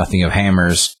know nothing of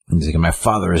hammers. He's like, my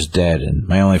father is dead, and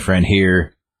my only friend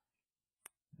here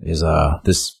is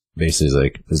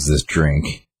this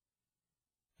drink.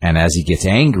 And as he gets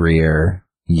angrier,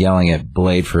 yelling at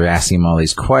Blade for asking him all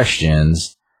these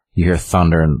questions, you hear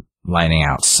thunder and lightning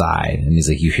outside. And he's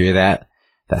like, you hear that?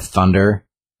 That thunder?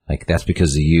 Like, that's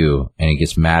because of you. And he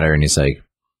gets madder, and he's like,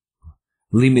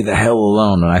 leave me the hell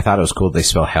alone. And I thought it was cool they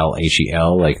spell hell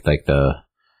H-E-L, like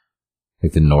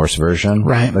the Norse version.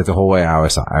 Right. Like the whole way I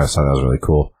always thought that was really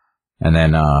cool. And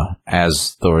then,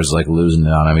 as Thor's like losing it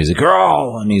on him, he's like,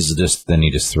 girl! And he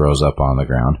just throws up on the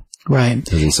ground. Right.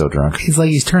 Because he's so drunk. It's like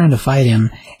he's turning to fight him.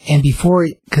 And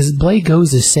because Blade goes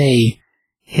to say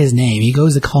his name, he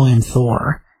goes to call him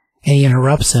Thor. And he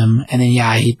interrupts him. And then,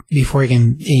 he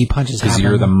punches him. Because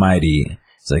you're the mighty.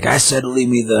 It's like, I said, leave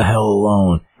me the hell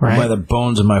alone. Right. By the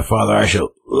bones of my father, I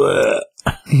shall...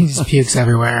 He just pukes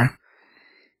everywhere.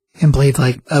 And Blade's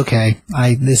like, okay,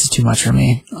 this is too much for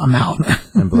me. I'm out.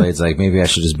 And Blade's like, maybe I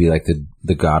should just be like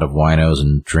the god of winos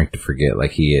and drink to forget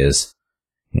like he is.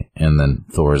 And then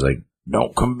Thor's like,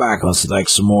 don't come back. Let's like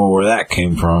some more where that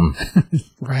came from.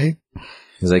 Right?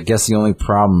 He's like, guess the only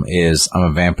problem is I'm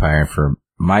a vampire, and for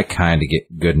my kind to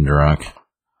get good and drunk,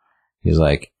 He's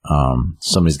like,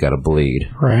 somebody's got to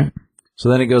bleed. Right. So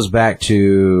then it goes back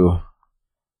to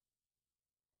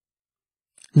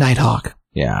Nighthawk.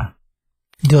 Yeah.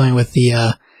 Dealing with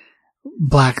the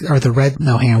black, or the red,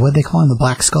 no, hang on, what did they call him? The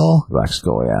Black Skull? Black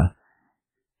Skull, yeah.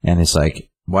 And it's like,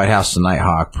 White House to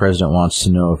Nighthawk, President wants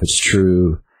to know if it's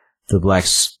true the Black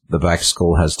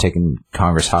Skull has taken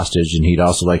Congress hostage, and he'd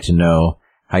also like to know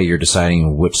how you're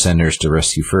deciding which senators to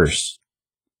rescue first.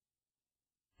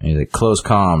 And he's like, close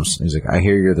comms. He's like, I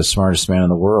hear you're the smartest man in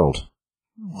the world.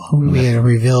 Well, we had to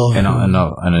reveal. And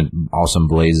an awesome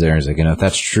Blade's there. He's like, if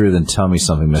that's true, then tell me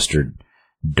something, Mr.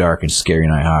 Dark and Scary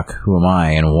Nighthawk. Who am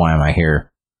I, and why am I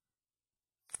here?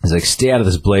 He's like, stay out of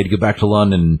this, Blade. Go back to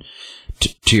London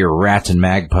to your rats and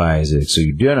magpies. Like, so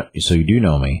you do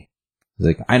know me. He's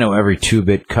like, I know every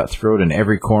two-bit cutthroat in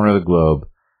every corner of the globe,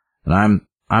 and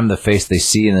I'm the face they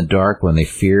see in the dark when they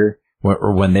fear,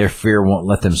 or when their fear won't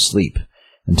let them sleep.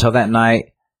 Until that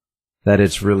night, that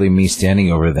it's really me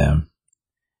standing over them.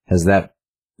 Has that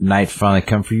night finally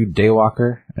come for you,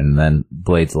 Daywalker? And then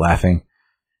Blade's laughing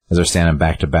as they're standing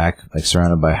back to back, like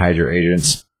surrounded by Hydra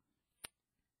agents.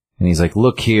 And he's like,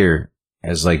 look here,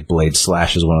 as like Blade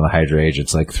slashes one of the Hydra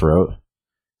agents' like throat.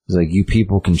 He's like, you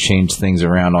people can change things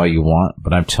around all you want,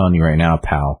 but I'm telling you right now,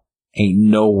 pal, ain't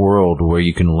no world where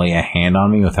you can lay a hand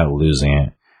on me without losing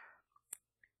it.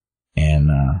 And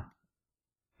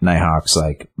Nighthawk's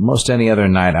like, most any other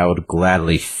night I would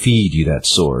gladly feed you that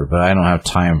sword, but I don't have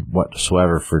time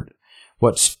whatsoever for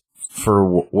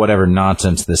whatever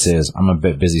nonsense this is. I'm a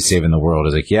bit busy saving the world.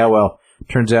 He's like, yeah, well,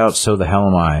 turns out so the hell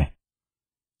am I.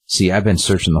 See, I've been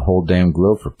searching the whole damn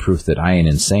globe for proof that I ain't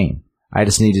insane. I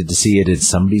just needed to see it in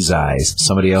somebody's eyes.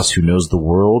 Somebody else who knows the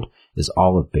world is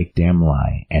all a big damn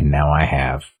lie. And now I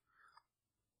have.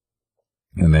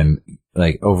 And then,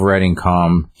 like, overriding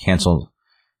comms cancel.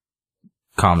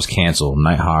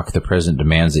 Nighthawk, the president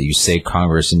demands that you save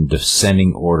Congress in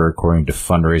descending order according to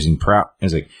fundraising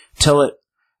He's like, tell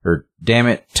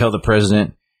the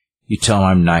president, you tell him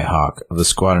I'm Nighthawk of the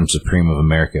Squadron Supreme of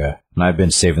America, and I've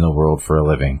been saving the world for a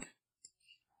living.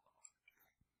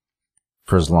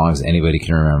 For as long as anybody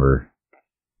can remember.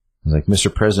 He's like,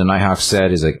 Mr. President, Nighthawk said,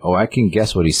 he's like, oh, I can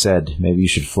guess what he said. Maybe you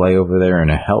should fly over there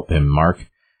and help him, Mark.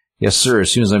 Yes, sir,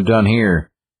 as soon as I'm done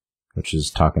here. Which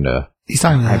is talking to... He's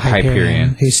talking to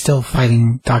Hyperion, who's still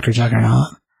fighting Dr.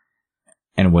 Juggernaut.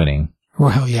 And winning.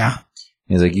 Well, yeah.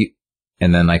 He's like,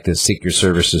 and then, like, the Secret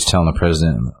Service is telling the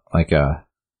president, like,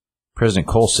 President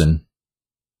Coulson,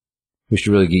 we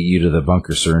should really get you to the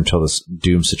bunker, sir, until this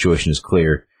doom situation is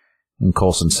clear. And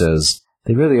Coulson says,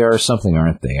 they really are something,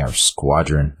 aren't they, our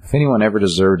squadron? If anyone ever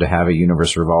deserved to have a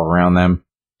universe revolve around them,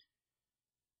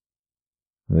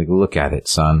 like, look at it,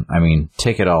 son. I mean,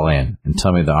 take it all in and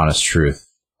tell me the honest truth.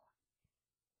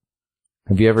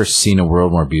 Have you ever seen a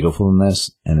world more beautiful than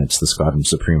this? And it's the Squadron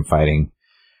Supreme fighting.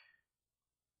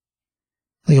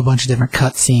 Like a bunch of different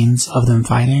cut scenes of them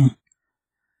fighting.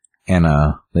 And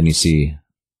then you see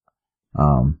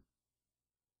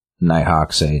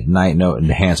Nighthawk say, Night Note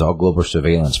enhance all global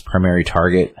surveillance. Primary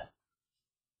target,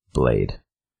 Blade.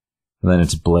 And then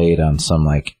it's Blade on some,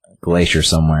 like, glacier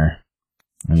somewhere.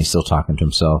 And he's still talking to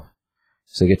himself.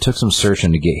 He's like, it took some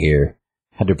searching to get here.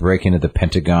 Had to break into the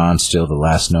Pentagon, steal the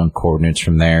last known coordinates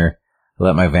from there.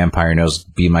 Let my vampire nose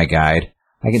be my guide.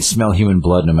 I can smell human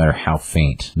blood no matter how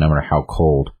faint, no matter how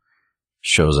cold.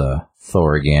 Shows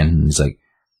Thor again. And he's like,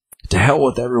 to hell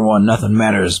with everyone, nothing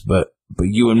matters but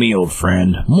you and me, old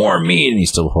friend. More meat! And he's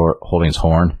still holding his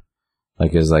horn.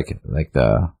 Like his, like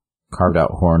the carved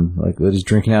out horn, like that he's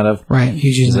drinking out of. Right,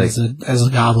 he's using it as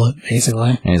a goblet, basically.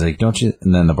 And he's like, don't you,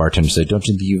 and then the bartender said, don't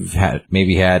you think you've had,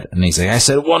 and he's like, I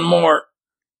said one more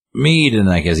mead, and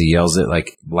like as he yells it,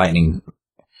 like lightning,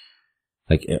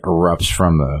 like it erupts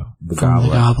from the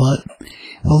goblet.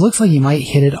 Well, it looks like he might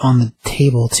hit it on the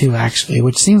table too, actually,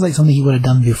 which seems like something he would have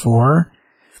done before,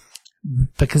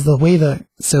 because the way in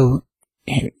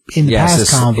the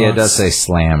past comic books, yeah, it does say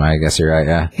slam. I guess you're right.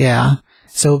 Yeah. Yeah.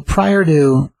 So prior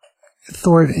to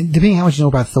Thor, depending on how much you know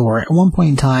about Thor, at one point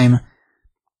in time,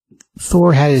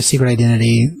 Thor had a secret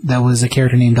identity that was a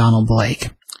character named Donald Blake,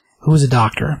 who was a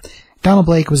doctor. Donald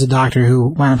Blake was a doctor who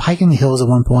wound up hiking the hills at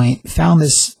one point, found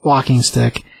this walking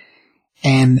stick,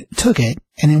 and took it.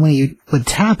 And then when he would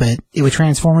tap it, it would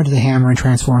transform into the hammer and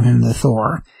transform him into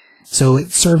Thor. So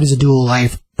it served as a dual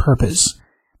life purpose.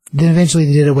 Then eventually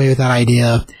they did away with that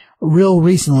idea. Real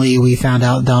recently, we found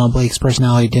out Donald Blake's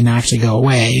personality didn't actually go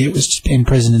away. It was just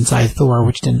imprisoned inside Thor,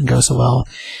 which didn't go so well,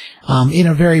 in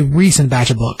a very recent batch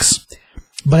of books.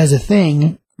 But as a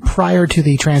thing, prior to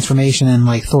the transformation and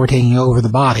like Thor taking over the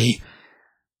body,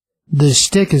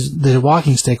 the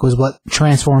walking stick was what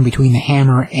transformed between the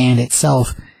hammer and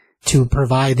itself to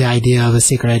provide the idea of a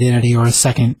secret identity or a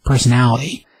second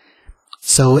personality.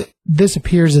 So this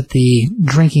appears that the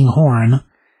drinking horn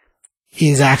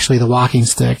is actually the walking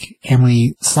stick, and when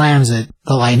he slams it,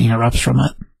 the lightning erupts from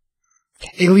it.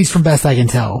 At least from best I can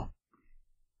tell.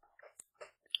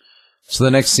 So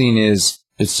the next scene is,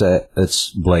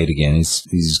 it's Blade again.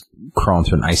 He's crawling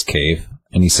through an ice cave,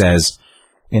 and he says,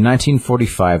 in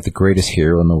 1945, the greatest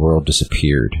hero in the world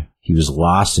disappeared. He was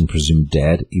lost and presumed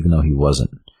dead, even though he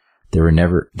wasn't. There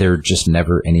were just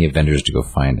never any Avengers to go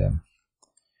find him.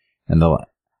 And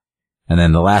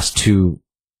then the last two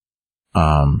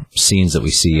scenes that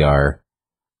we see are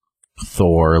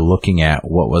Thor looking at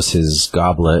what was his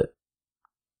goblet,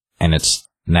 and it's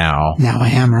now a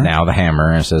hammer. Now the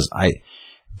hammer, and it says,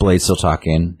 Blade's still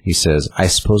talking. He says, I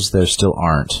suppose there still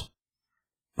aren't,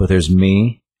 but there's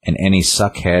me, and any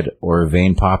suckhead or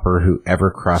vein popper who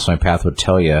ever crossed my path would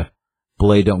tell you,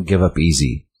 Blade don't give up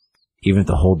easy, even if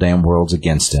the whole damn world's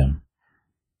against him.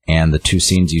 And the two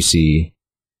scenes you see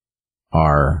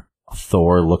are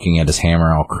Thor looking at his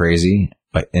hammer all crazy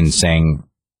and saying,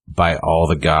 by all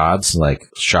the gods, like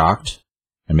shocked,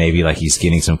 and maybe like he's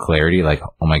getting some clarity, like,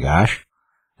 oh my gosh.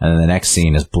 And then the next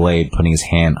scene is Blade putting his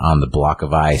hand on the block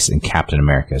of ice, and Captain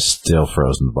America is still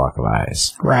frozen in the block of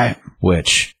ice. Right.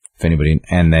 Which, if anybody,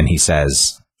 and then he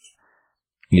says,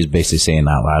 he's basically saying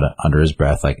out loud under his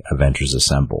breath, like, Avengers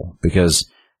Assemble. Because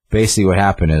basically what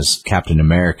happened is Captain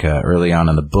America, early on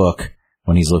in the book,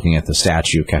 when he's looking at the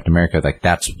statue of Captain America, like,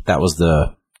 that was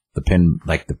the pin,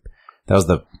 like, that was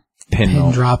the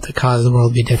pin drop that caused the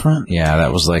world to be different. Yeah,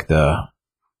 that was like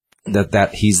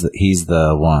he's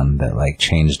the one that like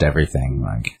changed everything.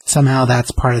 Like somehow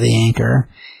that's part of the anchor.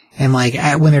 And like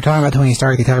when they're talking about Tony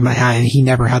Stark, they talk about how he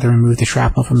never had to remove the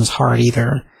shrapnel from his heart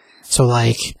either. So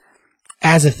like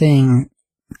as a thing,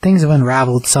 things have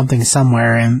unraveled something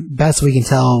somewhere, and best we can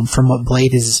tell from what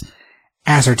Blade has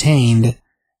ascertained,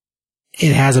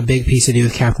 it has a big piece to do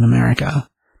with Captain America,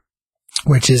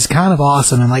 which is kind of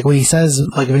awesome. And like when he says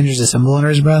like Avengers Assemble under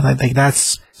his breath, I think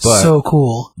that's so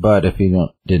cool. But if you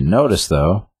didn't notice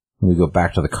though, when we go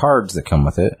back to the cards that come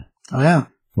with it. Oh yeah.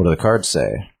 What do the cards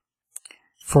say?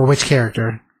 For which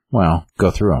character? Well,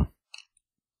 go through them.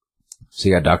 So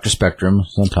you got Dr. Spectrum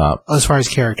on top. As far as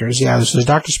characters, yeah, there's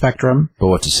Dr. Spectrum. But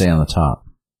what to say on the top?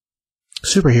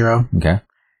 Superhero. Okay.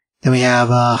 Then we have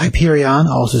Hyperion,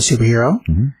 also superhero.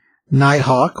 Mm-hmm.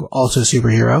 Nighthawk, also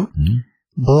superhero. Mm-hmm.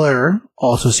 Blur,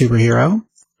 also superhero.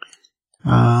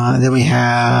 Then we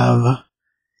have...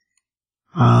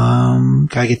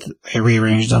 I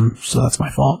rearranged them, so that's my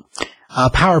fault.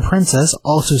 Power Princess,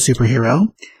 also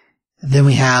superhero. Then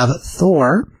we have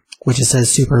Thor, which it says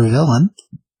super villain.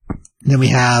 Then we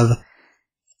have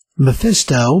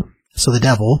Mephisto, so the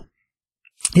devil.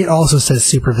 It also says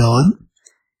super villain.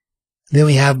 Then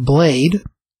we have Blade,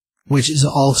 which is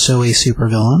also a super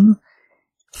villain,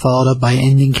 followed up by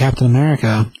Ending Captain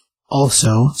America,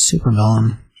 also super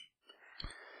villain.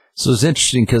 So it's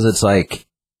interesting because it's like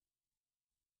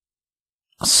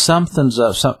something's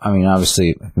up.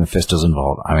 Obviously Mephisto's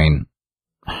involved.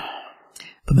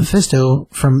 But Mephisto,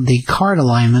 from the card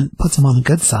alignment, puts him on the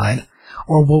good side,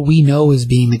 or what we know as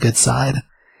being the good side.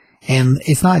 And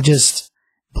it's not just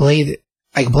Blade.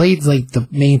 Like, Blade's like the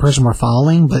main person we're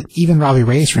following, but even Robbie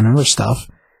Reyes remembers stuff.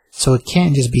 So it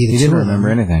can't just be the two. He didn't remember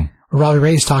anything. Robbie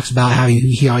Reyes talks about how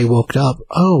he woke up.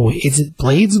 Oh, is it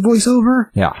Blade's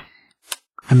voiceover? Yeah.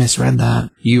 I misread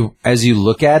that. As you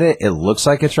look at it, it looks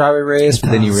like it's Robbie Reyes,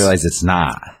 but then you realize it's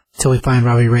not. Until we find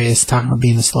Robbie Reyes talking about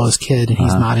being the slowest kid, and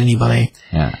he's not anybody.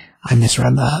 Yeah. I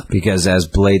misread that. Because as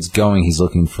Blade's going, he's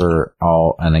looking for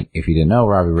and if you didn't know,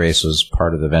 Robbie Reyes was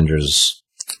part of the Avengers.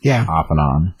 Yeah. Off and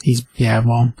on.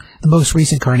 The most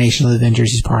recent incarnation of the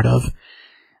Avengers he's part of.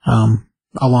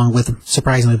 Along with,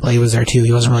 surprisingly, Blade was there too.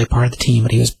 He wasn't really part of the team,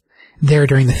 but he was there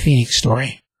during the Phoenix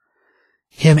story.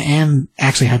 Him and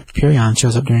actually Hyperion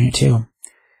shows up during it too.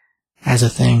 As a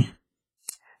thing.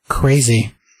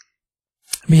 Crazy.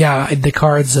 But yeah, the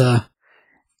cards, it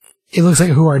looks like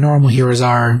who our normal heroes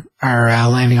are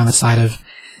landing on the side of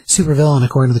supervillain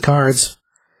according to the cards.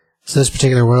 So this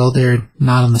particular world, they're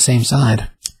not on the same side.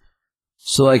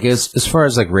 So like as far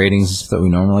as like ratings that we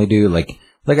normally do, like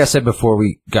I said before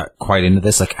we got quite into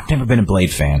this, like I've never been a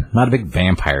Blade fan. I'm not a big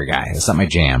vampire guy. It's not my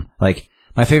jam. Like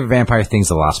my favorite vampire thing's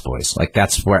the Lost Boys. Like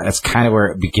that's kind of where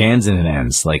it begins and it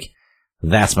ends. Like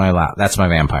that's my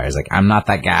vampires. Like I'm not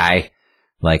that guy.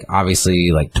 Like obviously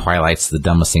like Twilight's the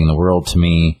dumbest thing in the world to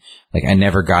me. Like I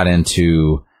never got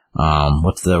into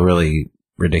what's the really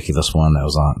ridiculous one that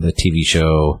was on the TV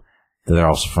show that they're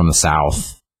also from the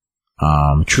South.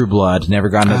 True Blood. Never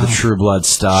got into the True Blood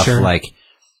stuff. Sure. Like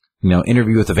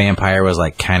Interview with the Vampire was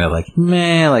like kind of like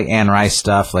meh, like Anne Rice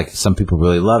stuff. Like some people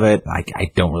really love it.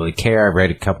 I don't really care. I've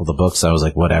read a couple of the books. So I was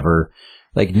like, whatever.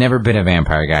 Like never been a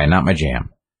vampire guy. Not my jam.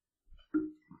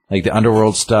 Like the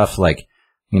underworld stuff, like,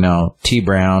 T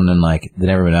Brown and like the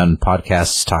Never Been Done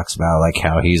podcasts talks about like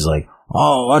how he's like,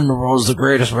 oh, Underworld's the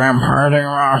greatest vampire thing.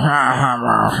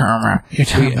 You're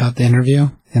talking about the interview?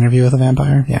 Interview with a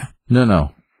Vampire? Yeah.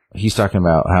 No. He's talking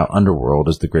about how Underworld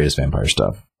is the greatest vampire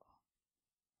stuff.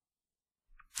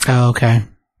 Oh, okay.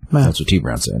 Well, that's what T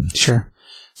Brown said. Sure.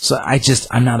 So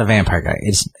I'm not a vampire guy.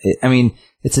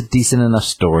 It's a decent enough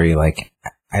story. Like,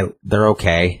 they're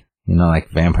okay. Like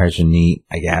vampires are neat,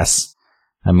 I guess.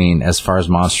 As far as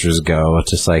monsters go,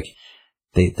 it's just like,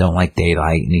 they don't like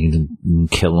daylight and you can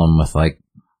kill them with like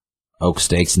oak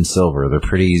stakes and silver. They're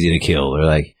pretty easy to kill. They're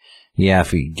like, yeah,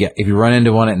 if you run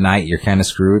into one at night, you're kind of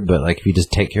screwed. But like, if you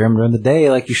just take care of them during the day,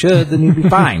 like you should, then you'll be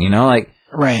fine. Like,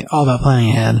 right. All about planning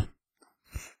ahead.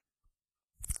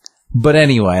 But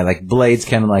anyway, like Blade's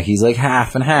kind of like, he's like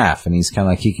half and half, and he's kind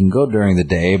of like, he can go during the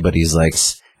day, but he's like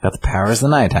got the powers of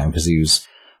the nighttime because he was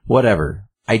whatever.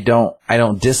 I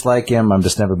don't dislike him. I'm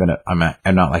just never been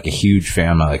I'm not like a huge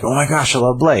fan. I'm not like, oh my gosh, I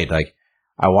love Blade. Like,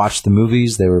 I watched the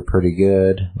movies. They were pretty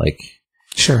good. Like,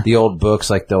 sure. The old books,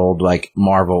 like the old, like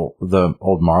Marvel,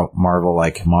 Marvel,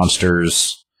 like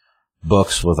monsters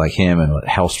books with like him and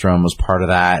Hellstrom was part of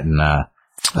that. And,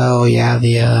 oh yeah,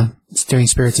 the, Stirring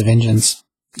Spirits of Vengeance.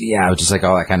 Yeah, it was just like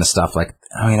all that kind of stuff. Like,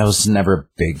 I was never a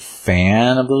big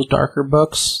fan of those darker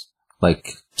books.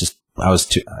 Like, just, I was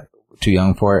too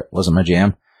young for it. Wasn't my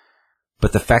jam.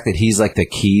 But the fact that he's like the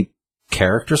key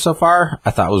character so far,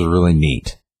 I thought was really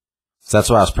neat. So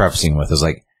that's what I was prefacing with. Is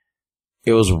like,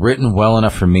 it was written well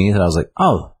enough for me that I was like,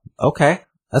 oh, okay.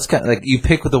 That's kind of like, you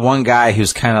pick with the one guy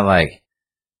who's kind of like,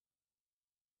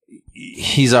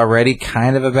 he's already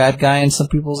kind of a bad guy in some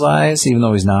people's eyes, even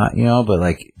though he's not, but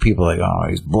like, people are like, oh,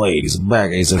 he's Blade, he's a bad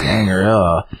guy, he's a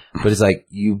anger, but it's like,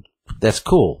 that's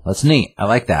cool. That's neat. I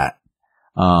like that.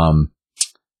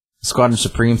 Squadron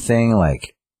Supreme thing,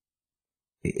 like,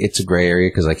 it's a gray area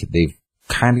because like they've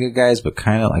kind of good guys, but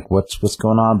kind of like what's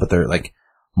going on. But they're like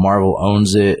Marvel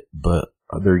owns it, but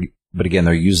again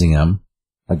they're using them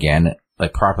again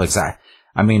like properly.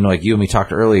 Like you and me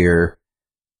talked earlier.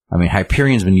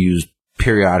 Hyperion's been used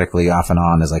periodically off and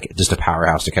on as like just a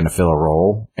powerhouse to kind of fill a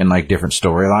role in like different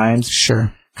storylines.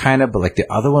 Sure, kind of, but like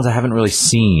the other ones I haven't really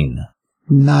seen.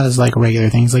 Not as like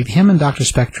regular things. Like him and Dr.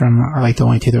 Spectrum are like the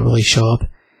only two that really show up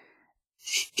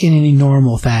in any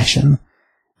normal fashion.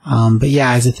 But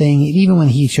yeah, as a thing, even when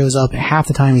he shows up, half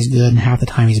the time he's good and half the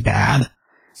time he's bad.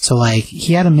 So like,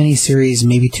 he had a mini-series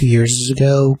maybe 2 years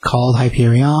ago called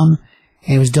Hyperion,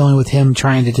 and it was dealing with him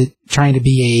trying to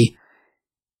be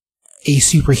a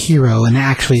superhero, and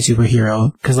actually a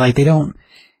superhero, because like they don't,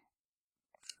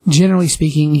 generally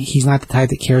speaking, he's not the type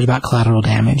that cares about collateral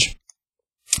damage.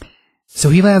 So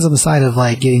he lands on the side of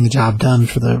like getting the job done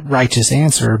for the righteous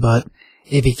answer, but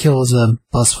if he kills a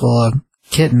bus full of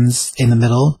kittens in the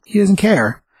middle, he doesn't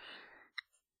care,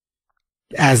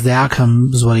 as the outcome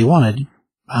was what he wanted.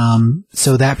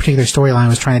 So that particular storyline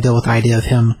was trying to deal with the idea of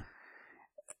him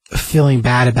feeling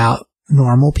bad about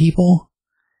normal people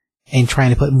and trying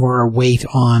to put more weight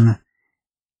on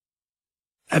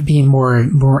being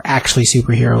more actually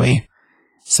superhero-y.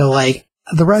 So like,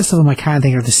 the rest of them I kind of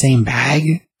think are the same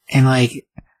bag, and like,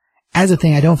 as a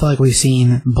thing, I don't feel like we've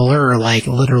seen Blur like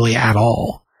literally at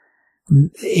all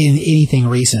in anything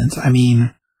recent.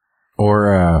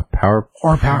 Or Power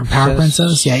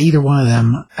Princess. Yeah, either one of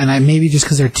them. And maybe just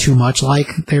because they're too much like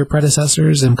their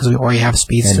predecessors, and because we already have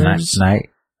speedsters. And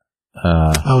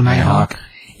Nighthawk.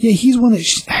 Yeah, he's one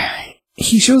that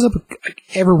he shows up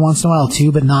every once in a while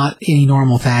too, but not in any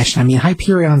normal fashion.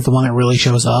 Hyperion's the one that really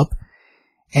shows up,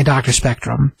 and Dr.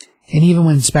 Spectrum. And even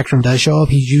when Spectrum does show up,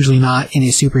 he's usually not in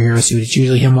his superhero suit. It's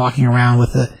usually him walking around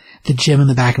with the gem in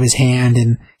the back of his hand,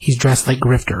 and he's dressed like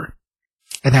Grifter.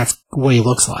 And that's what he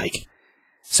looks like.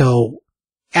 So,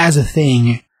 as a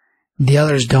thing, the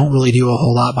others don't really do a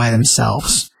whole lot by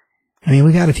themselves.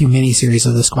 We got a few miniseries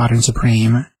of the Squadron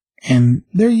Supreme, and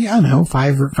they're,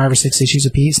 5 or 6 issues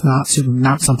apiece,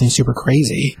 not something super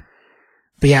crazy.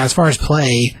 But yeah, as far as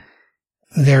play,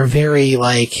 they're very,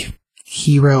 like,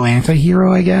 hero,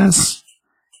 anti-hero, I guess.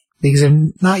 Because they're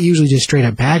not usually just straight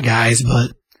up bad guys,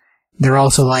 but they're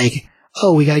also like,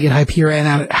 oh, we gotta get Hyperion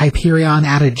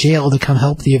out of jail to come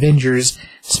help the Avengers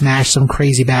smash some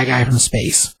crazy bad guy from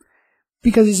space.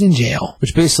 Because he's in jail.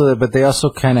 Which basically, but they also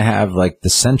kind of have, like, the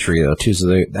Sentry, though, too,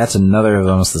 so that's another of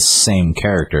almost the same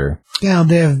character. Yeah,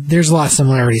 there's a lot of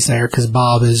similarities there, because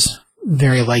Bob is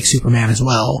very like Superman as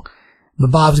well.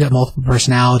 But Bob's got multiple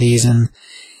personalities, and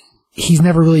he's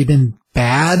never really been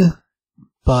bad,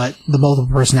 but the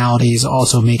multiple personalities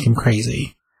also make him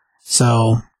crazy.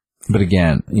 So, but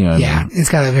again, you know, yeah, it's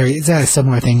got a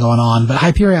similar thing going on. But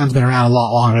Hyperion's been around a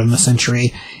lot longer than the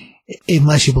Sentry,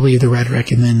 unless you believe the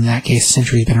rhetoric, and then in that case, the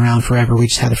Sentry's been around forever. We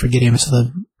just had to forget him so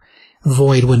the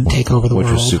Void wouldn't take over the world.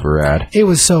 Which was super rad. It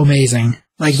was so amazing.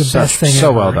 Like the best thing so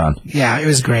ever. well done. Yeah, it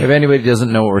was great. If anybody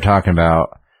doesn't know what we're talking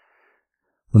about,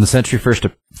 when the Sentry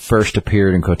first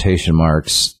appeared in quotation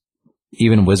marks,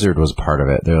 even Wizard was a part of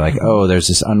it. They're like, oh, there's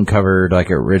this uncovered,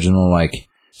 like, original, like,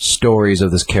 stories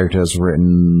of this character that's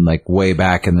written, like, way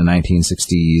back in the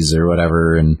 1960s or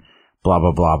whatever, and blah,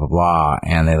 blah, blah, blah, blah.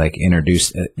 And they, like,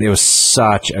 introduced it. It was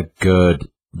such a good,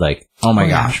 like, oh my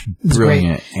gosh,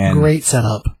 brilliant. Great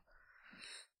setup.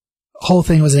 Whole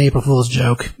thing was an April Fool's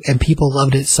joke, and people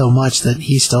loved it so much that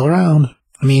he's still around.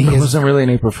 I mean, it wasn't really an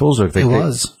April Fool's joke. It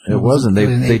was. It wasn't.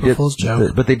 They did. Fool's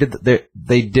joke. But they did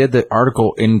the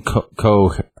article in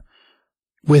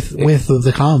with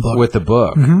the comic book, with the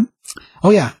book. Mm-hmm. Oh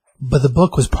yeah, but the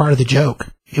book was part of the joke.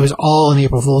 It was all an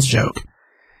April Fool's joke.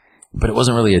 But it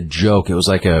wasn't really a joke. It was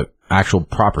like a actual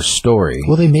proper story.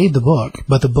 Well, they made the book,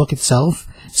 but the book itself.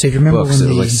 So if you remember when it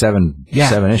was like seven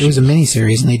issues. It was a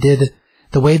miniseries, and they did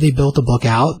the way they built the book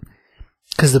out.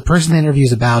 Because the person the interview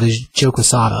is about is Joe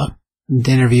Quesada.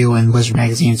 The interview in Wizard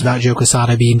Magazine is about Joe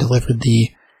Quesada being delivered the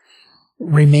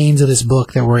remains of this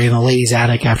book that were in a lady's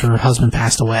attic after her husband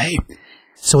passed away.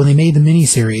 So when they made the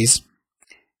miniseries,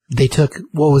 they took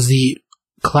what was the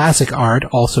classic art,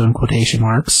 also in quotation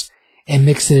marks, and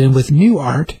mixed it in with new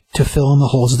art to fill in the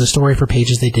holes of the story for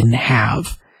pages they didn't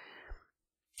have.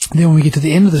 Then when we get to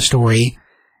the end of the story,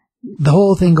 the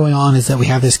whole thing going on is that we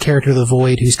have this character, the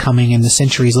Void, who's coming, and the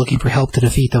Sentry is looking for help to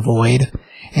defeat the Void,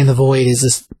 and the Void is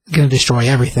just going to destroy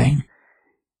everything.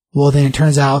 Well, then it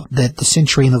turns out that the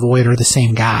Sentry and the Void are the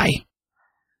same guy.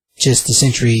 Just the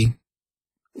Sentry,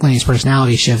 when his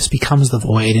personality shifts, becomes the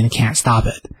Void and can't stop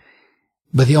it.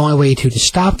 But the only way to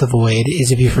stop the Void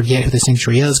is if you forget who the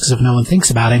Sentry is, because if no one thinks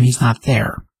about him, he's not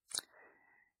there.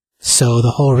 So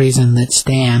the whole reason that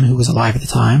Stan, who was alive at the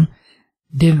time,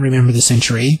 didn't remember the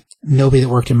Sentry, nobody that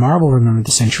worked in Marvel remembered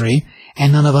the Sentry,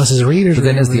 and none of us as readers But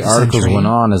then as the articles Sentry. went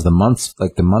on, as the months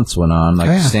went on,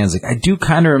 Stan's like, I do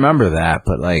kind of remember that,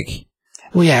 but like...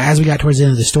 Well, yeah, as we got towards the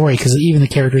end of the story, because even the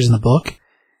characters in the book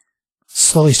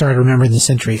slowly started remembering the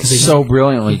Sentry. So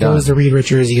brilliantly done. He goes to Reed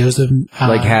Richards, he goes to...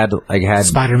 had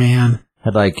Spider-Man.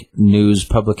 Had, like, news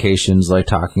publications, like,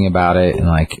 talking about it, and,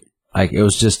 like it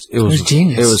was just... It was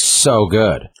genius. It was so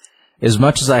good. As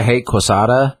much as I hate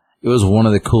Quesada, it was one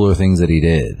of the cooler things that he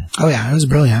did. Oh yeah, it was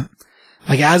brilliant.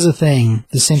 Like, as a thing,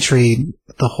 the Sentry,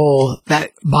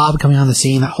 that Bob coming on the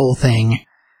scene, that whole thing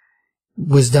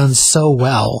was done so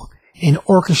well and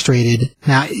orchestrated.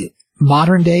 Now,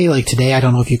 modern day, like today, I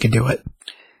don't know if you could do it.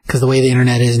 Because the way the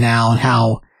internet is now and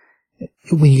how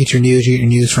when you get your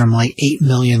news from like 8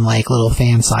 million like little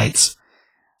fan sites.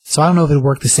 So I don't know if it would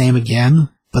work the same again,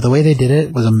 but the way they did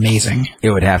it was amazing.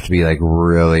 It would have to be like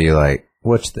really like,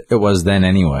 which it was then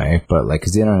anyway, but like,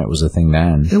 cause the internet was a thing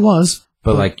then. It was.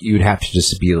 But like, you'd have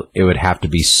to it would have to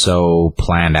be so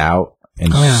planned out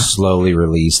and slowly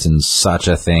released in such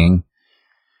a thing.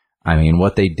 I mean,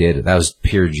 what they did, that was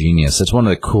pure genius. It's one of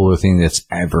the cooler things that's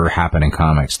ever happened in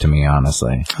comics to me,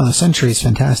 honestly. Oh, the Sentry is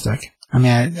fantastic. I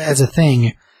mean, as a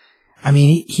thing, I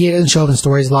mean, he doesn't show up in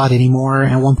stories a lot anymore.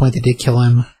 At one point, they did kill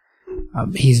him.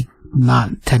 He's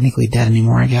not technically dead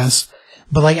anymore, I guess.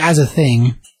 But like, as a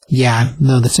thing, yeah,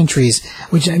 no, the Sentries,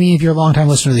 which, I mean, if you're a long-time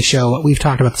listener to the show, we've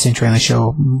talked about the Sentry on the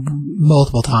show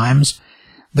multiple times.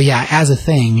 But yeah, as a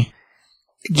thing,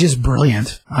 just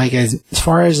brilliant. Like, as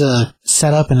far as a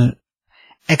setup and an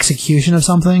execution of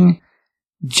something,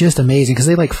 just amazing. Because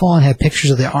they, like, full on had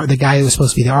pictures of the guy who was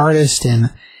supposed to be the artist, and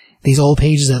these old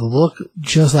pages that look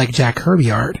just like Jack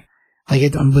Kirby art. Like,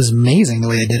 it was amazing the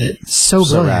way they did it. So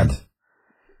brilliant. Rad.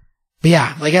 But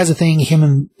yeah, like, as a thing, him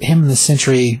and the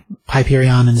Sentry,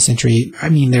 Hyperion and the Sentry, I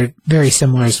mean, they're very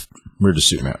similar. We're just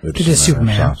Superman. They're just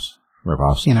Superman.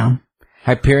 Rip-offs. You know.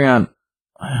 Hyperion,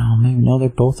 well, maybe, no, they're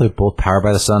both powered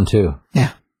by the sun, too.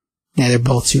 Yeah. Yeah, they're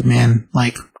both Superman,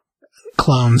 like,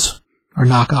 clones. Or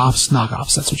knockoffs.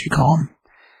 Knockoffs, that's what you call them.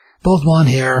 Both blonde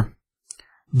hair.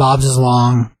 Bob's is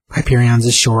long. Hyperion's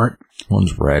is short.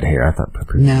 One's red hair. I thought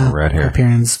Hyperion was red hair.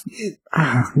 Hyperion's...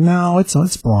 no,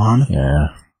 it's blonde. Yeah.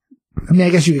 I mean, I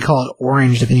guess you could call it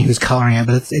orange depending who's coloring it,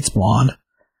 but it's blonde.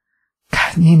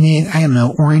 God, I don't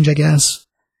know, orange, I guess.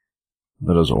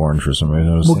 But it was orange for some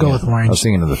reason. We'll go with orange. I was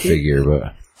thinking of the figure,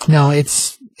 but... No, it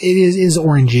is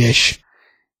orangish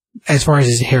as far as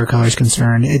his hair color is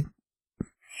concerned.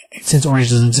 Since orange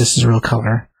doesn't exist as a real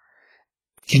color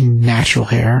in natural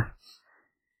hair.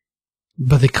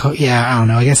 But I don't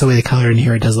know. I guess the way they color in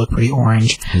here, it does look pretty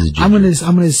orange. I'm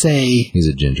gonna say he's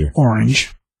a ginger.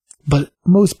 Orange. But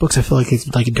most books, I feel like it's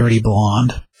like a dirty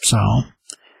blonde. So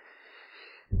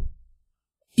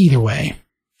either way,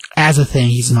 as a thing,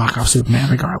 he's a knockoff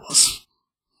Superman regardless.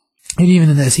 And even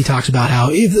in this, he talks about how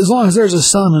as long as there's a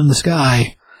sun in the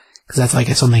sky, because that's like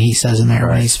something he says in there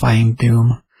when he's fighting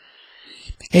Doom.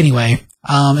 Anyway,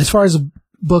 as far as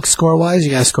book score-wise,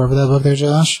 you got a score for that book there,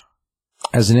 Josh?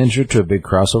 As an intro to a big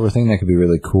crossover thing, that could be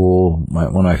really cool. One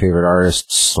of my favorite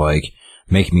artists, like,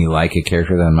 make me like a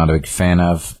character that I'm not a big fan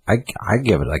of. I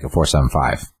give it like a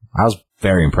 4.75. I was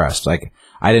very impressed. Like,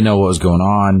 I didn't know what was going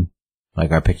on.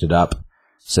 Like, I picked it up,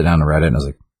 sit down and read it, and I was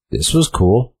like, this was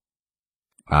cool.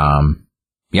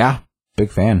 Yeah,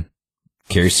 big fan.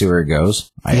 Curious to see where it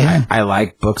goes. I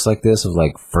like books like this of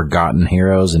like forgotten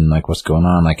heroes and like what's going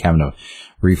on, like having to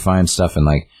refine stuff and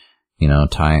like, I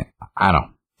don't know,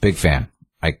 big fan.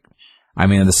 I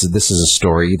mean, this is a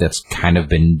story that's kind of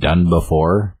been done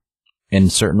before in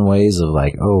certain ways of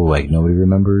like, oh, like nobody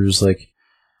remembers like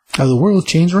how the world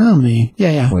changed around me.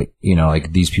 Yeah. Like,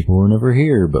 like these people were never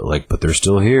here, but they're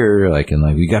still here. Like, and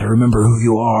like, we got to remember who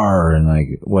you are and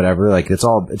like whatever. Like,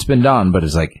 it's been done, but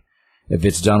it's like, if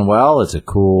it's done well, it's a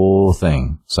cool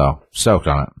thing. So, stoked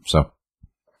on it. So.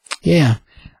 Yeah.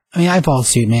 I mean, I follow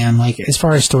suit, man. Like, as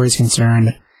far as story's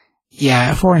concerned,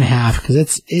 yeah, 4.5,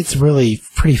 because it's really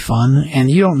pretty fun, and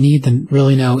you don't need to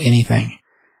really know anything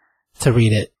to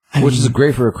read it. Which is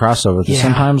great for a crossover, because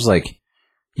sometimes, like,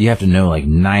 you have to know, like,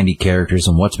 90 characters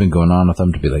and what's been going on with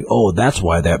them to be like, oh, that's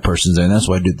why that person's there, and that's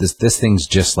why I do this. This thing's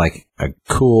just, like, a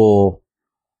cool,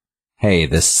 hey,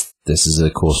 this is a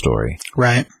cool story.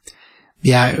 Right.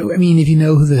 Yeah, I mean, if you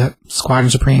know who the Squadron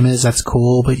Supreme is, that's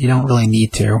cool, but you don't really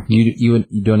need to. You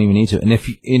don't even need to. And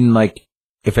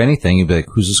if anything, you'd be like,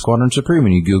 who's the Squadron Supreme?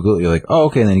 And you Google it, you're like, oh,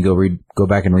 okay, and then you go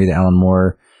back and read the Alan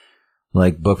Moore,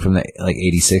 like, book from the, like,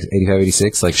 85,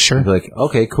 86, like, sure. Like,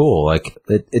 okay, cool. Like,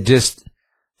 it just,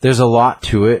 there's a lot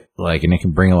to it, like, and it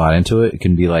can bring a lot into it. It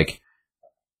can be like,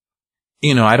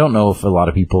 I don't know if a lot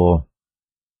of people,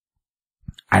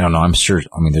 I don't know, I'm sure,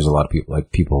 I mean, there's a lot of people,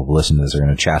 like, people who listen to this are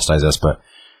going to chastise us, but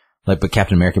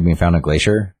Captain America being found in a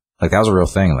glacier, like, that was a real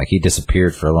thing. Like, he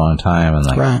disappeared for a long time, and,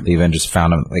 like, the Avengers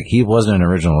found him. Like, he wasn't an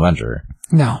original Avenger.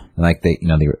 No. And, like, the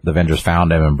Avengers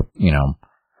found him, and,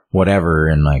 whatever,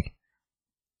 and, like,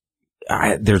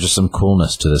 there's just some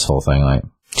coolness to this whole thing, like.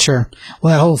 Sure.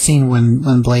 Well, that whole scene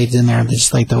when Blade's in there,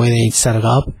 just, like, the way they set it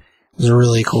up was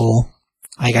really cool.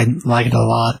 Like, I like it a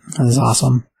lot. It was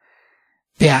awesome.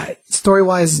 Yeah,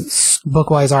 story-wise,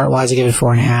 book-wise, art-wise, I give it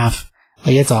 4.5.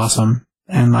 Like, it's awesome.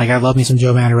 And, like, I love me some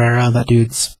Joe Madureira. That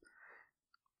dude's...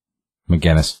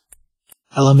 McGinnis.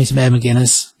 I love me some Ed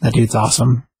McGuinness. That dude's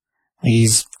awesome. Like,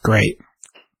 he's great.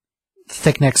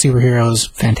 Thick-neck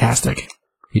superheroes, fantastic.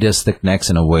 He does thick necks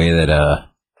in a way that,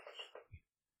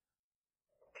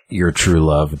 your true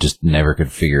love just never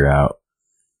could figure out.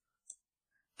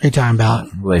 What are you talking about?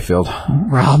 Layfield.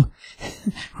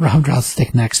 Rob draws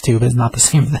thick necks too, but it's not the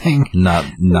same thing. Not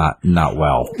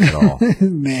well at all.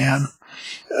 Man.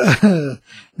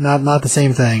 Not the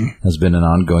same thing. There's been an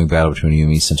ongoing battle between you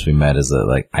and me since we met, is that,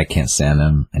 like, I can't stand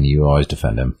him, and you always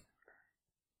defend him.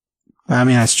 I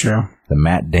mean, that's true. The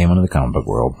Matt Damon of the comic book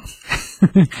world.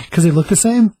 Because they look the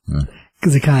same?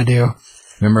 Because they kind of do.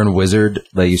 Remember in Wizard,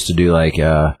 they used to do, like,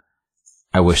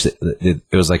 I wish that it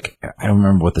was like, I don't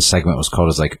remember what the segment was called.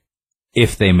 It was like,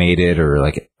 if they made it, or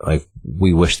like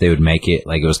we wish they would make it.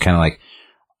 Like, it was kind of like,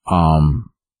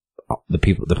 the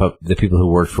people who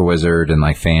worked for Wizard and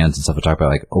like fans and stuff would talk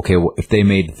about like, okay, well, if they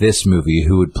made this movie,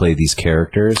 who would play these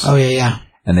characters? Oh yeah.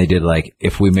 And they did like,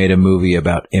 if we made a movie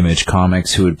about Image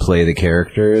Comics, who would play the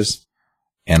characters?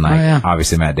 And like,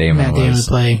 obviously Matt Damon would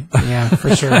play, yeah,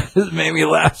 for sure. It made me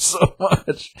laugh so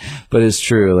much, but it's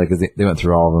true. Like, they went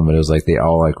through all of them, but it was like they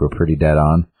all like were pretty dead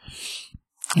on.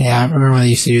 Yeah, I remember when they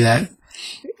used to do that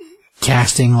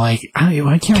casting. Like,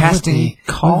 I can't casting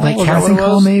call, like casting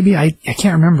call. Maybe I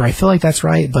can't remember. I feel like that's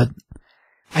right, but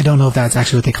I don't know if that's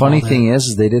actually what they called it. Funny thing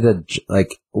is, they did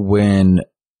when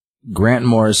Grant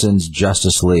Morrison's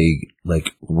Justice League, like,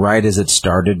 right as it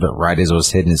started, but right as it was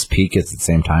hitting its peak at the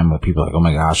same time, but people were like, oh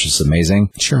my gosh, it's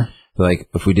amazing. Sure. Like,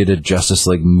 if we did a Justice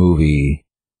League movie,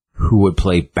 who would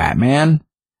play Batman?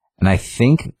 And I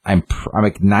think I'm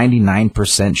like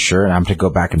 99% sure, and I'm going to go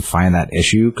back and find that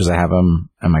issue because I have them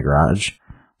in my garage.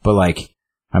 But like,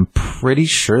 I'm pretty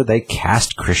sure they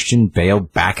cast Christian Bale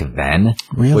back then,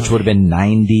 really? Which would have been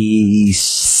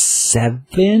 96,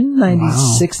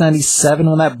 97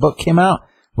 when that book came out,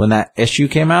 when that issue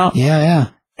came out. Yeah.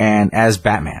 And as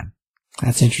Batman.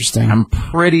 That's interesting. I'm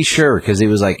pretty sure because he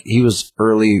was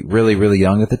early, really, really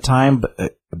young at the time,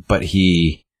 but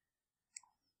he,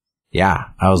 yeah,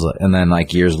 I was, and then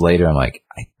like years later, I'm like,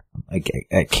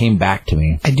 it came back to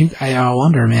me. I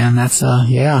wonder, man. That's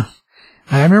yeah.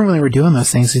 I remember when they were doing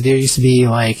those things. There used to be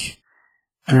like,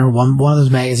 I remember one of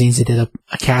those magazines that did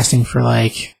a casting for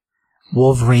like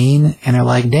Wolverine, and they're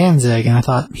like Danzig, and I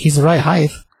thought he's the right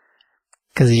height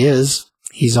because he is.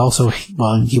 He's also,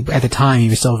 well, at the time he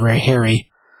was still very hairy.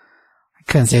 I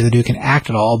couldn't say the dude can act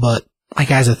at all, but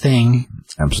like as a thing,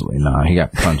 absolutely not. He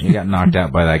got punched. He got knocked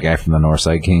out by that guy from the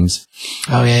Northside Kings.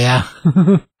 Oh yeah.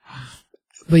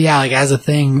 But yeah, like as a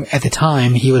thing at the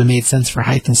time, he would have made sense for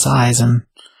height and size, and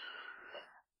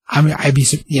I mean, I'd be,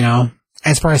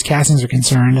 as far as castings are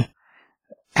concerned,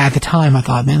 at the time I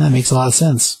thought, man, that makes a lot of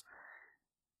sense.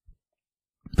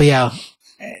 But yeah,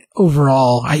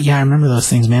 overall, I remember those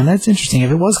things, man. That's interesting.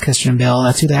 If it was Christian Bale,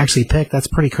 that's who they actually picked. That's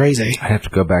pretty crazy. I'd have to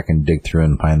go back and dig through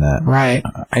and find that. Right.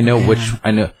 I know it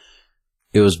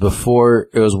was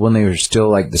when they were still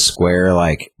like the square,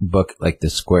 like book, like the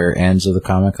square ends of the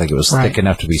comic. Like it was thick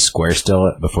enough to be square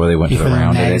still before they went to the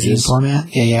rounded edges.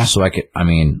 Format? Yeah. So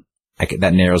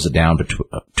that narrows it down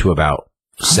to about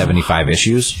 75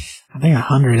 issues. I think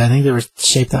 100. I think they were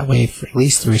shaped that way for at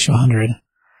least through issue 100.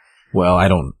 Well, I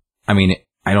don't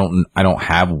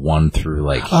have one through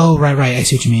like. Oh, right. I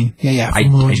see what you mean. Yeah. I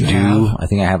do. I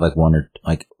think I have like one or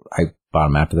like I bought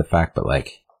them after the fact, but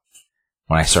like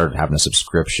when I started having a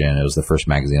subscription, it was the first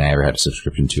magazine I ever had a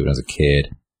subscription to when I was a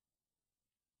kid.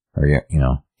 Or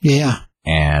Yeah.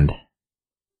 And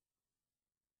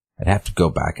I'd have to go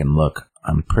back and look.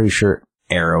 I'm pretty sure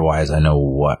era-wise, I know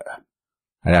what.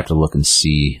 I'd have to look and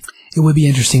see. It would be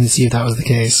interesting to see if that was the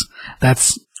case.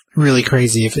 That's really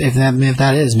crazy. If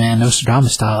that is, man,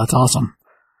 Nostradamus style, that's awesome.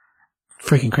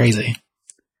 Freaking crazy.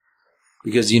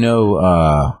 Because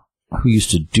who used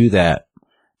to do that?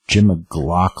 Jim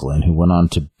McLaughlin, who went on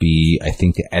to be, I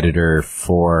think, the editor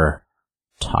for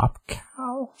Top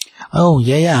Cow. Oh,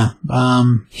 yeah.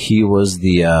 He was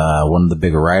the one of the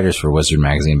bigger writers for Wizard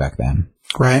magazine back then.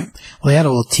 Right. Well, he had a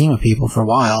little team of people for a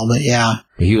while, but yeah.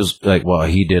 He was like,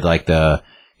 he did the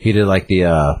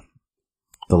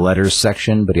letters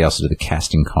section, but he also did the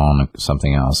casting call and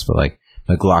something else. But like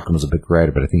McLaughlin was a big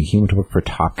writer, but I think he went to work for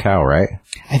Top Cow, right?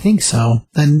 I think so.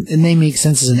 And they make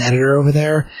sense as an editor over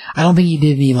there. I don't think he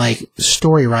did any like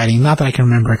story writing, not that I can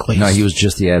remember at least. No, he was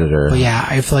just the editor. But yeah,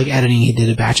 I feel like editing, he did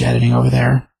a batch of editing over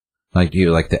there. Like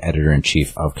you, like the editor in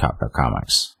chief of Top Cow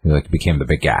Comics. He like became the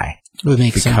big guy. It would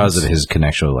make sense because of his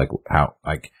connection, like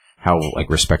how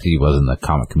respected he was in the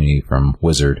comic community from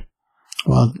Wizard.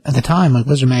 Well, at the time, like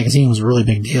Wizard magazine was a really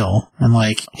big deal, and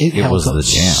like it was the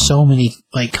jam. So many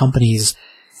like companies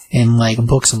and like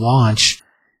books launch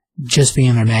just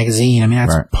being their magazine. I mean,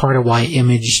 that's part of why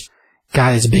Image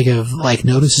got as big of like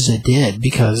notice as it did,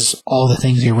 because all the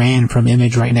things they ran from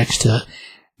Image right next to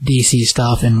DC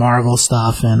stuff and Marvel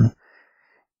stuff, and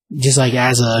just like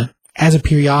as a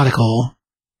periodical,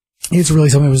 it's really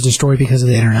something that was destroyed because of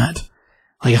the internet,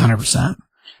 like 100%.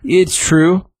 It's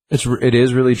true. It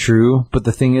is really true. But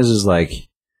the thing is like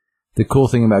the cool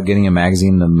thing about getting a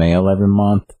magazine in the mail every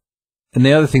month, and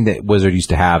the other thing that Wizard used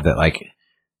to have that like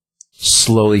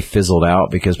slowly fizzled out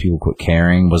because people quit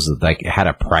caring was that, like, it had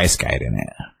a price guide in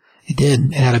it. It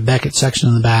did. It had a Beckett section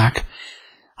in the back.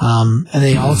 And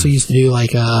they also used to do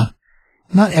like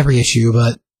not every issue,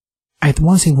 but I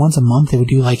want to say once a month they would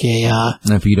do like a.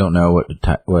 And if you don't know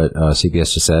what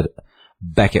CBS just said,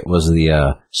 Beckett was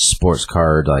the sports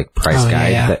card like price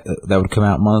guide that would come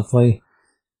out monthly.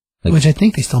 Like, which I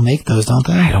think they still make those, don't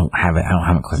they? I don't have it. I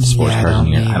haven't collected sports cards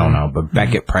in years. I don't know, but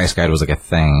Beckett price guide was like a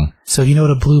thing. So if you know what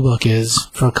a blue book is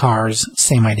for cars,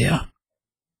 same idea.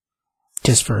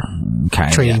 Just for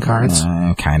trading cards.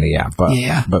 Kind of,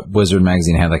 yeah. But Wizard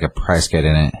magazine had like a price guide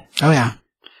in it. Oh yeah.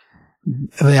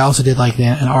 They also did like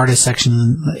an artist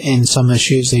section in some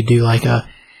issues. They do like a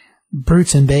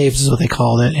Brutes and Babes is what they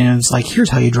called it, and it's like, here's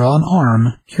how you draw an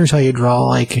arm. Here's how you draw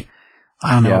like,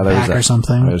 I don't know, a back or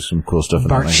something. There's some cool stuff in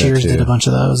there. Bart Shears did a bunch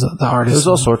of those, the artists. There's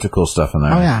all sorts of cool stuff in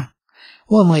there. Oh, yeah.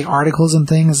 Well, and like articles and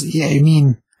things, yeah, I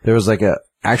mean. There was like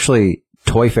actually,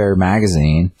 Toy Fair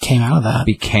magazine. Came out of that.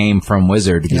 Became from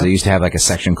Wizard, because they used to have like a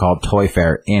section called Toy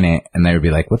Fair in it, and they would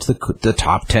be like, what's the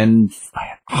top 10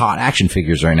 hot action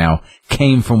figures right now?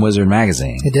 Came from Wizard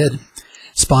magazine. It did.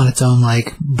 Spawn its own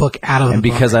like book out of it. And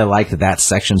because I liked that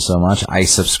section so much, I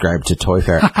subscribed to Toy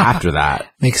Fair after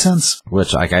that. Makes sense.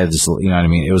 Which like I just, you know what I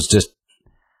mean? It was just,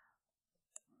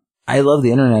 I love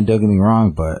the internet, don't get me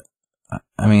wrong, but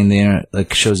I mean the internet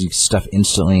like shows you stuff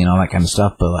instantly and all that kind of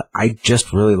stuff, but like, I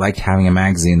just really liked having a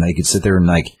magazine that you could sit there and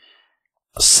like,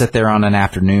 sit there on an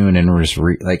afternoon and just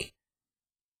like,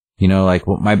 you know, like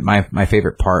what my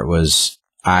favorite part was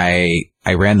I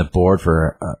ran the board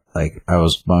for like I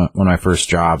was one of my first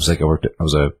jobs. Like I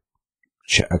was a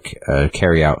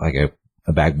carry out, like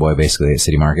a bag boy basically at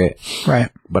City Market. Right.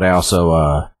 But I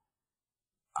also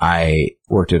I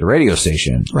worked at a radio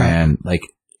station, right. And like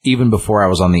even before I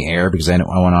was on the air, because I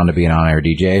went on to be an on-air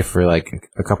DJ for like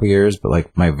a couple years. But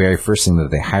like my very first thing that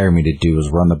they hired me to do was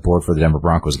run the board for the Denver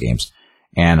Broncos games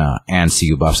and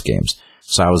CU Buffs games.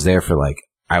 So I was there for like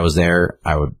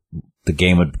the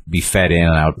game would be fed in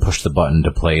and I would push the button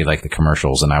to play like the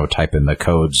commercials and I would type in the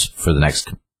codes for the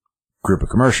next group of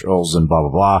commercials and blah,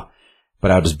 blah, blah.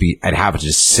 But I'd have to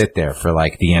just sit there for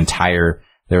like the entire,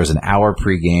 there was an hour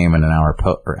pregame and an hour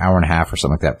or hour and a half or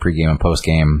something like that pregame and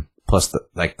postgame plus the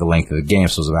length of the game.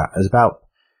 So it was about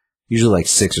usually like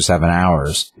 6 or 7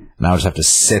 hours and I would just have to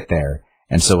sit there.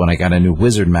 And so when I got a new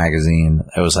Wizard magazine,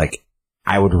 it was like,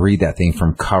 I would read that thing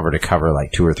from cover to cover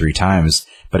like 2 or 3 times,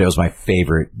 but it was my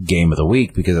favorite game of the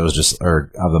week because it was just,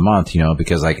 or of the month, you know,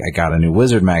 because like I got a new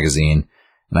Wizard magazine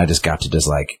and I just got to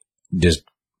just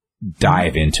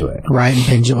dive into it. Right. And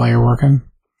binge it while you're working.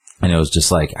 And it was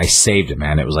just like, I saved it,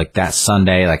 man. It was like that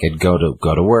Sunday, like I'd go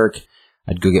to work.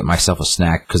 I'd go get myself a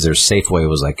snack because there's Safeway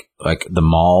was like the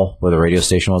mall where the radio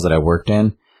station was that I worked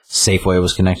in. Safeway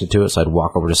was connected to it. So I'd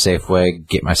walk over to Safeway,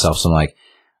 get myself some like,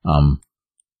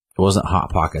 it wasn't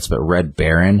Hot Pockets, but Red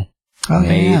Baron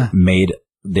made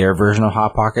their version of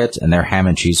Hot Pockets, and their ham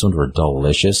and cheese ones were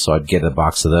delicious. So I'd get a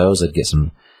box of those. I'd get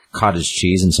some cottage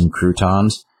cheese and some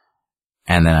croutons,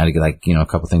 and then I'd get like, you know, a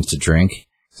couple things to drink.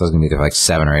 So I was gonna be there for like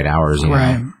 7 or 8 hours, you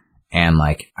know. And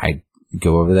like I'd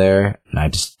go over there and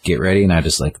I'd just get ready and I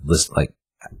just like listen. Like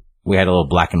we had a little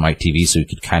black and white TV, so you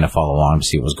could kind of follow along to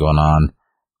see what was going on,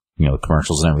 you know, the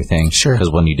commercials and everything. Sure. Because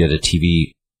when you did a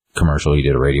TV commercial, you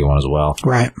did a radio one as well.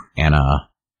 Right. And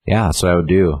yeah, that's what I would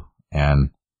do.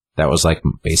 And that was like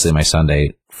basically my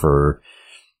Sunday for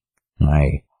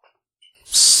my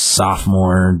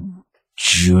sophomore,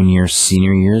 junior,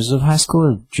 senior years of high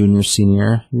school, or junior,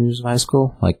 senior years of high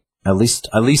school. Like at least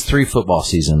 3 football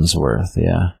seasons worth.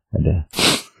 Yeah, I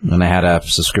did. And I had a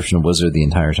subscription to Wizard the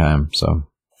entire time. So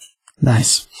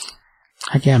nice.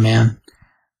 Heck yeah, man.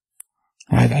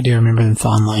 I do remember them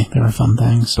fondly. They were fun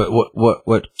things. But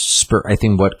I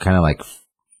think what kind of like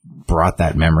brought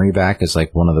that memory back is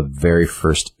like one of the very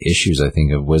first issues I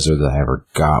think of Wizard that I ever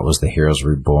got was the Heroes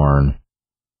Reborn.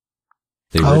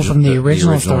 From the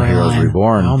original Heroes storyline.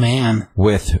 Reborn. Oh man.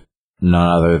 With none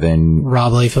other than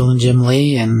Rob Liefeld and Jim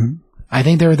Lee, and I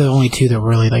think they were the only 2 that were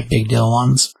really like big deal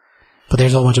ones. But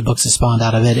there's a whole bunch of books that spawned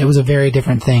out of it. It was a very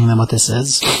different thing than what this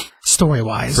is,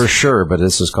 story-wise. For sure, but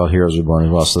this is called Heroes Reborn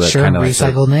as well. So that sure, kind of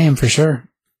recycled name for sure.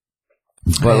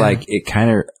 But like it kind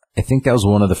of, I think that was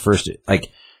one of the first. Like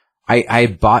I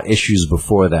bought issues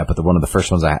before that, but one of the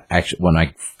first ones I actually when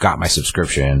I got my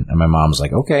subscription, and my mom was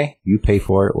like, "Okay, you pay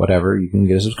for it, whatever, you can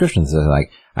get a subscription." So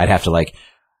like I'd have to like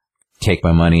take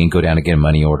my money and go down and get a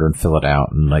money order and fill it out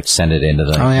and like send it into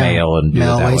the mail and do it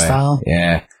that way. Style.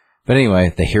 Yeah. But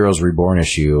anyway, the Heroes Reborn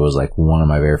issue was like one of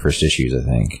my very first issues, I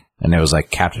think. And it was like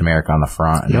Captain America on the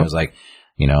front. And it was like,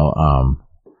 you know,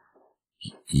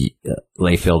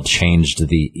 Layfield changed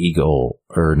the eagle,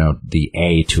 or no, the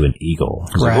A to an eagle.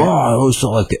 He's like, I always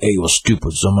felt like the A was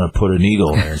stupid, so I'm going to put an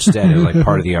eagle there instead. It was like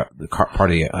part of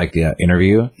the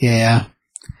interview. Yeah.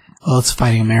 Well, it's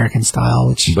Fighting American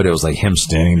style, but it was like him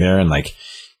standing there and like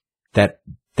that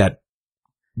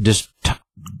just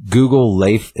Google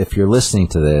Leif, if you're listening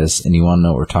to this and you want to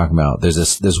know what we're talking about,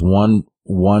 there's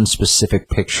one specific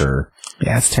picture.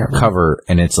 Yeah, it's terrible. Cover,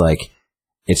 and it's like,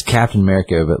 it's Captain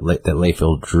America that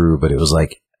Layfield drew, but it was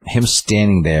like him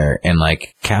standing there and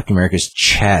like Captain America's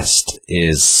chest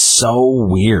is so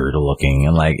weird looking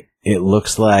and like it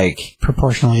looks like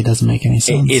proportionally it doesn't make any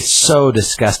sense. It's so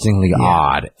disgustingly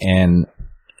odd, and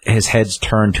his head's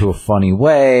turned to a funny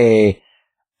way.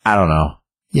 I don't know.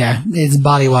 Yeah, it's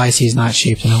body-wise, he's not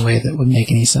shaped in a way that would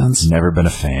make any sense. Never been a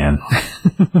fan.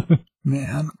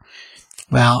 Man.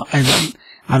 Well,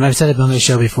 I've said it on this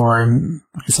show before, and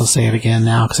I guess I'll say it again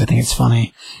now because I think it's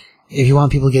funny. If you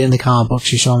want people to get into comic books,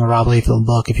 you show them a Rob Liefeld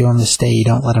book. If you want them to stay, you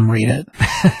don't let them read it.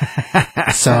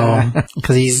 So,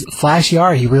 because he's flashy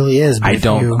art, he really is. But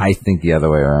I think the other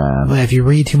way around. But if you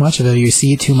read too much of it, or you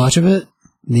see too much of it,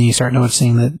 then you start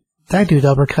noticing that dude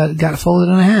uppercut got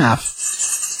folded in half.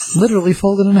 Literally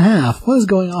folded in half. What is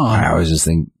going on?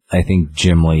 I think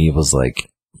Jim Lee was like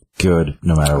good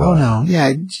no matter what. Oh no,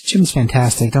 yeah, Jim's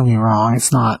fantastic. Don't get me wrong.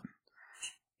 It's not.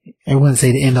 I wouldn't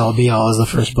say the end all be all is the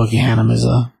first book you hand him is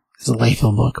a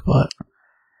Layfield book, but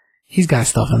he's got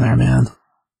stuff in there, man.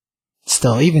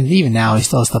 Still, even now, he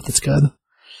still has stuff that's good.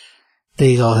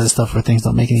 They use all his stuff where things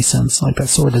don't make any sense. Like, that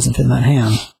sword doesn't fit in that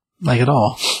hand. Like, at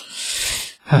all.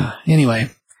 Anyway.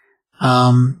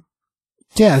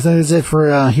 Yeah, so that's it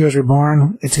for Heroes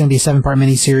Reborn. It's going to be a 7-part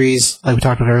miniseries. Like we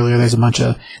talked about earlier, there's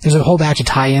a whole batch of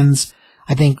tie-ins.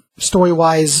 I think,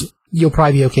 story-wise, you'll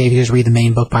probably be okay if you just read the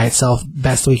main book by itself,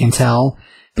 best we can tell.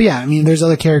 But yeah, I mean, there's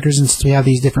other characters, and since we have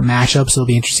these different mashups, it'll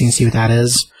be interesting to see what that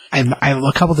is. I have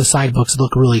a couple of the side books that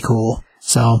look really cool.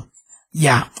 So,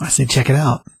 yeah, I say check it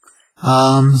out.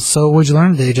 So what'd you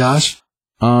learn today, Josh?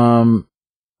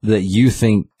 That you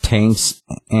think tanks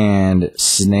and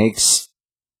snakes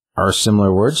are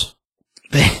similar words?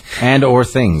 And or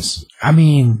things. I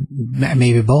mean,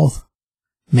 maybe both.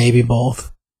 Maybe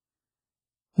both.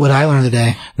 What'd I learn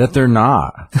today? That they're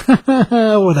not.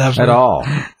 Whatever. At all.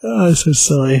 Oh, that's so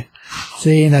silly.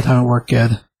 See, that time it worked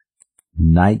good.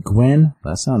 Night Gwen?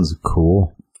 That sounds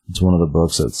cool. It's one of the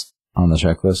books that's on the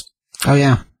checklist. Oh,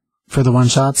 yeah. For the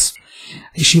one-shots.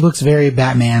 She looks very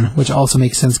Batman, which also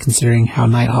makes sense considering how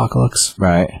Nighthawk looks.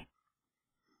 Right.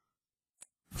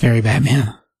 Very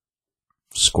Batman.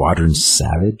 Squadron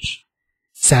Savage?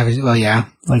 Savage, well, yeah.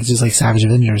 Like, just like Savage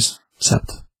Avengers. Except,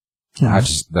 you know. I'm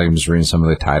just reading some of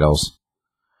the titles.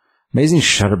 Amazing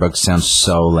Shutterbug sounds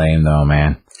so lame, though,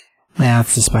 man. Yeah,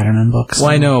 it's the Spider-Man books. Well,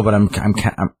 I know, but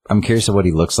I'm curious of what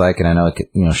he looks like, and I know, like,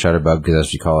 you know, Shutterbug, because that's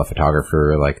what you call a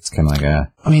photographer, like, it's kind of like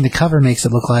a... I mean, the cover makes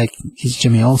it look like he's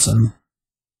Jimmy Olsen.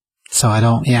 So I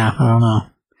don't know.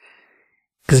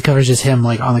 Because the cover's just him,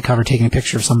 like, on the cover taking a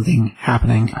picture of something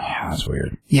happening. Yeah, that's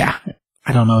weird. Yeah.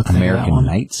 I don't know what to think of that one. American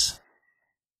Knights?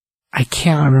 I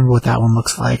can't remember what that one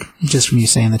looks like, just from you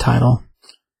saying the title.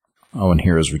 Oh, and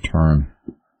Heroes Return.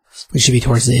 It should be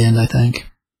towards the end, I think.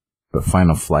 But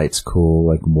Final Flight's cool,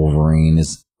 like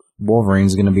Wolverine's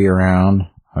going to be around.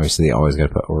 Obviously, they always got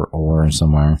to put Or in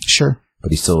somewhere. Sure.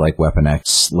 But he's still, like, Weapon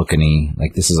X looking-y.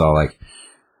 Like, this is all, like,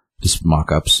 just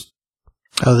mock-ups.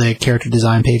 Oh, the character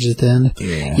design pages at the end?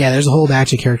 Yeah. Yeah, there's a whole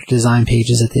batch of character design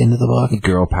pages at the end of the book.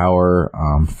 Girl Power,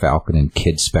 Falcon and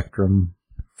Kid Spectrum.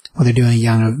 Well, they're doing a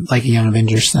Young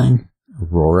Avengers thing.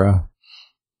 Aurora.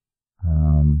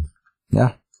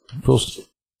 Yeah. Cool. So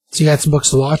you got some books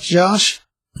to watch, Josh?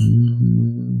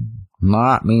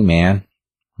 Not me, man.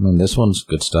 I mean, this one's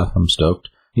good stuff. I'm stoked.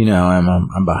 You know,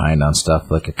 I'm behind on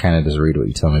stuff. Like, I kind of just read what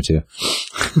you tell me to.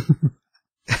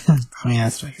 I mean, I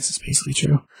guess it's basically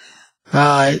true.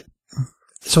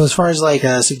 So as far as, like,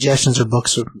 suggestions or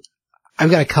books,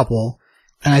 I've got a couple.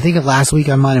 And I think of last week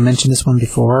I might have mentioned this one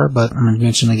before, but I'm going to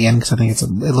mention it again because I think it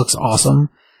looks awesome.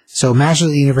 So Masters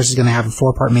of the Universe is going to have a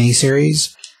 4-part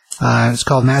miniseries. It's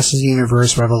called Masters of the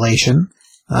Universe Revelation.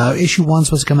 Issue 1's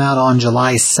supposed to come out on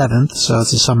July 7th, so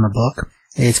it's a summer book.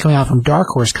 It's coming out from Dark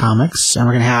Horse Comics, and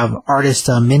we're going to have artist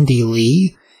Mindy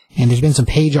Lee, and there's been some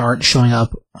page art showing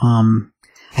up.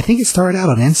 I think it started out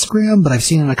on Instagram, but I've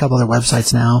seen it on a couple other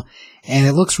websites now, and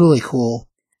it looks really cool.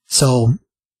 So,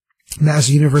 Masters of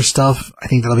the Universe stuff, I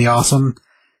think that'll be awesome.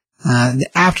 The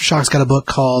Aftershock's got a book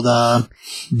called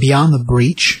Beyond the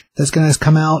Breach that's going to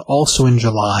come out also in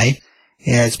July.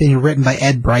 It's being written by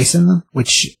Ed Bryson,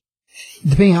 which,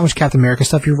 depending on how much Captain America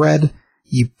stuff you've read,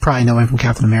 you probably know him from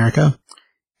Captain America.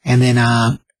 And then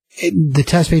the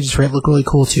test pages for it look really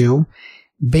cool too.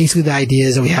 Basically, the idea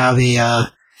is that we have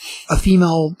a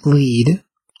female lead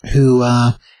who,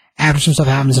 after some stuff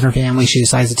happens in her family, she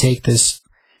decides to take this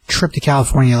trip to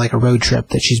California, like a road trip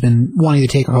that she's been wanting to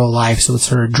take her whole life. So it's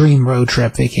her dream road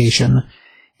trip vacation.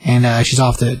 And she's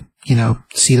off to,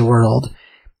 see the world.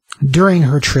 During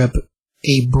her trip,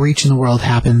 a breach in the world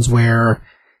happens where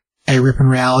a rip in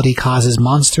reality causes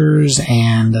monsters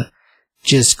and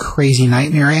just crazy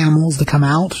nightmare animals to come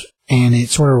out, and it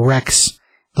sort of wrecks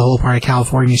the whole part of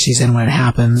California she's in when it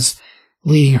happens,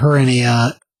 leaving her and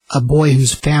a boy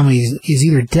whose family is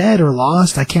either dead or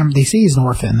lost. They say he's an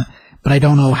orphan, but I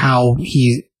don't know how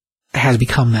he has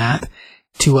become that,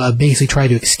 to basically try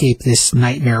to escape this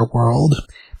nightmare world.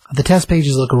 The test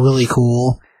pages look really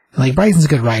cool. Like, Bryson's a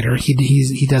good writer.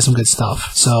 He does some good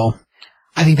stuff. So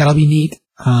I think that'll be neat.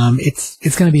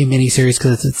 It's going to be a mini-series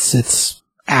because it's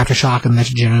Aftershock, and that's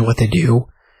generally what they do.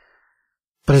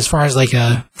 But as far as like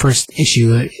a first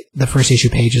issue, the first issue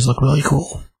pages look really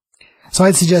cool. So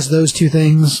I'd suggest those two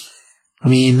things. I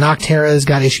mean, Noctera's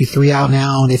got issue 3 out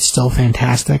now, and it's still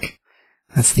fantastic.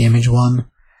 That's the Image one.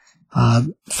 As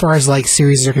far as like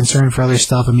series are concerned for other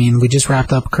stuff, I mean, we just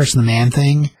wrapped up Curse of the Man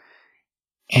Thing,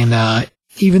 and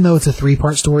even though it's a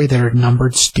 3-part story that are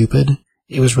numbered stupid,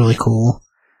 it was really cool.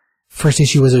 First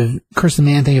issue was a Curse of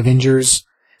the Man Thing Avengers.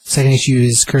 Second issue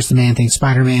is Curse of the Man Thing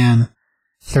Spider-Man.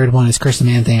 Third one is Curse of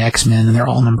the Man Thing X-Men, and they're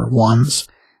all number 1s.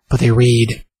 But they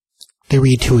read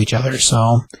to each other,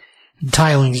 so the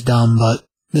titling's dumb, but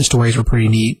the stories were pretty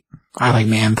neat. I like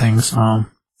Man-Things.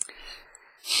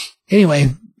 Anyway,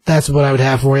 that's what I would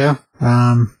have for you.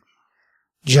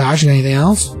 Josh, anything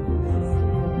else?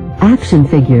 Action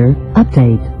figure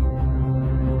update.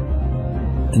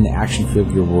 In the action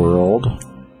figure world,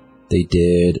 we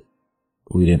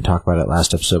didn't talk about it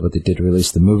last episode, but they did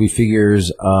release the movie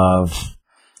figures of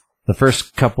the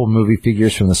first couple movie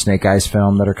figures from the Snake Eyes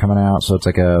film that are coming out. So it's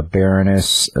like a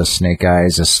Baroness, a Snake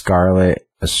Eyes, a Scarlet,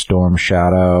 a Storm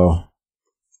Shadow.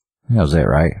 That was it,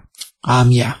 right?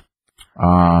 Yeah.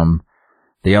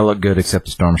 They all look good except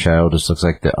the Storm Shadow just looks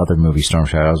like the other movie Storm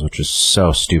Shadows, which is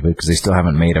so stupid because they still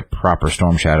haven't made a proper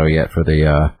Storm Shadow yet for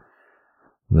the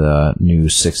new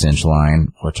 6-inch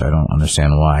line, which I don't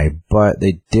understand why. But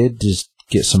they did just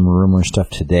get some rumor stuff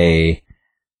today,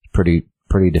 pretty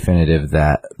definitive,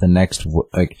 that the next,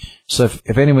 so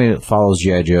if anyone follows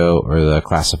G.I. Joe or the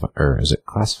classified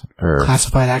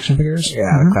action figures?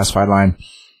 Yeah, the classified line.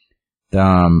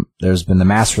 There's been the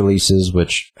mass releases,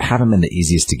 which haven't been the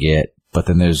easiest to get, but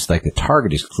then there's like the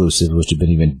Target exclusive, which have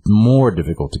been even more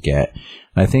difficult to get.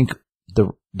 And I think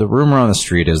the rumor on the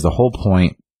street is the whole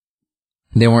point,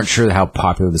 they weren't sure how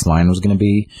popular this line was going to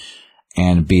be,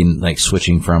 and being like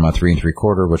switching from a 3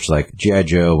 3/4, which like G.I.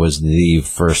 Joe was the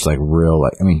first like real,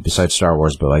 like, I mean, besides Star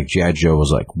Wars, but like G.I. Joe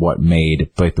was like what made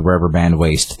like the rubber band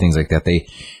waist, things like that.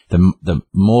 The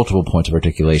multiple points of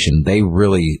articulation, they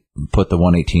really put the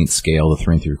 1/18 scale, the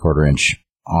 3 3/4 inch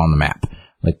on the map.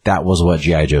 Like that was what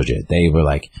G.I. Joe did. They were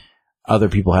like, other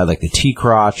people had like the T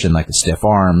crotch and like the stiff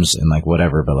arms and like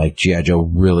whatever, but like G.I. Joe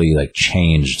really like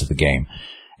changed the game.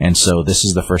 And so this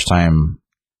is the first time,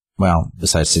 well,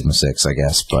 besides Sigma 6, I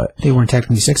guess, but they weren't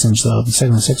technically 6-inch though. The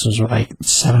Sigma 6s were like 7.5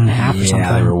 or something.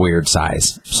 Yeah, they were weird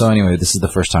size. So anyway, this is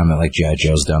the first time that like G.I.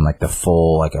 Joe's done like the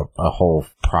full, like a whole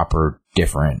proper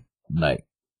different like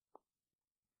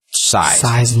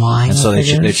size line. And so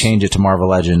they changed it to Marvel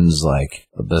Legends, like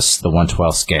the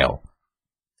 1/12 scale.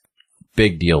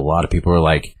 Big deal. A lot of people were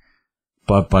like,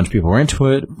 a bunch of people were into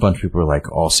it. A bunch of people were like,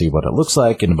 I'll see what it looks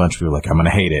like, and a bunch of people were like, I'm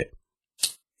gonna hate it.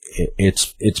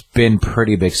 It's been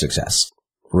pretty big success.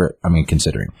 I mean,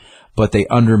 considering, but they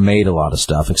undermade a lot of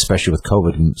stuff, especially with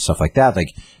COVID and stuff like that. Like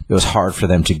it was hard for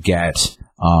them to get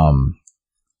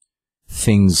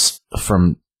things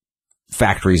from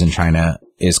factories in China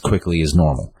as quickly as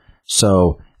normal.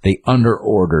 So they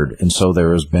under-ordered, and so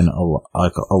there has been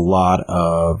a lot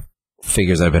of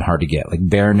figures that have been hard to get. Like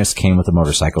Baroness came with a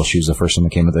motorcycle. She was the first one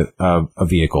that came with a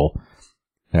vehicle.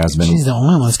 She's the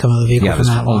only one that's come with a vehicle. Yeah, from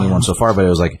that only line. one so far, but it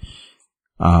was like,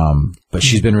 but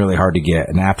she's been really hard to get.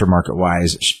 And aftermarket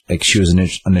wise, like she was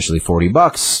initially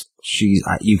 $40.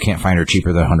 You can't find her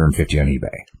cheaper than $150 on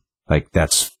eBay. Like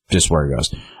that's just where it goes.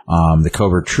 The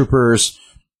Cobra Troopers,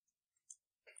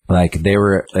 like they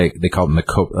were, like they called them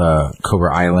the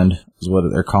Cobra Island is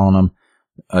what they're calling them,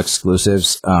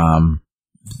 exclusives.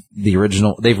 The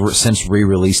original, they've since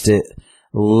re-released it.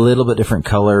 A little bit different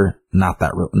color, not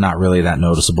really that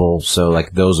noticeable. So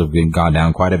like those have gone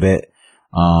down quite a bit.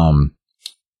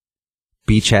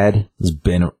 Beachhead has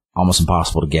been almost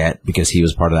impossible to get because he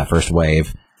was part of that first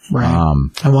wave. Right.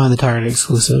 And one of the Target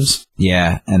exclusives.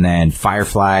 Yeah, and then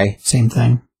Firefly, same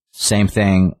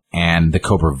thing, and the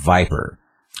Cobra Viper.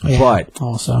 Yeah, but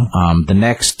also the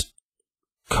next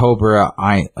Cobra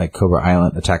Island,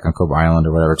 Attack on Cobra Island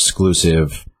or whatever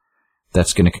exclusive.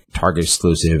 That's going to Target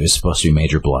exclusive is supposed to be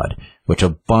Major Blood, which a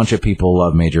bunch of people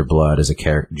love Major Blood as a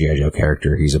G.I. Joe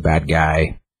character. He's a bad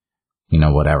guy,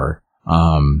 whatever.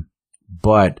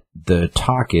 But the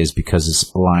talk is because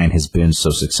this line has been so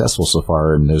successful so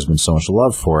far and there's been so much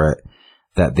love for it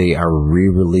that they are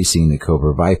re-releasing the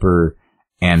Cobra Viper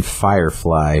and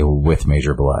Firefly with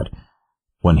Major Blood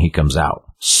when he comes out.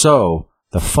 So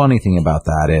the funny thing about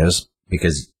that is,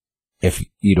 because if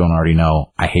you don't already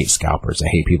know, I hate scalpers. I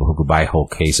hate people who could buy whole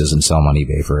cases and sell them on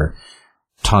eBay for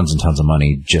tons and tons of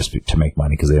money just to make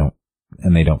money because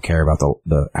they don't care about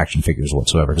the action figures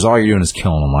whatsoever. Because all you're doing is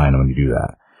killing them lying when you do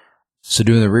that. So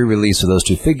doing the re-release of those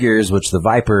two figures, which the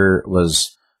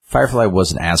Firefly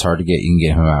wasn't as hard to get. You can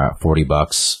get him about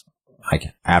 $40,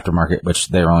 like aftermarket, which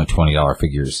they're only $20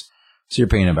 figures. So you're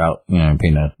paying about,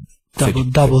 paying a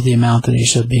double the amount that you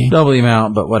should be. Double the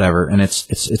amount, but whatever. And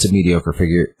it's a mediocre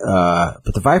figure.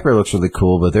 But the Viper looks really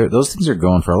cool, but those things are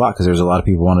going for a lot because there's a lot of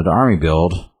people who wanted to army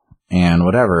build and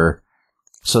whatever.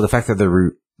 So the fact that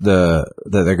they're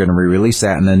going to re-release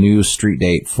that and the new street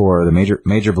date for the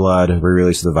Major Blood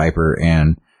re-release of the Viper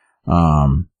and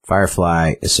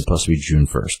Firefly is supposed to be June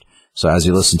 1st. So as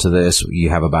you listen to this, you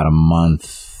have about a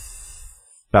month,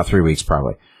 about 3 weeks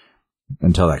probably.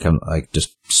 Until that comes, like,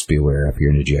 just be aware if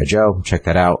you're into G.I. Joe, check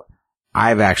that out.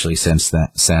 I've actually since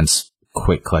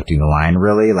quit collecting the line,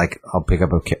 really. Like, I'll pick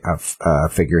up a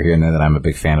figure here and there that I'm a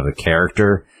big fan of the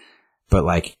character. But,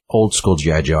 like, old school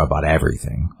G.I. Joe, I bought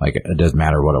everything. Like, it doesn't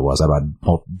matter what it was. I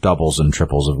bought doubles and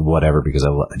triples of whatever because I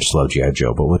just love G.I.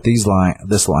 Joe. But with this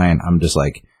line, I'm just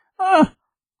like, I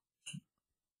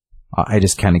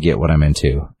just kind of get what I'm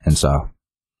into. And so,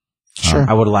 Sure.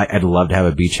 I'd love to have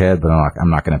a Beachhead, but I'm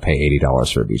not going to pay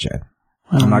 $80 for a Beachhead.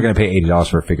 I'm not going to pay $80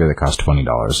 for a figure that costs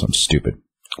 $20. I'm stupid.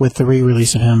 With the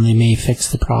re-release of him, they may fix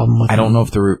the problem with I don't know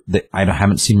if I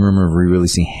haven't seen rumor of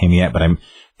re-releasing him yet, but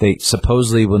they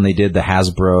supposedly when they did the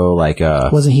Hasbro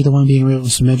wasn't he the one being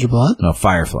released in Major Blood? No,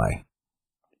 Firefly.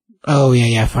 Oh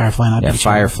yeah, Firefly. Not Yeah, Beachhead.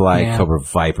 Firefly, Cobra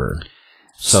Viper.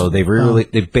 So they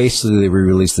basically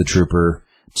re-released the Trooper.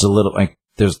 It's a little like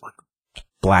there's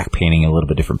black painting in a little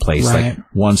bit different place. Right. Like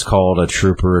one's called a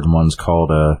Trooper and one's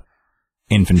called a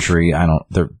Infantry.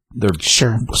 They're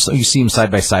sure. So you see them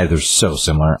side by side. They're so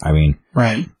similar. I mean,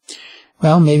 right.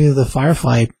 Well, maybe the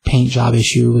Firefly paint job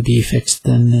issue would be fixed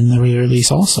then in the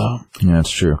re-release also. Yeah,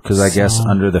 that's true. Because I guess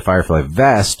under the Firefly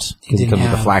vest, because he comes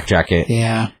with the flak jacket,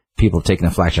 people have taken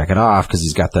the flak jacket off because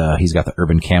he's got the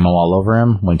urban camo all over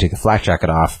him. When you take the flak jacket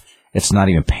off, it's not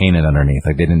even painted underneath.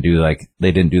 Like they didn't do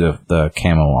the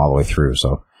camo all the way through.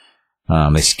 So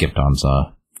they skipped on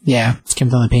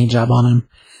skipped on the paint job on him.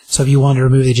 So if you want to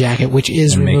remove the jacket, which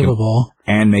is removable,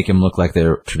 and make him look like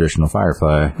their traditional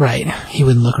Firefly, right? He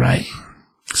wouldn't look right.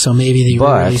 So maybe the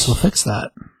re-release will fix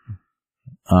that.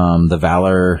 The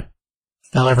Valor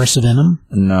versus Venom?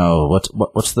 No.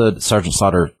 What's the Sergeant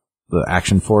Slaughter, the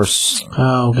Action Force?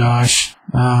 Oh gosh.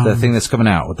 The thing that's coming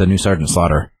out with the new Sergeant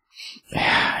Slaughter.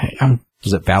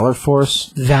 Is it Valor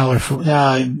Force?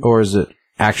 Or is it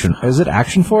Action? Is it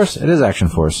Action Force? It is Action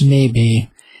Force. Maybe.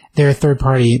 They're a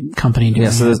third-party company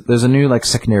doing so there's a new, like,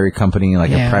 secondary company,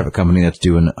 like a private company that's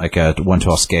doing, like, a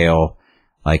 1/12 scale,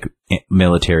 like,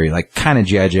 military, like, kind of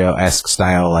G.I. Joe-esque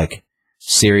style, like,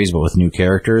 series, but with new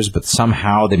characters. But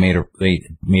somehow they made a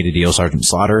deal, Sergeant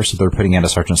Slaughter, so they're putting out a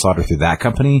Sergeant Slaughter through that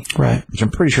company. Right. Which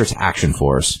I'm pretty sure it's Action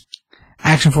Force.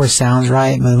 Action Force sounds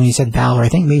right, but when you said Valor, I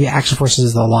think maybe Action Force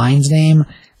is the line's name.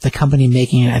 The company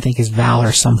making it, I think, is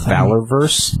Valor something.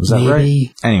 Valorverse? Is that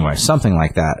right? Anyway, something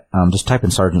like that. Just type in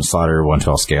Sergeant Slaughter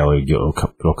 1/12 scale, it'll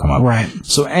come up. Right.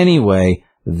 So anyway,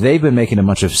 they've been making a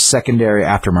bunch of secondary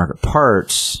aftermarket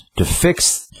parts to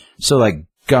fix. So like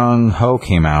Gung Ho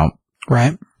came out.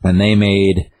 Right. And they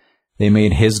made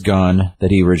his gun that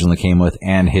he originally came with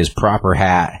and his proper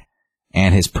hat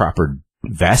and his proper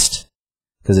vest.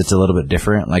 Because it's a little bit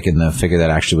different, like in the figure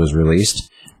that actually was released.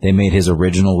 They made his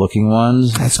original looking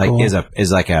ones. That's like cool.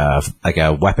 is like a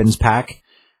weapons pack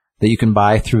that you can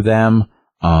buy through them.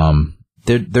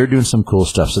 They're doing some cool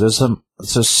stuff. So there's some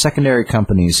secondary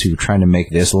companies who are trying to make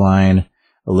this line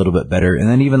a little bit better. And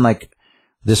then even like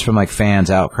this from like fans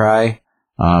outcry.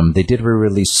 They did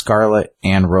re-release Scarlet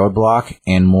and Roadblock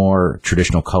and more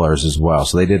traditional colors as well.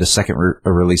 So they did a second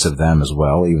release of them as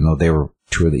well, even though they were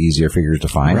two of the easier figures to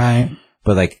find. Right.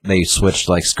 But like they switched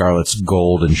like Scarlet's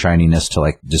gold and shininess to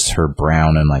like just her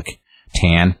brown and like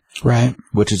tan. Right.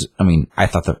 Which is, I mean, I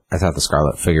thought the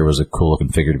Scarlet figure was a cool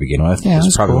looking figure to begin with. Yeah,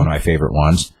 it's probably one of my favorite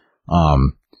ones.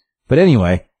 But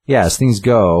anyway, yeah, as things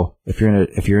go, if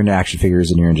you're into action figures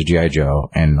and you're into G.I.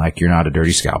 Joe and like you're not a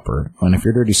dirty scalper, and if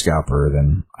you're a dirty scalper,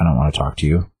 then I don't want to talk to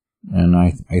you. And I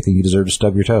think you deserve to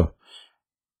stub your toe.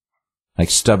 Like,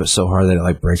 stub it so hard that it,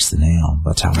 like, breaks the nail.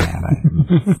 That's how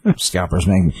mad scalpers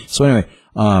make me. So anyway,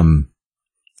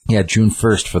 June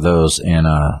 1st for those. And,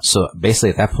 so basically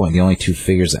at that point, the only two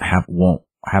figures that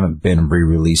haven't been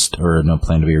re-released or no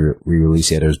plan to be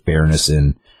re-released yet is Baroness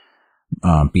and,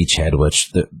 Beachhead,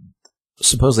 which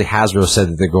supposedly Hasbro said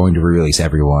that they're going to re-release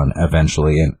everyone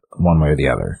eventually in one way or the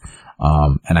other.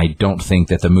 And I don't think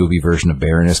that the movie version of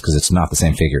Baroness, because it's not the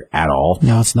same figure at all.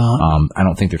 No, it's not. I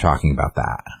don't think they're talking about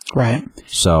that. Right.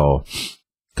 So,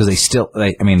 because they still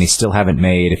haven't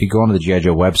made, if you go onto the G.I.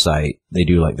 Joe website, they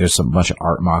do like, there's some bunch of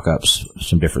art mock-ups,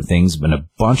 some different things, but a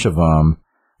bunch of them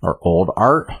are old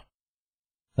art.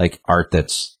 Like art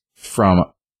that's from,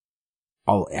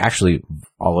 all the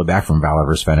way back from Valor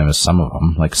vs. Venom is some of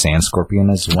them. Like Sand Scorpion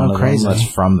is one of them. That's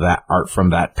from that art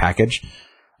from that package.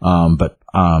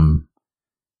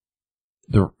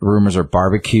 The rumors are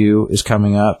Barbecue is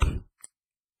coming up.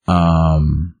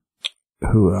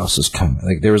 Who else is coming?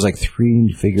 Like there was like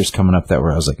 3 figures coming up that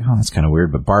were I was like, oh, that's kind of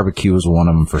weird. But Barbecue was one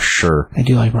of them for sure. I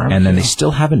do like Barbecue. And then they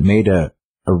still haven't made a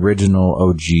original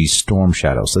OG Storm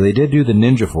Shadow. So they did do the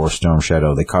Ninja Force Storm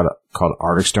Shadow. They called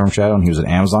Arctic Storm Shadow, and he was an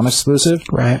Amazon exclusive.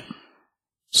 Right.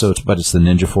 So it's the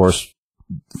Ninja Force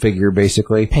figure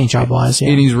basically. Paint job wise, yeah.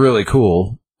 And he's really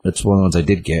cool. It's one of the ones I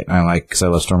did get. I like because I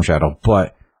love Storm Shadow,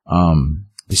 but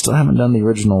They still haven't done the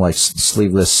original like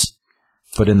sleeveless,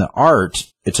 but in the art,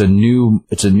 it's a new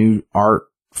art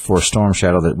for Storm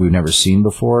Shadow that we've never seen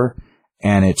before,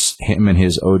 and it's him in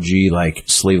his OG like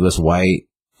sleeveless white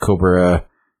Cobra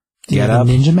getup.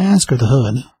 The ninja mask or the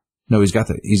hood? No, he's got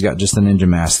just the ninja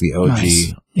mask, the OG.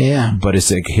 Nice. Yeah. But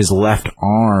it's like his left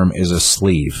arm is a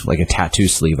sleeve, like a tattoo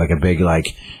sleeve, like a big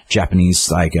like Japanese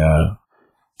like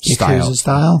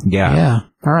style. Yeah. Yeah.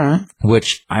 All right.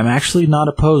 Which I'm actually not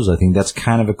opposed. I think that's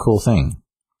kind of a cool thing.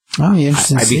 Oh,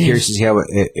 interesting. I'd be curious to see how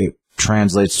it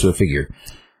translates to a figure.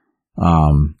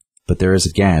 But there is,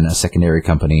 again, a secondary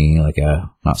company, like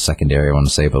not secondary, I want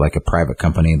to say, but like a private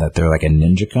company that they're like a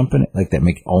ninja company, like that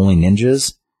make only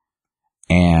ninjas.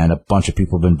 And a bunch of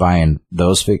people have been buying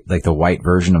those, like the white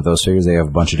version of those figures. They have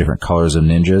a bunch of different colors of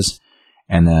ninjas.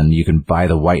 And then you can buy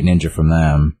the white ninja from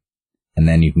them. And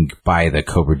then you can buy the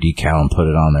Cobra decal and put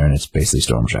it on there. And it's basically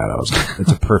Storm Shadows.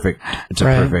 It's a perfect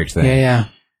perfect thing. Yeah, yeah.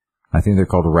 I think they're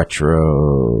called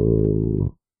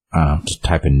retro. Just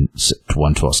type in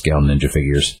 1/12 scale ninja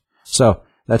figures. So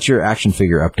that's your action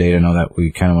figure update. I know that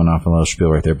we kind of went off a little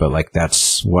spiel right there, but like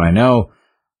that's what I know.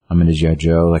 I'm into G.I.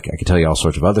 Joe. Like I could tell you all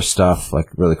sorts of other stuff, like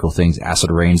really cool things.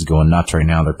 Acid Rain's going nuts right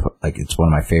now. They're like it's one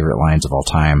of my favorite lines of all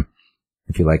time.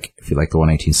 If you like the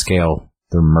 1/18 scale,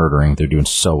 they're murdering. They're doing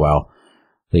so well.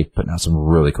 They putting out some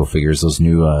really cool figures. Those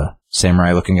new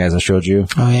samurai looking guys I showed you.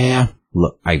 Oh yeah.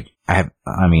 Look, I've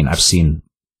seen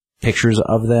pictures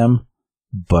of them,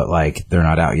 but like they're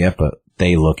not out yet. But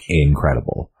they look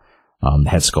incredible. The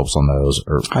head sculpts on those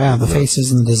are the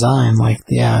faces and the design,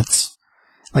 it's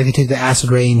like they took the Acid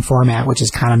Rain format, which is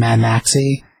kind of Mad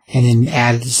Maxy, and then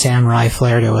added the samurai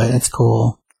flair to it. It's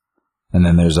cool. And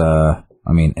then there's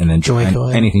Joy Toy.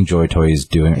 Anything Joy Toy is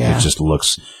doing, yeah. It just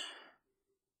looks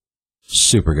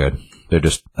super good. They're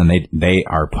just, and they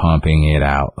are pumping it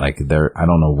out. Like I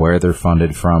don't know where they're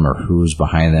funded from or who's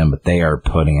behind them, but they are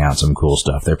putting out some cool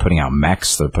stuff. They're putting out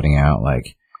mechs. They're putting out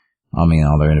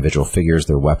all their individual figures,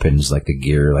 their weapons, like the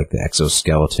gear, like the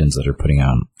exoskeletons that are putting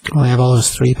out. Well, they have all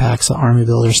those 3-packs, the Army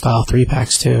Builder style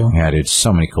 3-packs too. Yeah, dude,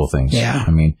 so many cool things. Yeah.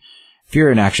 I mean, if you're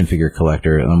an action figure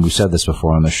collector, and we've said this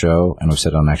before on the show, and we've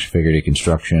said on action figure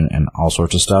deconstruction and all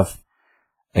sorts of stuff,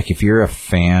 like if you're a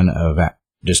fan of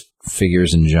just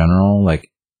figures in general,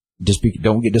 like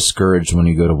don't get discouraged when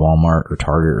you go to Walmart or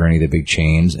Target or any of the big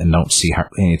chains and don't see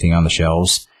anything on the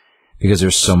shelves. Because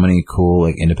there's so many cool,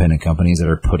 like, independent companies that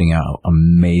are putting out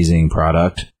amazing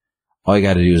product. All you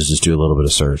got to do is just do a little bit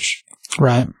of search.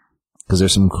 Right. Because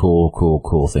there's some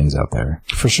cool things out there.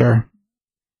 For sure.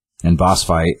 And Boss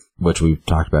Fight, which we've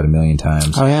talked about a million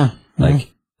times. Oh, yeah.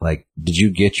 Like, did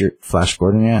you get your Flash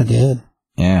Gordon yet? I did.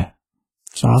 Yeah.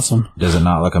 It's awesome. Does it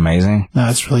not look amazing? No,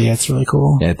 it's really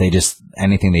cool. Yeah,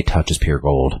 anything they touch is pure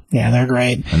gold. Yeah, they're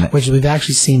great. Which we've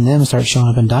actually seen them start showing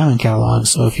up in Diamond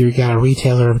catalogs. So if you've got a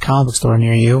retailer or a comic book store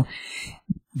near you,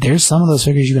 there's some of those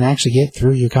figures you can actually get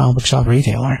through your comic book shop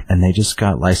retailer. And they just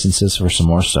got licenses for some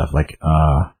more stuff. Like,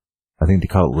 I think they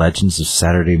call it Legends of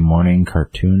Saturday Morning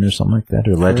Cartoon or something like that.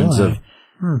 Or Legends of...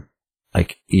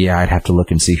 Like, yeah, I'd have to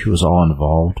look and see who was all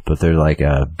involved, but they're like,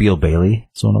 Beale Bailey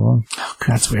is one of them. Oh,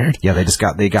 that's weird. Yeah,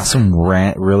 they got some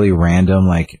really random,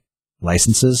 like,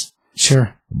 licenses.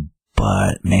 Sure.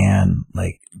 But, man,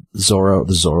 like, the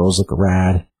Zorros look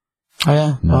rad. Oh,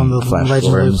 yeah. The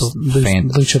Legend of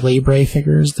Lucha Libre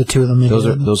figures, the two of them. Those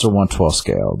are 1/12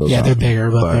 scale. They're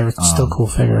bigger, but they're still cool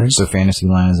figures. Their fantasy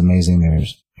line is amazing.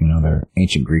 There's, their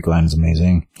ancient Greek line is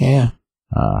amazing. Yeah.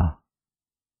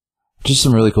 Just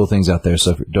some really cool things out there.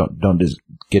 So don't just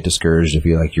get discouraged if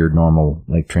you like your normal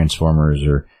like Transformers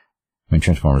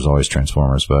Transformers are always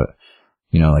Transformers, but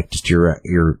like just your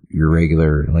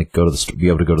regular like be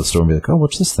able to go to the store and be like, oh,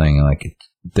 what's this thing? And like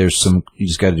there's you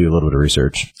just got to do a little bit of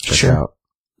research. Check out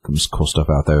some cool stuff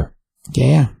out there.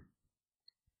 Yeah.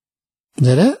 Is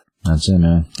that it? That's it,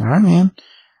 man. All right, man.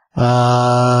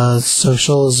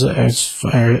 Socials or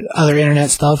other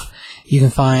internet stuff. You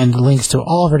can find links to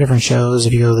all of our different shows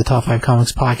if you go to the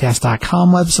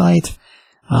Top5ComicsPodcast.com website.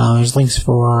 There's links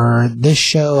for this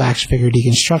show, Action Figure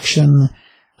Deconstruction,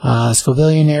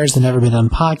 Scovillionaires, the Never Been Done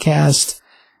podcast,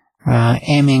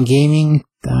 Ant-Man Gaming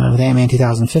with Ant-Man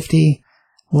 2050.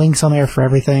 Links on there for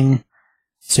everything,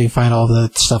 so you find all the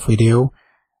stuff we do.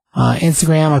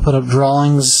 Instagram, I put up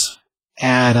drawings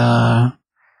at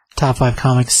Top 5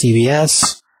 Comics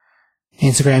CBS.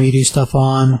 Instagram, you do stuff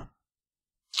on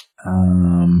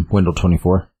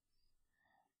Wendell24.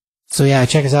 So yeah,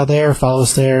 check us out there, follow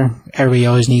us there. Everybody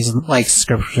always needs likes,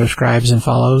 subscribes, and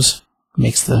follows.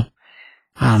 Makes it's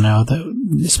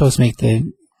supposed to make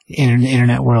the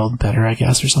internet world better, I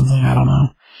guess, or something. I don't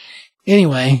know.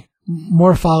 Anyway,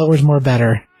 more followers, more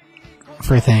better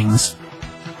for things.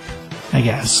 I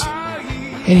guess.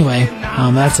 Anyway,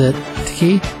 that's it.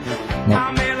 Tiki?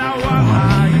 Nope.